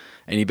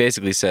 And he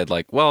basically said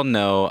like, well,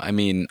 no, I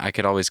mean, I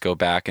could always go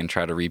back and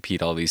try to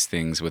repeat all these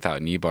things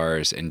without knee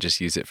bars and just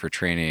use it for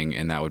training.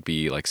 And that would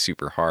be like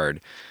super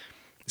hard.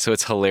 So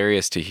it's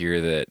hilarious to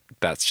hear that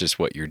that's just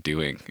what you're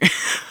doing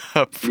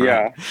up front.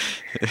 Yeah,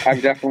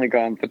 I've definitely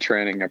gone the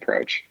training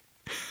approach.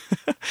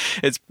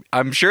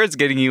 I'm sure it's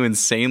getting you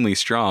insanely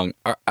strong.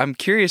 I'm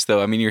curious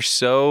though. I mean, you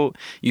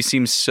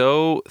seem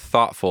so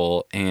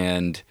thoughtful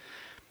and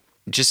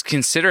just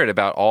considerate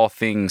about all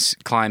things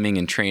climbing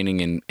and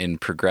training and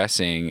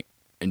progressing.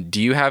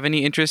 Do you have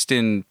any interest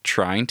in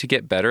trying to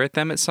get better at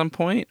them at some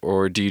point,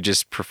 or do you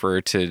just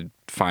prefer to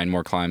find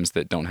more climbs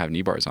that don't have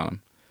knee bars on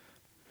them?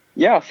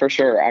 Yeah, for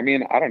sure. I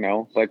mean, I don't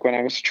know. Like when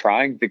I was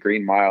trying the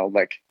Green Mile,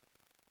 like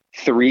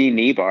 3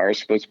 knee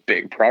bars was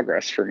big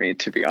progress for me,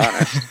 to be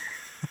honest.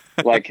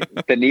 Like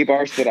the knee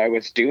bars that I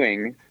was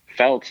doing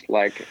felt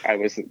like I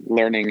was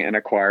learning and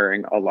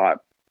acquiring a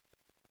lot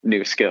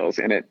new skills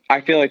in it.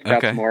 I feel like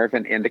that's more of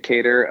an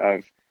indicator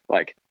of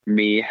like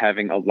me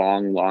having a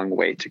long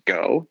way to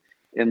go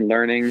in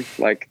learning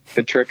like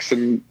the tricks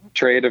and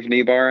trade of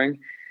knee barring,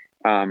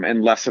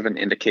 and less of an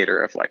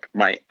indicator of like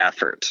my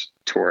effort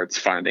towards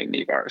finding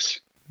knee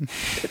bars,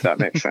 if that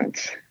makes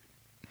sense.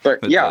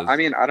 But yeah, does. I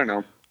mean, I don't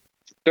know.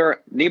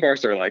 Knee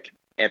bars are like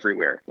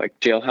everywhere. Like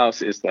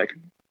Jailhouse is like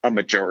a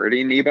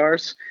majority knee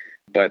bars,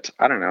 but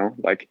I don't know,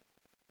 like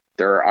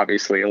there are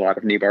obviously a lot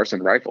of knee bars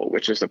in Rifle,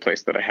 which is a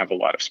place that I have a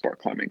lot of sport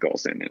climbing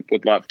goals in and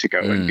would love to go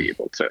and be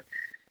able to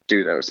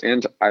do those.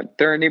 And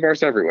there are knee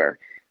bars everywhere.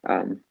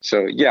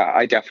 So yeah,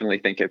 I definitely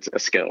think it's a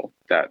skill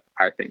that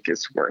I think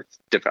is worth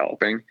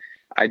developing.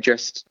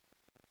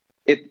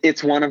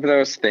 It's one of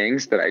those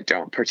things that I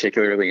don't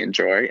particularly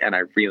enjoy, and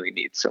I really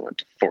need someone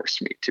to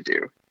force me to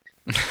do.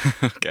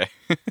 Okay.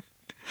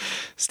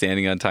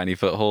 Standing on tiny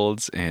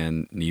footholds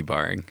and knee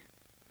barring.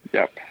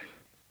 Yep.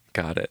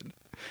 Got it.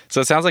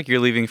 So it sounds like you're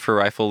leaving for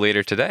Rifle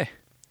later today.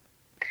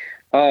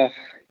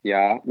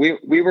 Yeah,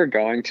 we were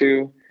going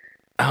to.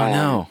 Oh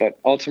no. But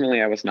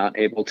ultimately I was not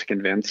able to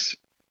convince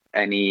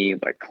any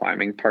like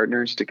climbing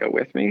partners to go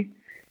with me.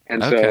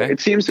 And so it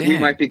seems that we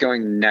might be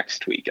going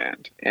next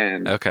weekend.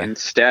 And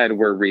instead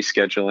we're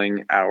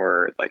rescheduling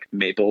our like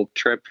Maple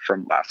trip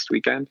from last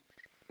weekend.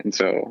 And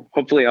so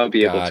hopefully I'll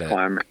be able to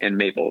climb in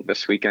Maple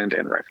this weekend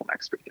and Rifle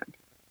next weekend.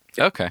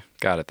 Okay.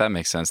 Got it. That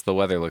makes sense. The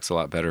weather looks a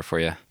lot better for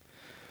you.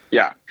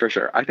 Yeah, for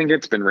sure. I think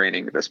it's been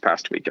raining this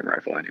past week in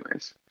Rifle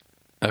anyways.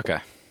 Okay.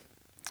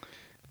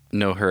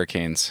 No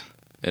hurricanes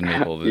in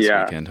Maple this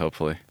weekend,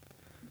 hopefully.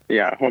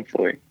 Yeah,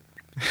 hopefully.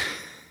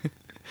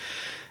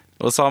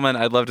 Well, Salman,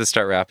 I'd love to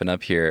start wrapping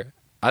up here.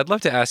 I'd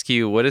love to ask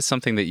you, what is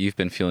something that you've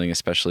been feeling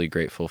especially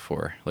grateful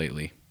for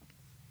lately?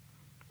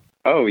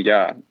 Oh,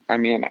 yeah. I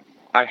mean,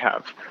 I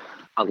have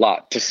a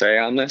lot to say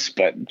on this,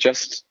 but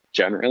just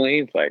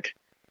generally, like,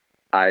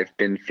 I've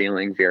been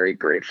feeling very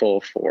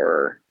grateful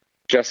for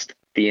just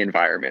the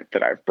environment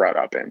that I've brought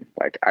up in.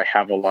 Like, I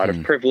have a lot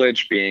of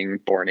privilege being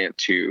born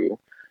into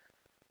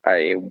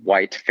a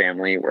white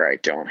family where I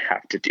don't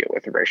have to deal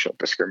with racial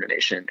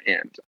discrimination.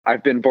 And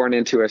I've been born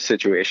into a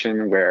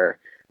situation where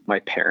my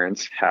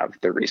parents have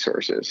the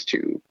resources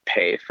to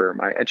pay for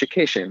my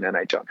education and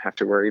I don't have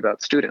to worry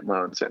about student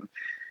loans. And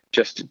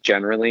just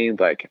generally,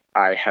 like,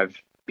 I have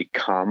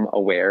become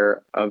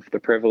aware of the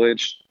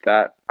privilege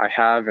that I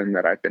have and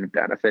that I've been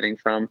benefiting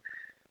from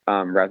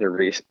rather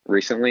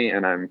recently.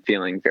 And I'm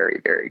feeling very,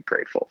 very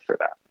grateful for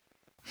that.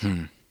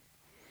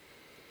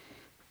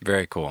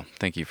 Very cool.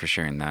 Thank you for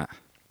sharing that.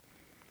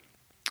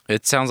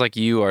 It sounds like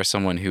you are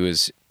someone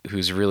who's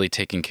really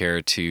taking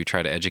care to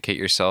try to educate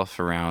yourself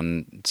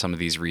around some of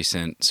these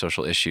recent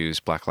social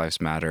issues, Black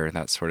Lives Matter,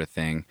 that sort of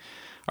thing.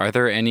 Are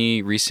there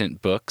any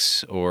recent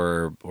books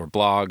or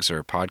blogs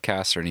or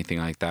podcasts or anything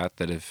like that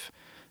that have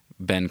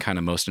been kind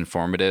of most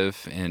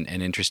informative and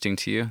interesting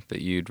to you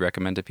that you'd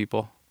recommend to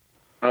people?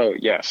 Oh,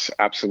 yes,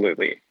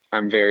 absolutely.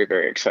 I'm very,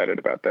 very excited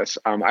about this.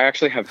 I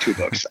actually have 2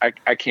 books.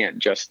 I can't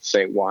just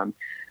say one.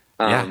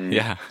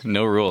 Yeah.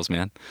 No rules,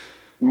 man.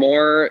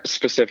 More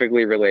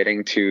specifically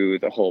relating to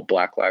the whole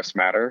Black Lives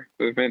Matter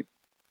movement.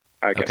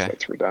 I guess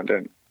that's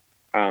redundant.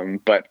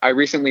 But I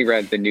recently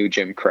read The New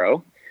Jim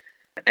Crow,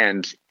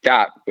 and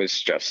that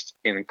was just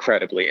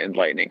incredibly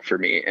enlightening for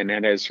me. And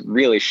it has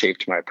really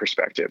shaped my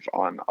perspective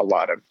on a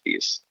lot of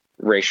these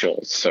racial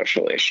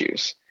social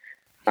issues.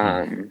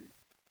 And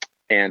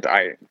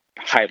I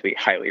highly,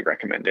 highly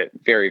recommend it.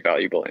 Very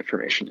valuable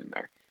information in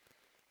there.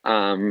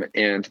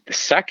 And the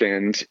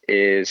second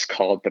is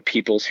called The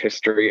People's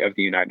History of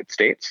the United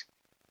States.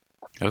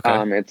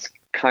 It's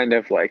kind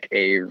of like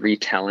a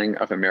retelling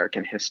of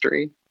American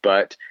history,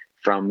 but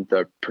from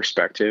the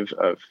perspective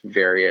of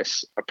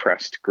various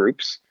oppressed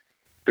groups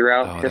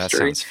throughout history. That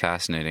sounds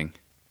fascinating.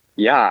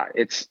 Yeah,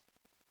 it's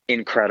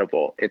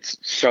incredible. It's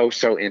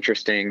so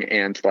interesting.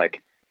 And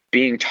like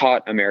being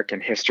taught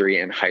American history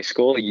in high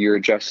school, you're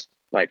just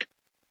like,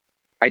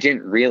 I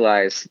didn't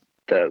realize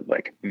the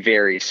like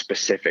very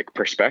specific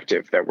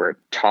perspective that we're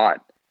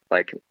taught.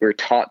 Like we're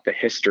taught the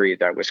history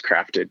that was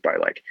crafted by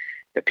like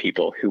the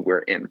people who were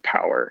in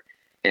power,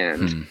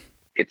 and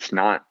it's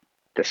not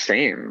the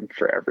same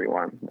for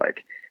everyone.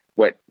 Like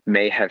what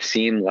may have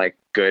seemed like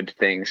good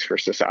things for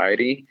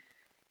society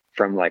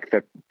from like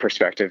the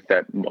perspective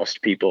that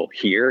most people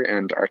hear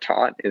and are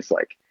taught is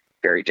like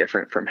very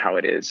different from how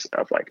it is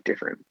of like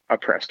different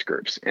oppressed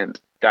groups. And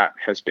that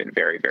has been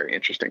very, very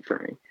interesting for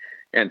me,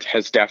 and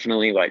has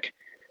definitely like,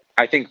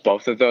 I think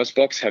both of those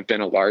books have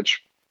been a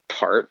large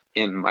part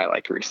in my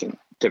like recent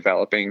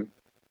developing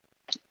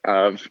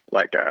of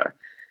like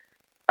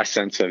a a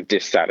sense of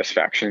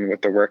dissatisfaction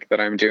with the work that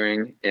I'm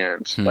doing,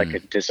 and like a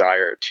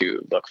desire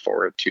to look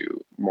forward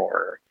to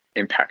more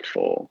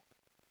impactful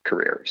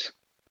careers.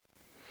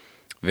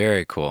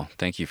 Very cool.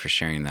 Thank you for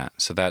sharing that.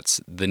 So that's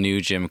The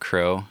New Jim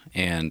Crow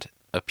and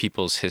A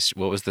People's History.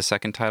 What was the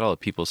second title? A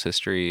People's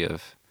History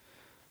of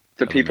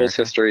The People's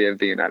America? History of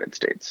the United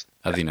States.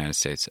 Of the United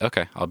States.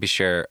 Okay. I'll be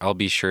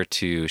sure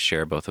to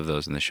share both of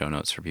those in the show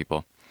notes for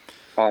people.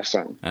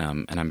 Awesome.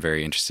 And I'm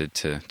very interested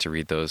to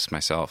read those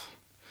myself.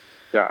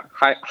 Yeah.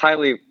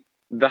 Highly,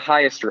 the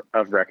highest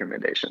of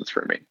recommendations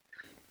for me.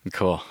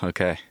 Cool.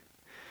 Okay.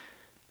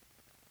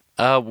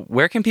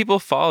 Where can people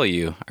follow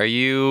you? Are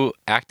you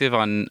active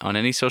on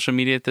any social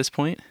media at this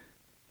point?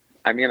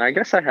 I mean, I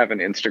guess I have an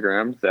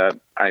Instagram that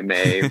I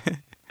may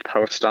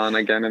post on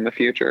again in the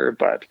future,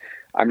 but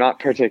I'm not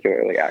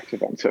particularly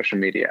active on social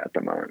media at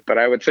the moment. But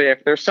I would say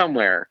if there's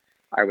somewhere,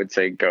 I would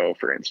say go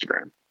for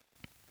Instagram.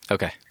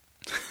 Okay.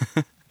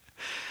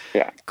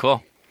 Yeah.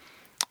 Cool.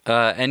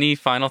 Any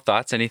final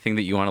thoughts? Anything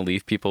that you want to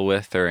leave people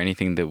with, or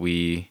anything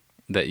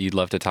that you'd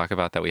love to talk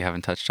about that we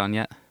haven't touched on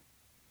yet?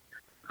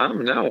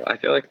 No, I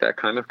feel like that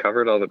kind of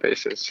covered all the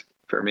bases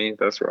for me.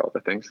 Those were all the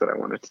things that I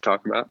wanted to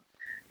talk about.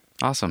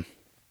 Awesome.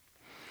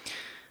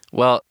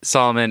 Well,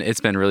 Solomon,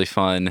 it's been really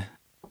fun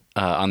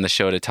on the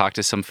show to talk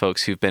to some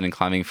folks who've been in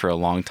climbing for a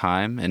long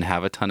time and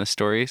have a ton of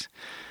stories.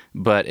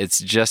 But it's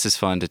just as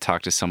fun to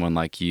talk to someone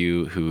like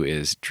you who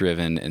is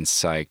driven and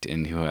psyched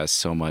and who has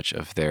so much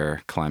of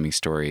their climbing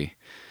story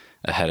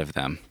ahead of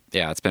them.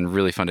 Yeah, it's been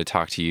really fun to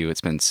talk to you.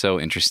 It's been so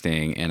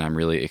interesting, and I'm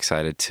really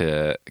excited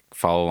to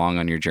follow along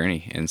on your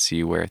journey and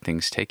see where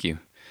things take you.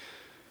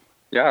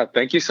 Yeah,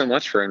 thank you so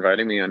much for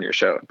inviting me on your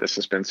show. This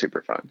has been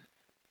super fun.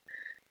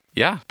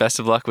 Yeah, best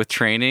of luck with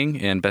training,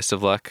 and best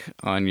of luck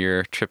on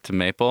your trip to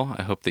Maple.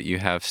 I hope that you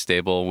have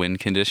stable wind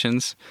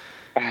conditions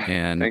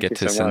and get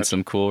to send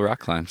some cool rock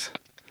climbs.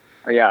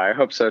 Yeah, I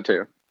hope so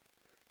too.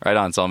 Right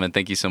on, Solomon.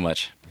 Thank you so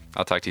much.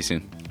 I'll talk to you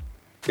soon.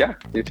 Yeah,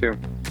 you too.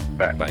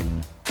 Bye. Bye.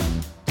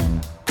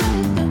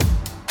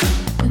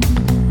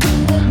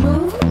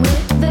 Move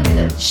with the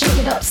rhythm. Shake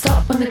it up,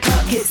 stop when the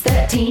clock hits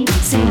 13.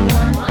 Sing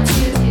 1,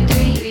 2,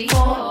 3,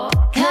 4.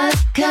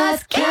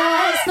 Cause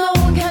no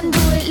one can do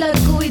it like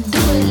we do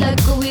it, like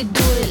we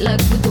do it,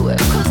 like we do it.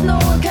 Cause no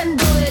one can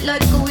do it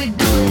like we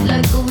do it,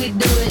 like we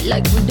do it,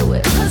 like we do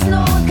it. Cause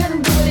no one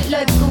can do it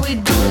like we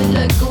do it,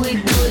 like we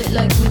do it,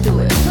 like we do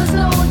it. Cause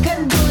no one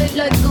can do it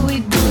like we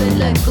do it,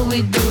 like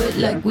we do it,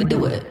 like we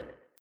do it.